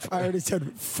 I already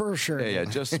said for sure. Yeah.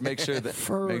 Just make sure that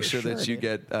that you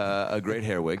get a great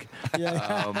hair wig.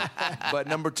 Yeah. But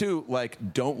number 2,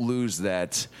 like, don't lose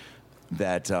that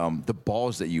the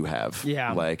balls that you have.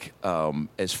 Yeah. Like,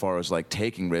 as far as like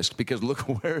taking risk, because look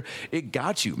where it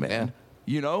got you, man.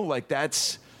 Like,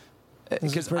 that's.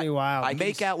 It's pretty wild. I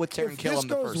make out with Taran Killam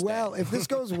the first day. If this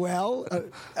goes well,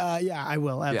 I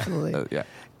will absolutely. Yeah.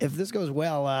 If this goes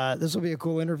well, this will be a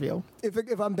cool interview.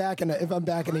 If I'm back in a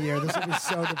year, this will be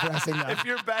so depressing. Now. If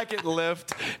you're back at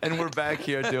Lyft and we're back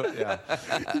here doing,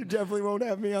 you definitely won't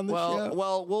have me on the show.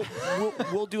 Well,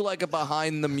 we'll do like a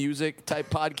behind the music type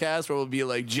podcast where we'll be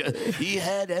like, he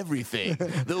had everything.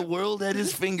 The world at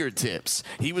his fingertips.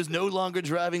 He was no longer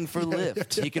driving for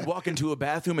Lyft. He could walk into a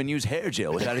bathroom and use hair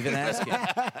gel without even asking,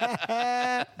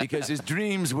 because his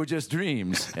dreams were just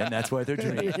dreams, and that's why they're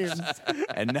dreams.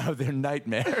 And now they're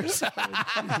nightmares.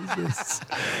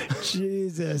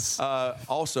 Jesus.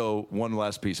 Also, one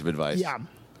last piece of advice. Yeah.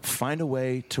 find a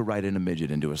way to write in a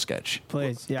midget into a sketch.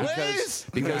 Please, yeah.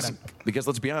 Because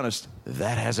let's be honest,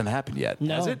 that hasn't happened yet,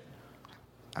 No. has it?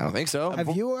 I don't think so.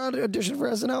 Have you auditioned for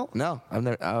SNL? No,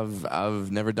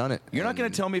 I've never done it. You're not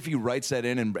going to tell me if he writes that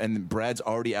in and Brad's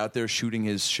already out there shooting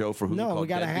his show for Hulu No, called we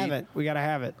gotta Deadbeat? have it. We gotta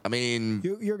have it. I mean,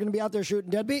 You're gonna be out there shooting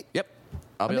Deadbeat? yep.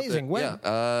 I'll be out Amazing. there. When?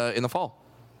 Yeah, in the fall.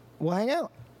 We'll hang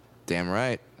out. Damn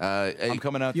right. Hey, I'm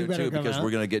coming out You there better too come because out.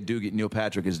 we're going to get Doogie. Neil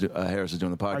Patrick Harris is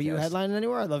doing the podcast. Are you headlining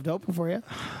anywhere? I'd love to open for you.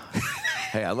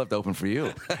 Hey, I love to open for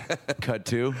you. Cut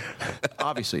two.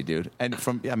 Obviously, dude. And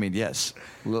yes.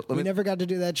 We never got to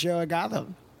do that show at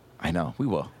Gotham. I know, we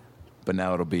will. But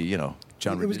now it'll be,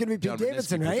 John It was gonna be Pete John Radnitsky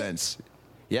Davidson, right? presents.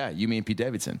 Yeah, you mean Pete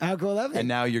Davidson. How cool that be? And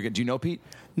now do you know Pete?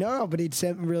 No, but he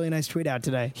sent a really nice tweet out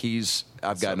today.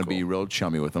 I've gotten to be real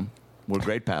chummy with him. We're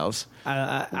great pals.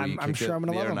 I'm sure I'm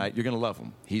going to love him. Night. You're going to love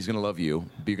him. He's going to love you.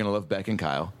 But you're going to love Beck and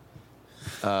Kyle.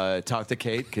 Talk to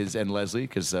Kate and Leslie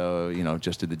because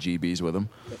just did the GBs with him.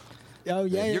 Oh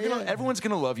yeah, Everyone's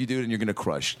going to love you, dude, and you're going to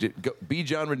crush. Be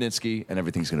John Radnitsky, and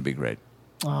everything's going to be great.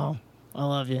 Oh, I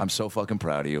love you. I'm so fucking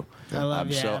proud of you. I love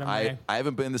you, Adam, man. I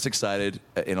haven't been this excited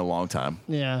in a long time.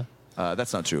 Yeah.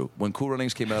 That's not true. When Cool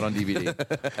Runnings came out on DVD.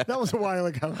 That was a while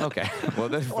ago. Okay.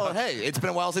 well, hey, it's been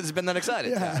a while since it's been that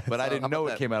excited. Yeah. But I didn't know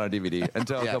it came out on DVD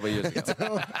until a couple of years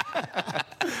ago.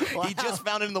 He just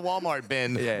found it in the Walmart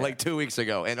bin like 2 weeks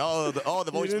ago, and all the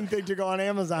You voice. didn't think to go on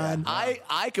Amazon.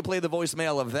 I could play the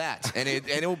voicemail of that, and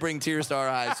it will bring tears to our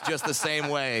eyes just the same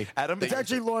way. Adam, It's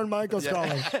actually Lauren Michaels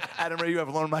calling. Adam Ray, you have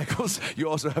Lauren Michaels. You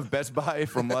also have Best Buy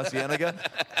from La Cienega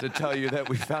to tell you that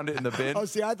we found it in the bin. Oh,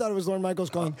 see, I thought it was Lauren Michaels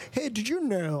calling. Hey, did you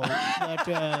know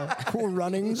that Cool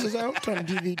Runnings is out on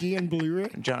DVD and Blu-ray?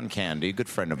 John Candy, good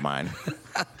friend of mine.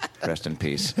 Rest in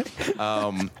peace.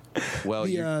 The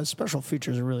special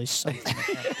features are really something.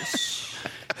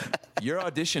 Your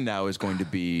audition now is going to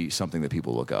be something that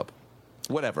people look up.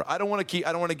 Whatever. I don't want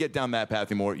to get down that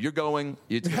path anymore. You're going.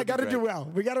 I got to do well.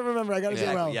 We got to remember. I got to do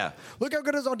well. Yeah. Look how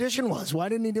good his audition was. Why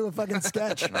didn't he do a fucking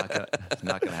sketch?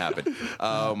 Not gonna happen.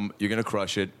 You're gonna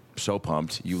crush it. So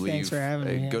pumped. You leave. Thanks for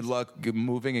having me. Good luck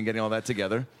moving and getting all that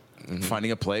together.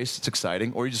 Finding a place. It's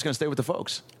exciting. Or you're just gonna stay with the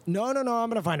folks. No. I'm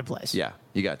gonna find a place. Yeah,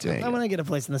 you got to. I'm gonna get a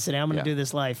place in the city. I'm gonna Yeah. do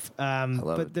this life.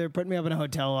 But they're putting me up in a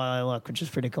hotel while I look, which is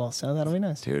pretty cool. So that'll be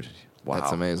nice. Dude, wow.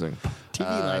 That's amazing.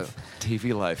 TV life.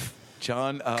 TV life.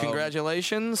 John,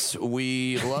 Congratulations.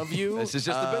 We love you. This is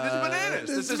just this is bananas.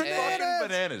 This is fucking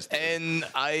bananas. And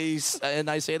I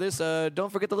say this, don't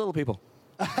forget the little people.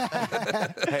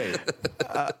 Hey.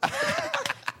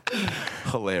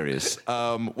 Hilarious.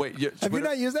 Wait, Have you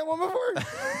not used that one before?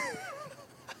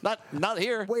 Not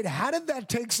here. Wait, how did that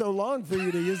take so long for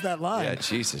you to use that line? Yeah,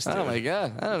 Jesus. Dude. Oh my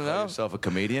God. I don't Call know. yourself a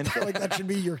comedian. I feel like that should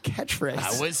be your catchphrase.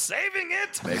 I was saving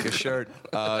it. Make a shirt.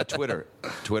 Twitter.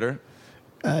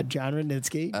 John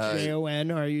Radnitsky,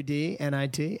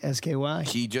 JONRUDNITSKY.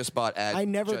 He just bought at I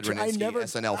never Judd Radnitsky,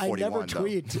 SNL 41.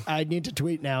 tweet. I need to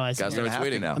tweet now. I Guys swear. are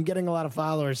tweeting now. I'm getting a lot of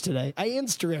followers today. I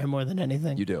Instagram more than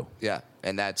anything. You do. Yeah,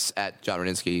 and that's at John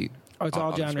Radnitsky. Oh, it's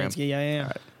all on John Instagram. Radnitsky.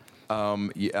 Yeah. I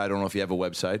don't know if you have a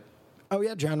website. Oh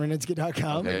yeah,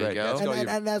 JohnRadnitsky.com. There you Great. go. Let's go.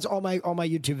 And that's all my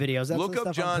YouTube videos. That's Look the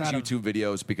up stuff I'm John's proud of. YouTube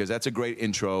videos because that's a great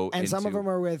intro. And some of them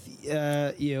are with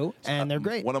you, and they're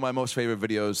great. One of my most favorite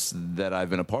videos that I've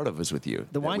been a part of is with you.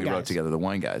 The that Wine we Guys. wrote together, the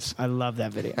Wine Guys. I love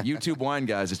that video. YouTube Wine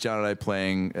Guys. It's John and I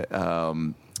playing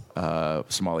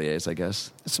sommeliers, I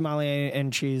guess. Sommelier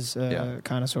and cheese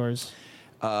connoisseurs.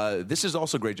 This is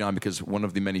also great, John, because one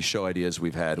of the many show ideas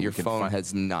we've had. Your we can phone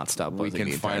has not stopped we buzzing can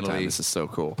the entire time. finally- This is so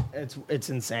cool. It's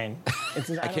insane. I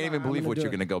I can't even believe what you're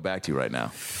going to go back to right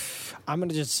now. I'm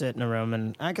gonna just sit in a room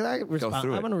and I respond.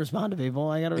 through it. I'm gonna respond to people.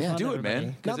 I gotta respond. do to it, man,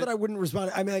 everybody. 'cause Not that I wouldn't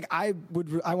respond. I mean, like I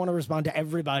would. I want to respond to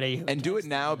everybody. And do it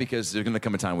now because there's going to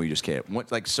come a time where you just can't.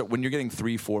 So when you're getting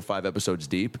 3, 4, 5 episodes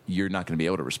deep, you're not going to be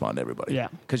able to respond to everybody. Yeah.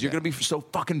 Because you're going to be so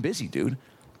fucking busy, dude.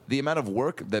 The amount of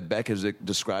work that Beck has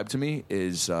described to me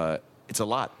is it's a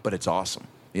lot, but it's awesome.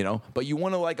 But you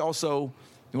want to you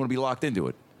want to be locked into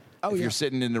it. Oh, if yeah. you're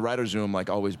sitting in the writer's room,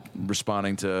 always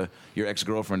responding to your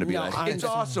ex-girlfriend to be No, like, I'm it's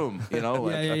just- awesome. Yeah. I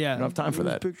don't have time for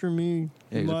that. Picture me,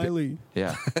 Yeah, Miley.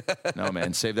 Yeah. No,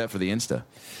 man. Save that for the Insta.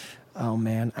 Oh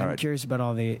man, I'm right. curious about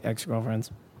all the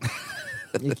ex-girlfriends.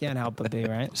 You can't help but be,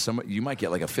 right? You might get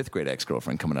like a 5th grade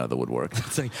ex-girlfriend coming out of the woodwork. I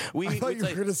thought you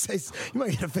were going to say you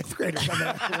might get a 5th grader coming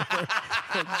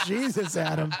out. Jesus,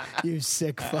 Adam, you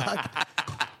sick fuck.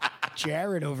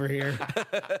 Jared over here.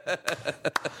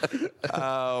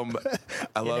 I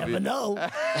love you. Never know.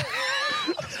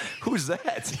 Who's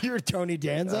that? You're Tony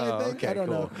Danza, I think. Okay, I don't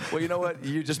know. Well, you know what?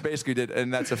 You just basically did,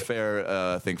 and that's a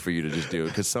fair thing for you to just do,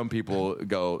 because some people they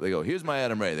go, here's my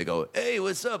Adam Ray. They go, hey,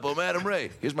 what's up? I'm Adam Ray.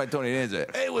 Here's my Tony Danza.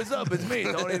 Hey, what's up? It's me,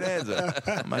 Tony Danza.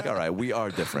 I'm like, all right, we are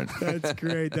different. That's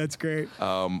great. That's great.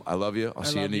 I love you. I'll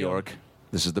see you in New York.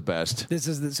 This is the best. This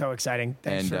is so exciting.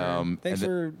 Thanks for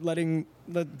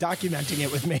documenting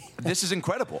it with me. This is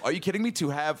incredible. Are you kidding me?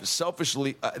 To have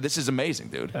selfishly, this is amazing,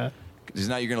 dude. Because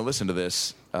now you're going to listen to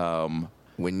this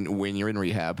when you're in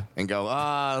rehab and go,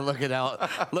 look at all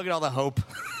the hope.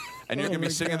 And you're going to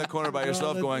be sitting in the corner by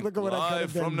yourself going,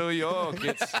 live from New York.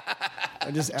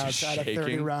 I'm just outside of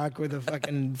 30 Rock with a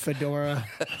fucking fedora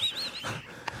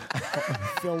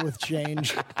filled with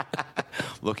change.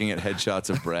 Looking at headshots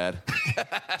of Brad,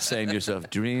 saying to yourself,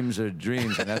 dreams are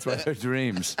dreams, and that's why they're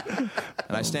dreams. And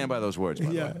I stand by those words, by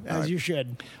the way. As you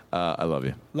should. I love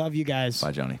you. Love you guys.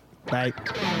 Bye, Johnny. Bye.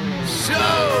 So,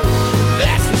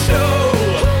 that's the show.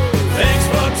 Thanks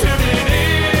for tuning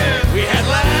in. We had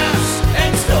laughs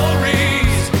and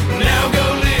stories. Now go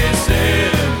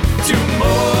listen to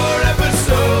more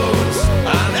episodes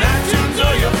on iTunes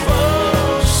or your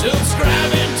phone.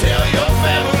 Subscribe and tell your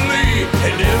family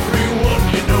and everyone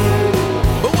you know.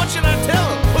 But what should I tell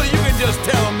them? Well, you can just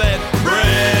tell them that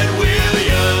Brad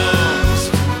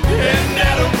Williams and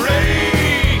Adam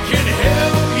Ray can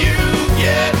help you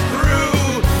get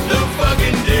through the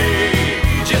fucking day.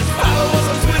 Just follow us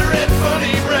on Twitter at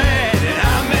Funny Brad, and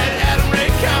I'm at Adam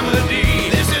Ray Comedy.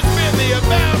 This has been the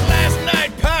About Last Night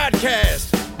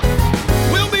podcast.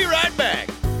 We'll be right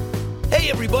back. Hey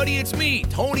everybody, it's me,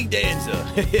 Tony Danza.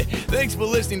 Thanks for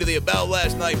listening to the About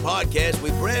Last Night podcast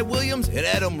with Brad Williams and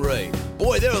Adam Ray.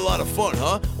 Boy, they're a lot of fun,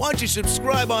 huh? Why don't you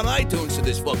subscribe on iTunes to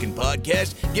this fucking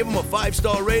podcast, give them a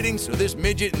 5-star rating so this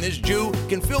midget and this Jew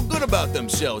can feel good about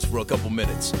themselves for a couple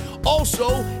minutes.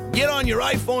 Also, get on your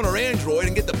iPhone or Android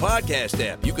and get the podcast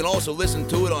app. You can also listen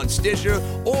to it on Stitcher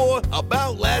or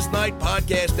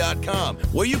AboutLastNightPodcast.com,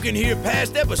 where you can hear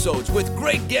past episodes with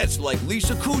great guests like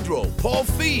Lisa Kudrow, Paul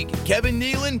Feig, Kevin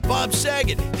Nealon, Bob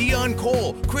Saget, Dion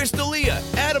Cole, Chris D'Elia,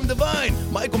 Adam Devine,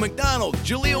 Michael McDonald,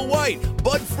 Jaleel White,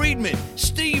 Bud Friedman,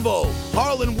 Steve-O,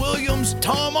 Harlan Williams,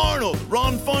 Tom Arnold,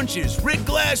 Ron Funches, Rick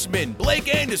Glassman,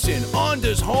 Blake Anderson,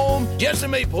 Anders Holm,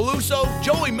 Jessime Peluso,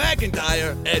 Joey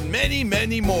McIntyre, and many,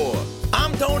 many more.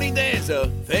 I'm Tony Danza.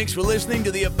 Thanks for listening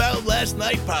to the About Last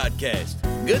Night podcast.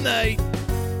 Good night.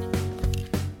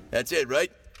 That's it,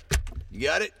 right? You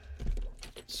got it?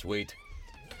 Sweet.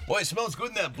 Boy, it smells good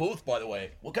in that booth, by the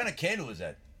way. What kind of candle is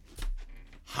that?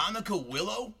 Hanukkah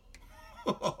willow?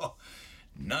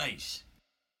 Nice.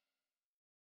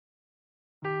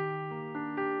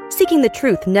 Seeking the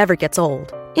truth never gets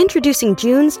old. Introducing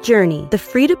June's Journey, the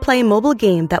free-to-play mobile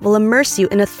game that will immerse you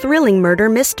in a thrilling murder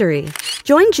mystery.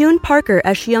 Join June Parker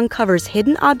as she uncovers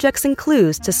hidden objects and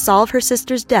clues to solve her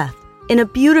sister's death in a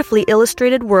beautifully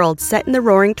illustrated world set in the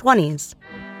Roaring '20s.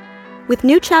 With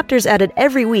new chapters added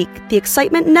every week, the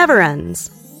excitement never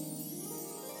ends.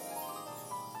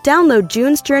 Download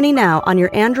June's Journey now on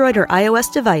your Android or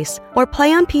iOS device, or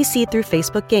play on PC through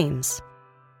Facebook Games.